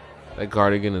 That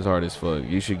cardigan is hard as fuck.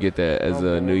 You should get that as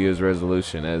a New Year's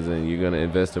resolution, as in you're gonna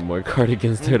invest in more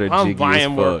cardigans that are I'm jiggy buying as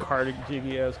more fuck.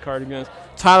 jiggy ass cardigans.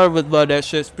 Tyler would love that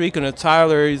shit. Speaking of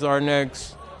Tyler, he's our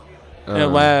next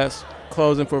and last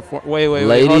closing perform. Wait.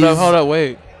 Ladies. Hold up.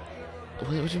 Wait.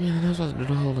 Wait, what you mean? I was about to do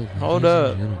the whole. Hold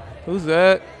up. Who's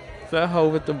that? Is that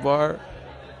Hove at the bar?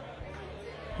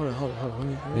 Hold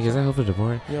on. Nigga, is that over the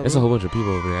bar? Yeah, There's a whole bunch of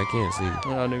people over there. I can't see.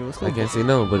 No, nigga, let's go. I can't see.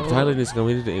 No, but Hold Tyler up. needs to come.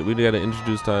 We gotta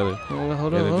introduce Tyler.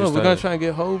 Hold Yeah, on. just We're gonna Tyler. try and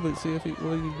get Hove and see if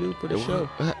what he do for the show.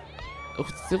 What?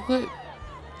 Hold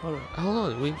on.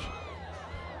 Hold on. Wait.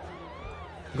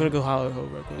 I'm gonna go holler at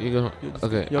Hove right quick. You go. Yeah, just-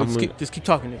 Okay. Yo, I'm just gonna keep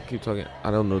talking. Nigga. keep talking. I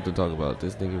don't know what to talk about.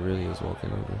 This nigga really is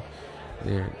walking over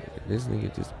there. This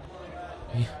nigga just.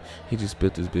 He just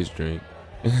spit this bitch drink.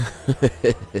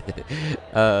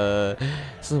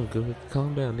 So good.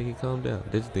 Calm down, nigga. Calm down.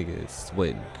 This nigga is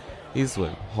sweating. He's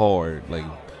sweating hard. Like.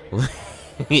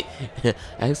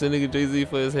 Ask that nigga Jay-Z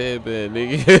for his headband,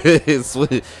 nigga. His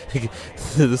sweat.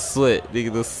 The sweat,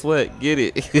 nigga. The sweat. Get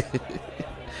it.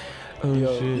 Oh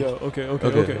shit. Yo, okay.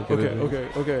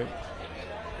 Okay.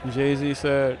 Jay-Z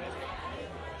said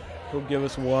he'll give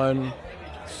us one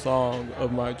song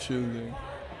of my choosing.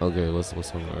 Okay, what song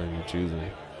are you choosing?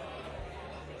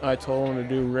 I told him to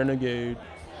do Renegade.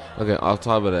 Okay, off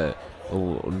top of that,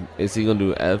 is he gonna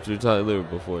do it after Tyler or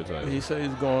before Tyler? He said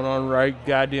he's going on right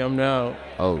goddamn now.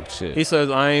 Oh shit. He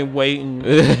says I ain't waiting.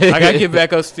 I gotta get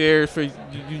back upstairs for you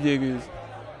niggas.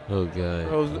 Oh god.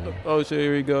 Oh shit,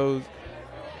 here he goes.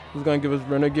 He's gonna give us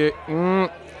Renegade.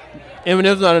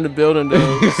 Eminem's not in the building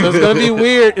though, so it's gonna be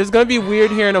weird. It's gonna be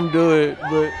weird hearing him do it,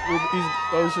 but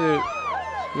oh shit.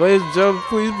 Ladies and gentlemen,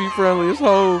 please be friendly. It's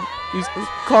Hove. He's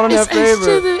calling that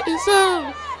favor.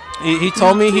 He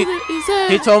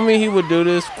told me he would do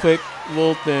this quick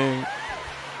little thing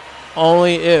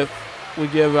only if we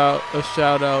give out a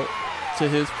shout out to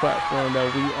his platform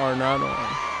that we are not on.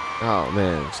 Oh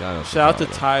man, Shout out to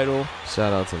Tidal.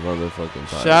 Shout out to motherfucking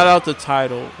Tidal. Shout out to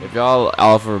Tidal. If y'all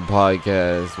offer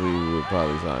podcasts, we would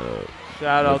probably sign up.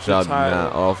 Shout out But y'all to do not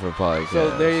Tidal. offer podcasts. So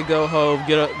there you go, Hove.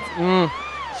 Get up.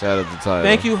 Shout out to Tidal.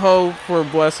 Thank you, Hove, for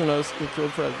blessing us with your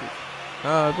presence.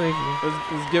 Oh, thank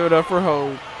you. Let's give it up for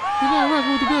Hove. You gotta rock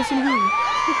with the best in the world.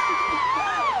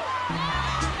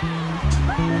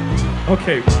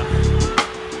 Okay.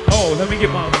 Oh, let me get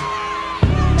my.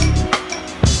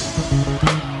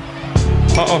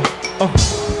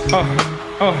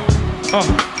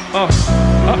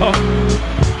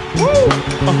 Woo.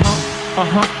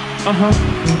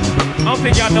 I don't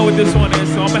think y'all know what this one is,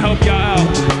 so I'm gonna help y'all out.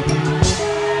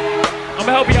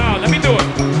 Let me do it.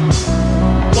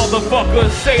 Motherfuckers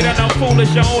say that I'm foolish.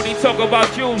 I only talk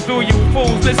about you. Do you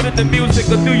fools listen to music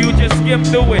or do you just skim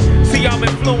through it? See, I'm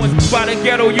influenced by the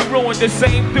ghetto. You ruined the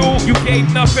same dude. You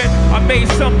gave nothing. I made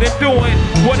something doing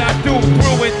what I do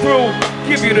through and through.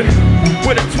 Give you the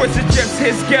with a twist of just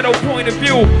his ghetto point of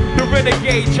view. The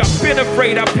renegade, I've been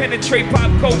afraid. I penetrate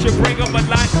pop culture, bring them a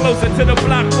lot closer to the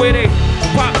block where they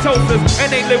pop toasters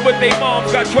and they live with their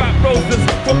moms. Got drop roses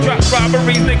from drop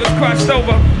robberies, niggas crushed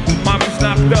over. Mommy's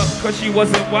knocked up cause she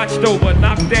wasn't watched over.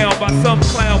 Knocked down by some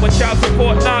clown with child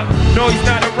support knock. No, he's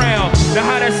not around. Now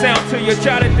how that sound to you?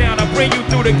 Jot it down. I bring you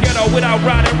through the ghetto without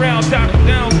riding around. Docking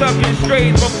down, ducking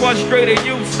strays from frustrated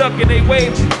youth stuck in they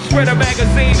waves. Shred a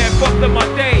magazine that fucked up my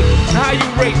day. How you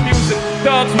rate music?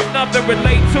 Dogs with nothing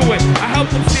relate to it. I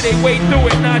help them see they way through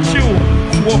it, not you.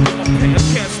 Just walk in my pants,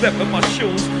 can't step in my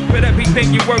shoes. But everything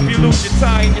you worth, you lose your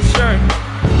tie and your shirt.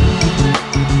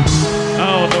 I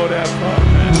don't know that part,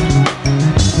 man.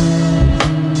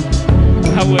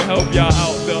 I would help y'all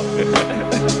out though.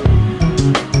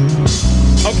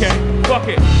 Okay, fuck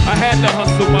it. I had to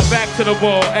hustle, my back to the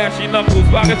wall, ashy knuckles,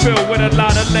 pocket filled with a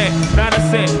lot of lint, not a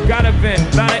cent, got a vent,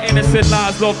 lot of innocent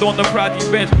lies lost on the project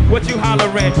bench. What you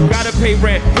hollering? Gotta pay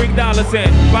rent, $3 in,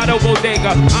 bottle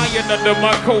bodega, iron under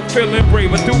my coat, feeling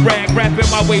braver, do rag, wrapping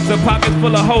my waist, a pockets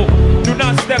full of hope. Do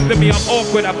not step to me, I'm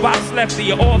awkward, I box lefty,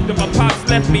 you're often, my pops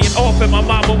left me, and often my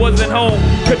mama wasn't home.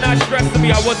 Could not stress to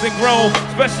me, I wasn't grown,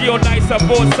 especially on nights I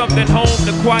bought something home,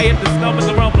 the quiet, the snummers,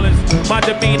 the rumblings, my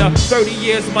demeanor, 30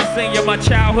 years, my senior, my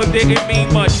childhood didn't mean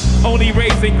much, only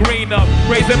raising green up,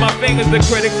 raising my fingers to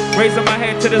critics, raising my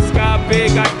head to the sky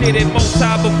big, I did it most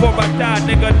time before I died,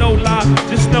 nigga, no lie,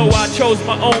 just know I chose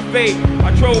my own fate,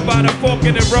 I drove by the fork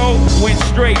in the road, went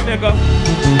straight, nigga.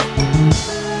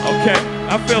 Okay,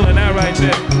 I'm feeling that right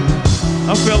there.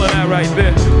 I'm feeling that right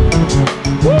there.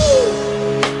 Woo!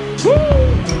 Woo!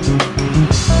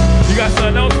 You got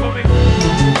something else for me?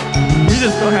 We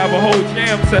just gonna have a whole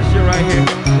jam session right here.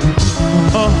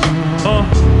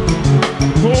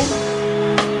 Cool?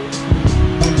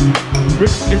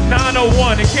 It's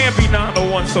 9:01. It can't be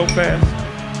 9:01 so fast.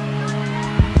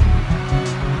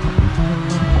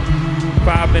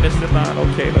 5 minutes to 9.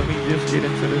 Okay, let me just get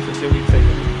into this and then we take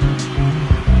it.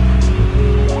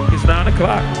 It's 9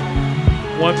 o'clock.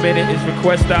 1 minute is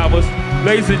request hours.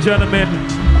 Ladies and gentlemen,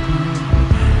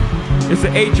 it's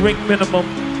an 8-drink minimum,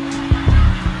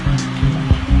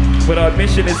 but our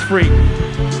admission is free.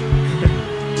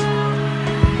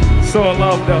 So I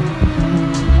love though.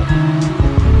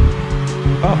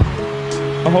 Oh,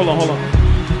 hold on.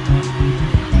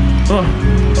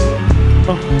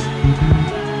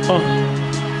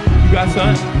 You got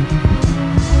something?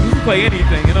 You can play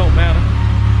anything, it don't matter.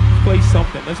 Play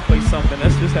something. Let's play something.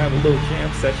 Let's just have a little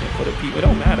jam session for the people. It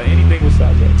don't matter. Anything with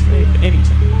subject. Say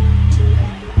anything.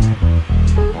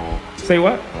 Say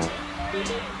what?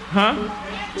 Huh?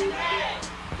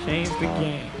 Change the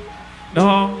game.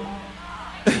 No.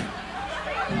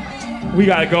 We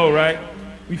gotta go, right?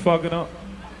 We fucking up.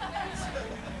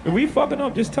 If we fucking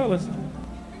up, just tell us.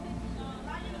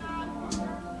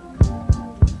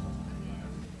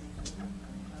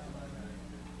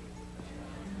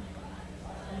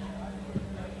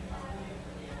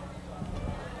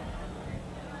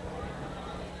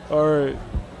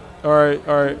 All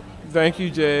right. Thank you,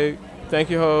 Jay. Thank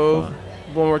you, Hov.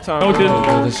 One more time.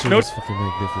 That shit was fucking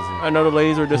magnificent. I know the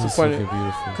ladies were That was disappointed. fucking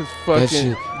beautiful. Cause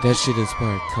fucking That shit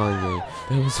inspired Kanye.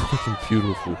 That was fucking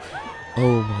beautiful.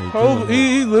 Oh my Hov, god.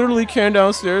 he literally came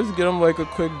downstairs to get him like a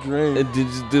quick drink. And then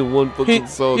just did one fucking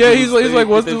song. Yeah, he's like,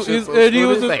 what's the? He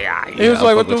was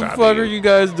like, what the fuck are you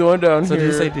guys doing down So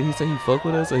here? did he say he fuck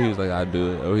with us, or he was like, I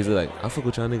do it, or he's like, I fuck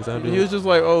with y'all niggas, I do it. He was just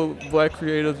like, oh, black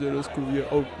creatives, yeah, that's cool. Yeah,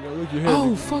 oh, yeah, look your hand.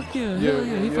 Oh fuck yeah, hell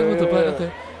yeah, he fuck with the black.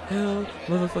 Okay, hell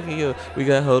motherfucking yeah, we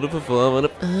got Ho to perform on the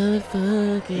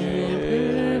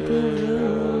motherfucking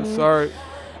purple. Sorry.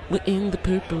 We're in the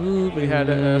purple. We had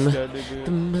to ask that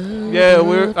nigga. Yeah,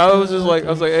 I was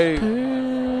like, hey,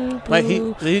 like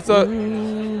he thought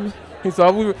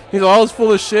I was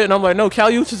full of shit, and I'm like, no, Cal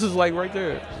Uchis is like right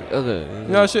there. Okay.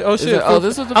 No shit. Oh shit. Like, oh,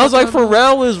 this is the I was like, fucking-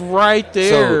 Pharrell is right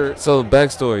there. So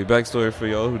backstory for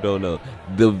y'all who don't know,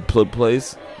 the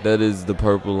place that is the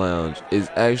Purple Lounge is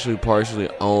actually partially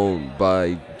owned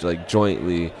by like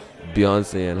jointly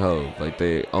Beyonce and Ho. Like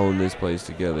they own this place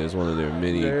together. It's one of their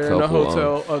many They're couple in a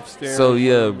hotel owned. upstairs. So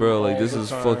yeah, bro, like all this the is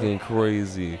time. fucking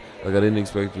crazy. Like I didn't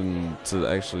expect them to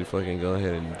actually fucking go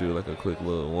ahead and do like a quick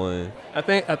little one. I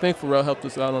think Pharrell helped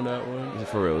us out on that one.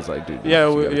 For real, it was like, dude. Yeah,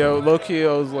 you gotta come. low key,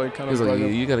 I was like kind He was of like,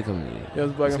 like, you gotta come in. Yeah, I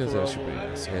was black and He's gonna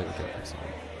Pharrell. say, "Shit, yeah,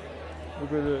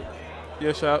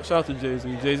 Yeah, shout out to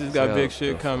Jay-Z. Jay-Z's got big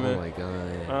shit coming. Oh my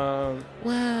god.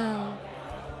 Wow.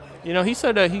 You know, he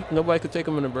said that nobody could take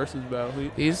him in the versus battle.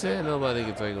 He said nobody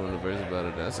could take him in the versus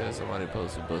battle. I said somebody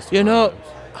posted Busta You know, Rhymes.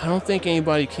 I don't think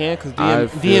anybody can because I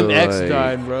feel DMX like-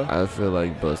 died, bro. I feel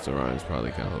like Busta Rhymes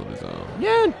probably can hold his own.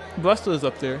 Yeah, Busta's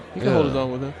up there. He can Yeah. hold his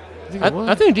own with him. Think I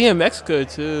what? think DMX could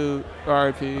too.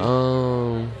 R.I.P.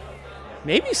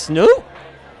 Maybe Snoop.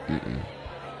 Mm-mm.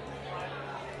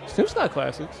 Snoop's got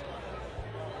classics.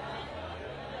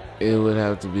 It would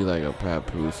have to be like a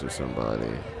Papoose or somebody.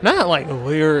 Not like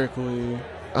lyrically.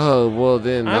 Oh well,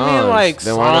 then Nas. I mean, like,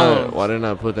 then songs. why did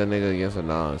not put that nigga against a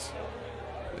Nas?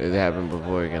 It happened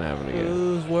before. It can happen again.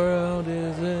 Whose world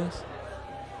is this?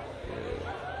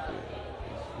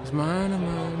 It's mine,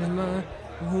 mine, mine.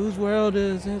 Whose world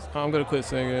is this? I'm gonna quit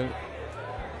singing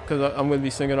because I'm gonna be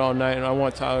singing all night, and I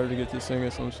want Tyler to get to singing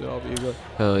some shit off ego.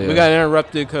 Hell yeah. We got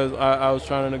interrupted because I was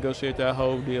trying to negotiate that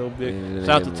whole deal. Big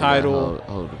shout out to Tidal.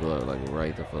 Hold the blood like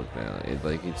right the fuck down.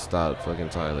 It stopped fucking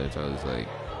Tyler. Tyler's like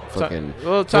fucking.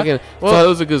 Well, Tyler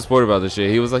was a good sport about this shit.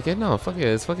 He was like, yeah, no, fuck yeah,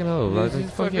 it's fucking Hov. Like, He's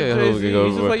fuck fucking yeah, Jay-Z. Hov can go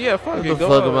He's just for it. like, yeah, fuck What it, the go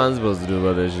fuck on. am I supposed to do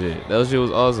about that shit? That shit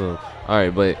was awesome. All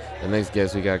right, but the next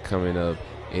guest we got coming up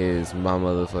is my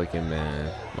motherfucking man,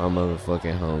 my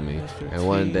motherfucking homie, Mr. and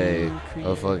one day a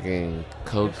Creator. fucking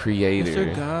co-creator.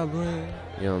 Mr. Goblin.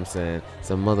 You know what I'm saying?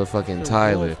 Some motherfucking Mr.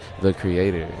 Tyler, Wolf. the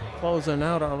creator. Closing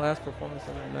out our last performance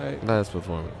of the night. Last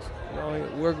performance.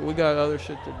 We got other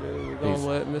shit to do. We're gonna Peace.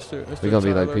 let Mr. We're gonna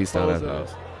be like Tyler peace out close after out.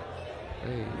 this.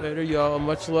 Hey. Later, y'all.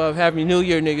 Much love. Happy New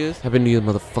Year, niggas. Happy New Year,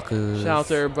 motherfuckers. Shout out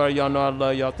to everybody. Y'all know I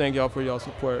love y'all. Thank y'all for y'all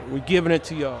support. We're giving it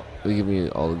to y'all We give you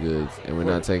all the goods, and we're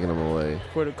not taking them away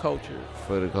for the culture.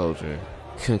 for the culture,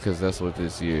 because that's what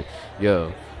this year.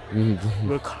 Yo,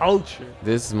 The culture.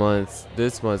 this month's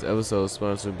episode is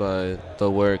sponsored by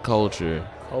the word culture.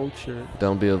 Culture.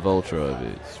 Don't be a vulture of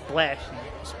it. Splashy.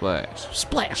 Splash,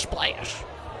 splash, splash.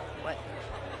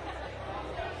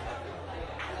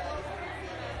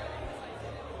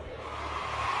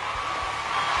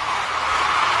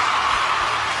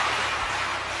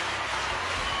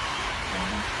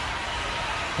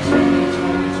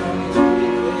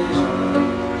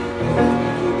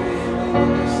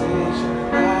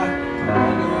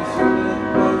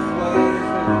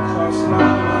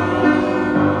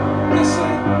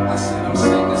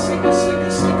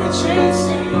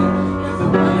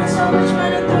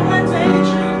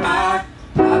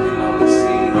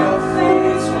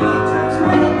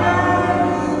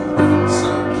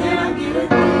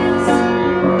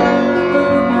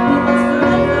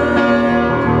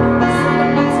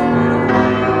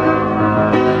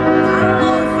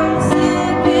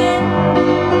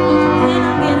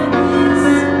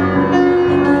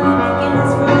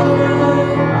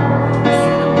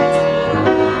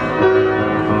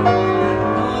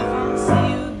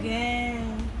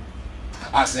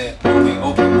 I said, okay,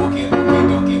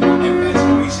 don't get my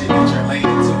infatuation that you're late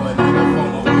into another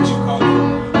phone or what you call it.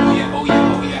 Oh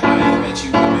yeah, I ain't met you.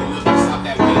 I've been looking, stop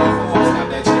that waiting for, stop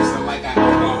that chasing like I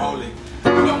alcoholic.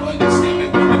 You don't understand me,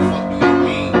 what the fuck do you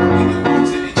mean? Nigga, went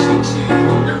to the chick shit,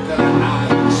 her color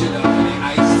eyes, shit up in the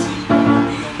iced tea.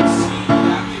 Be on the scene,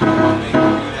 I give you my make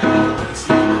me that I can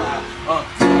see why.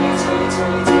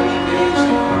 20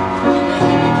 vision. You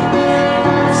better make it a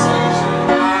conversation.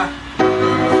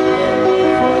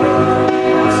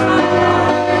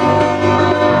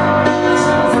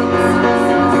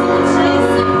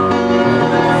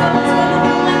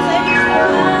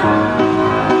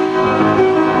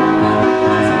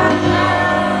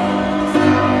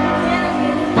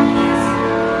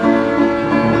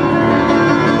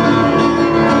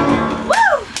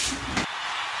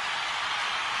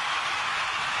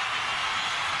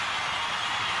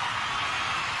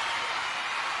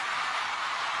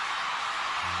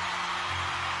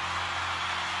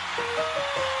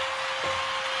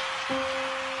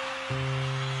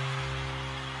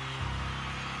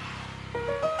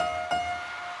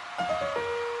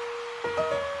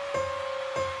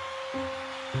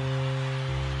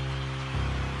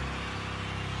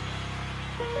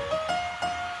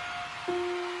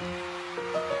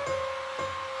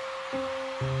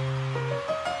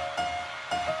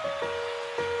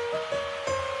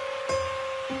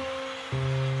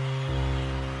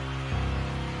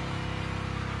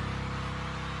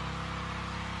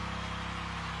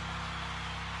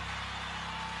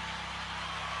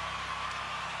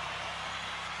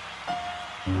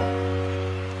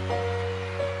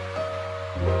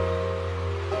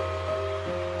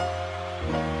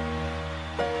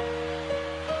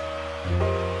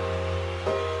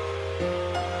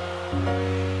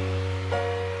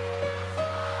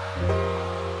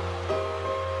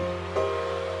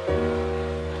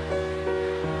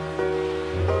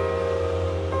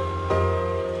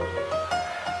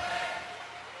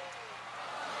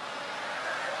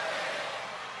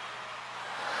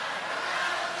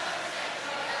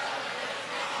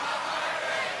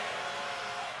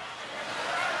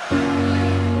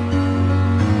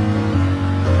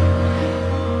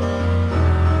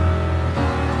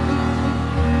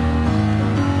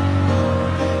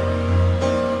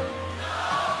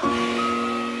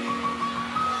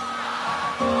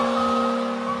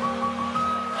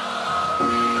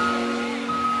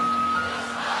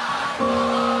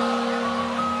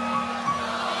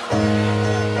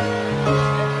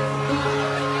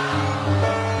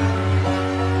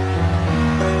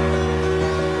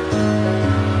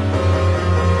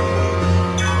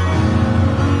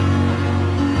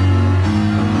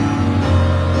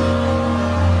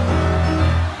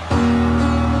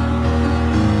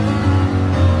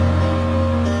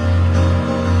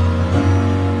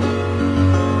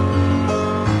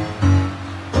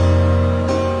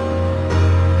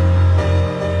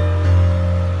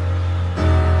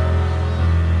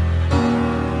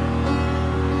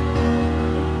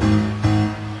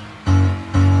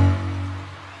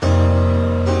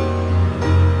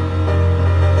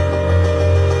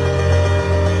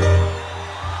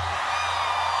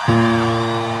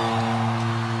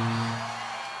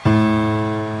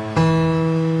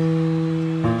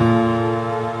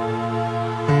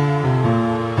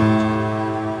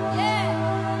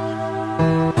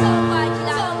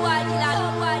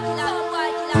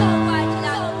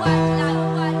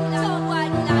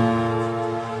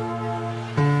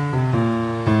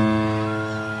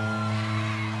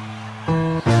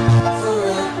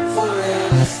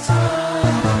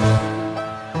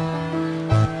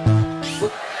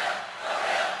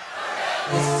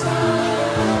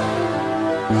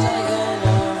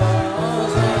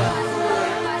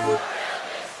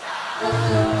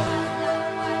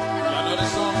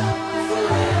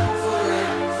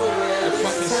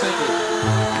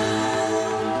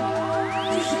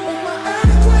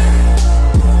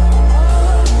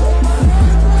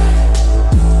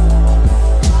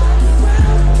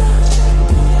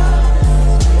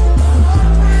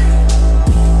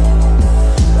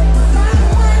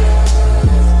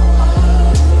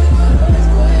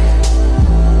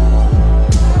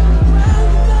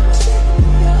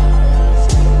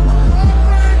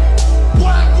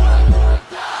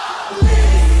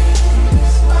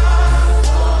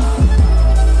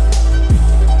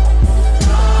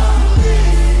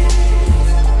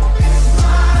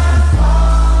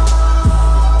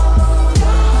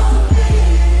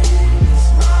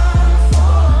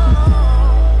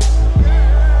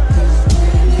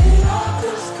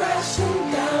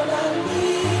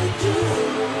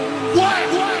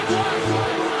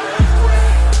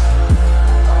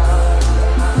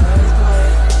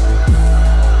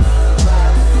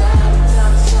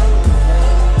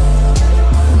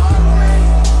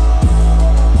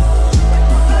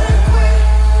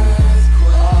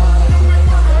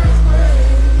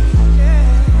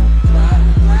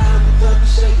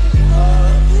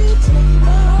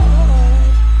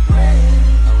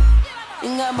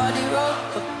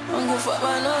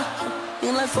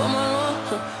 Ain't like for my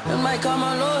lord, that might call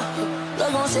my lord.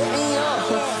 Love gon' set me up,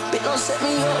 bitch gon' set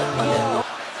me up.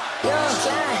 Yeah,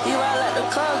 he ride like the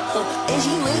car, and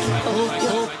she with it.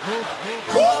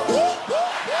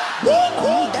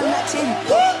 Damn that titty.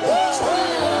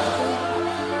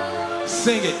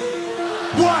 Sing it.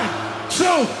 1,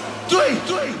 2,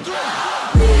 3.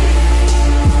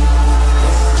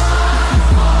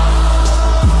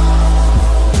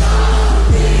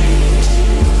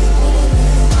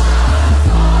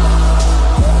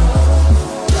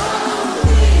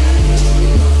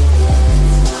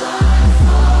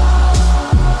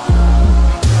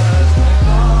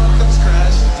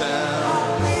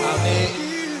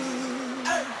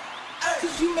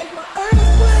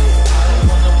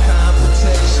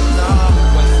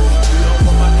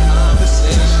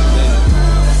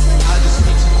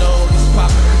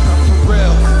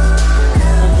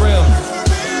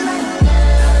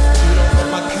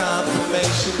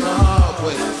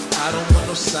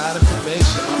 Side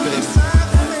information, my baby.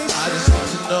 I just need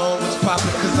to know what's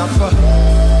poppin' cause I'm for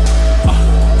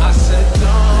I said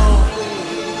don't,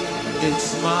 it's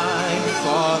my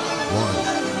fault. 1.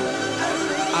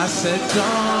 I said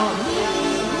don't.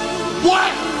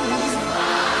 What?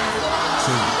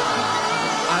 2.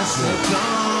 I said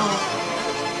don't,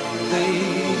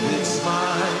 babe, it's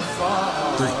my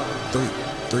fault.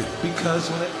 3. Because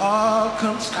when it all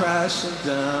comes crashing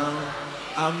down,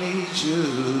 I'll need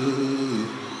you.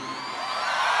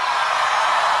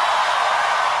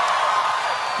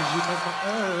 Cause you make my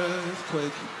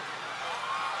earthquake.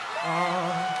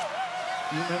 Oh,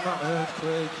 you make my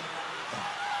earthquake.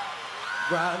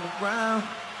 Riding around,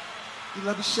 you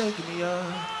love me shaking me up.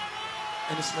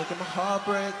 And it's making my heart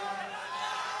break.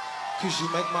 Cause you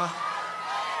make my,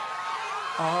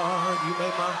 you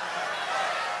make my,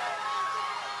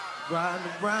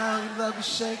 riding around, you love me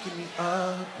shaking me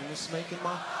up. And it's making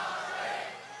my,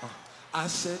 I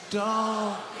said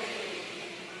don't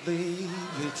leave,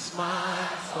 it's my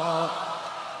fault.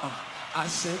 I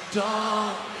said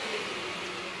don't.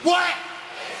 What?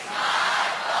 It's my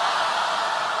fault.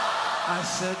 I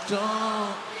said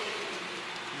don't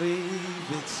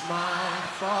leave, it's my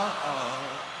fault.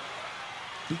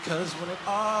 Because when it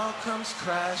all comes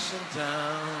crashing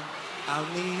down, I'll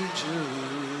need you.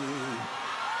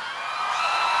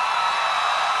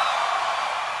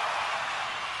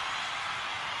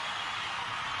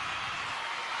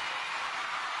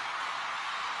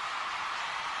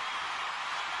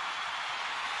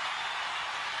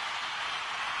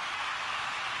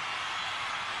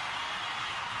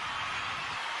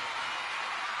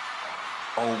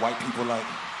 Old white people like,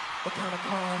 what kind of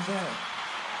car is that?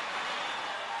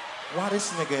 Why this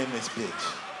nigga in this bitch?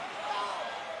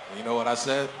 You know what I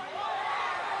said?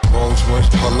 Rolls Royce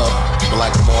pull up,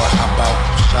 black boy hop out.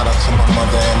 Shout out to my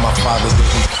mother and my father.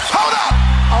 Hold up!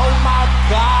 Oh my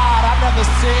God, I never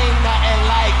seen nothing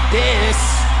like this.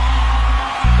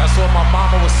 That's what my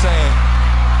mama was saying.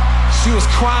 She was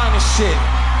crying and shit.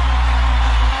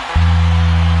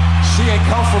 She ain't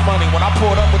come for money. When I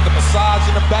pulled up with the massage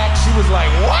in the back, she was like,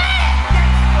 what?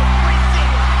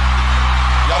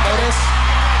 Y'all know this?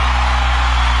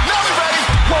 Now we ready.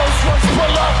 Rolls Royce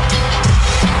pull up.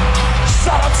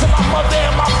 Shout out to my mother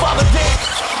and my father did.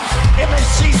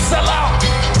 MSG sell out.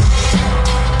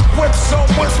 Whips on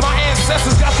whips, my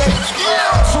ancestors got that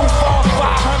 2, 4,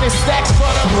 500 stacks for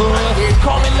the hood.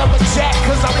 Call me lumberjack,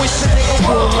 cause I wish a nigga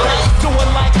would. Do it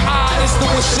like I is the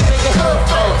wish a nigga would.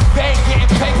 They ain't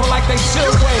getting paper like they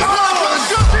should wait.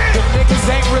 The niggas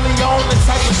ain't really on the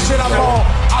type of shit I'm on.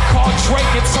 I called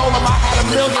Drake and told him I had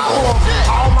 $1 million for him.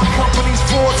 All my companies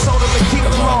Ford told him to keep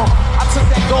them on. I took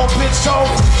that gold bitch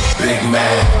home. Big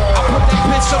man. I put that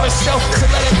bitch on the shelf to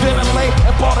let it ventilate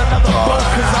and bought another boat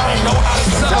cause I ain't know how to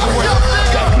celebrate.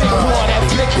 That big boy, that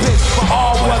big bitch for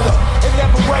all weather. It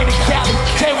never rained in Cali,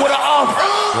 came with an off.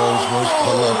 Rolls Royce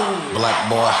pull up, black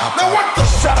boy hop out.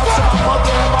 Shout out to my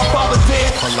mother and my father dead.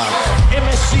 Pull out.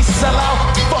 MSG sell out,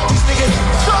 fuck these niggas.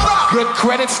 Good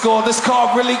credit score, this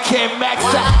car really can't max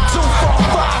out. 2, 4,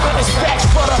 500 stacks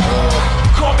for the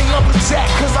call me lumberjack,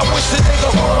 cause I wish a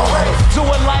nigga would. Do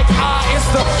it like I is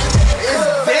the. It's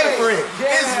different.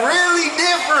 It's really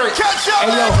different. Catch up,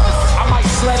 hey, yo, I might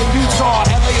sled in Utah,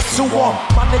 LA is too warm.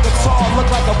 My nigga tall, look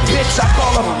like a bitch, I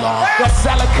call him. That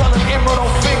salad colored emerald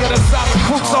on finger, the size of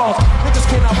croutons. Niggas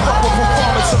cannot fuck with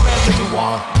performance, a man nigga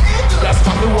want. That's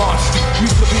my nuance.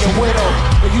 Used to be a widow.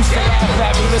 They used to laugh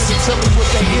at me, listen to me with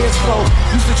their ears closed.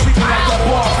 Used to treat me like that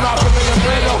boss, knock him in the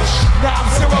middle. Now I'm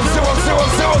 0, 0, 0,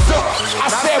 0, 0. I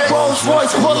said Rolls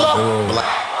Royce pull up.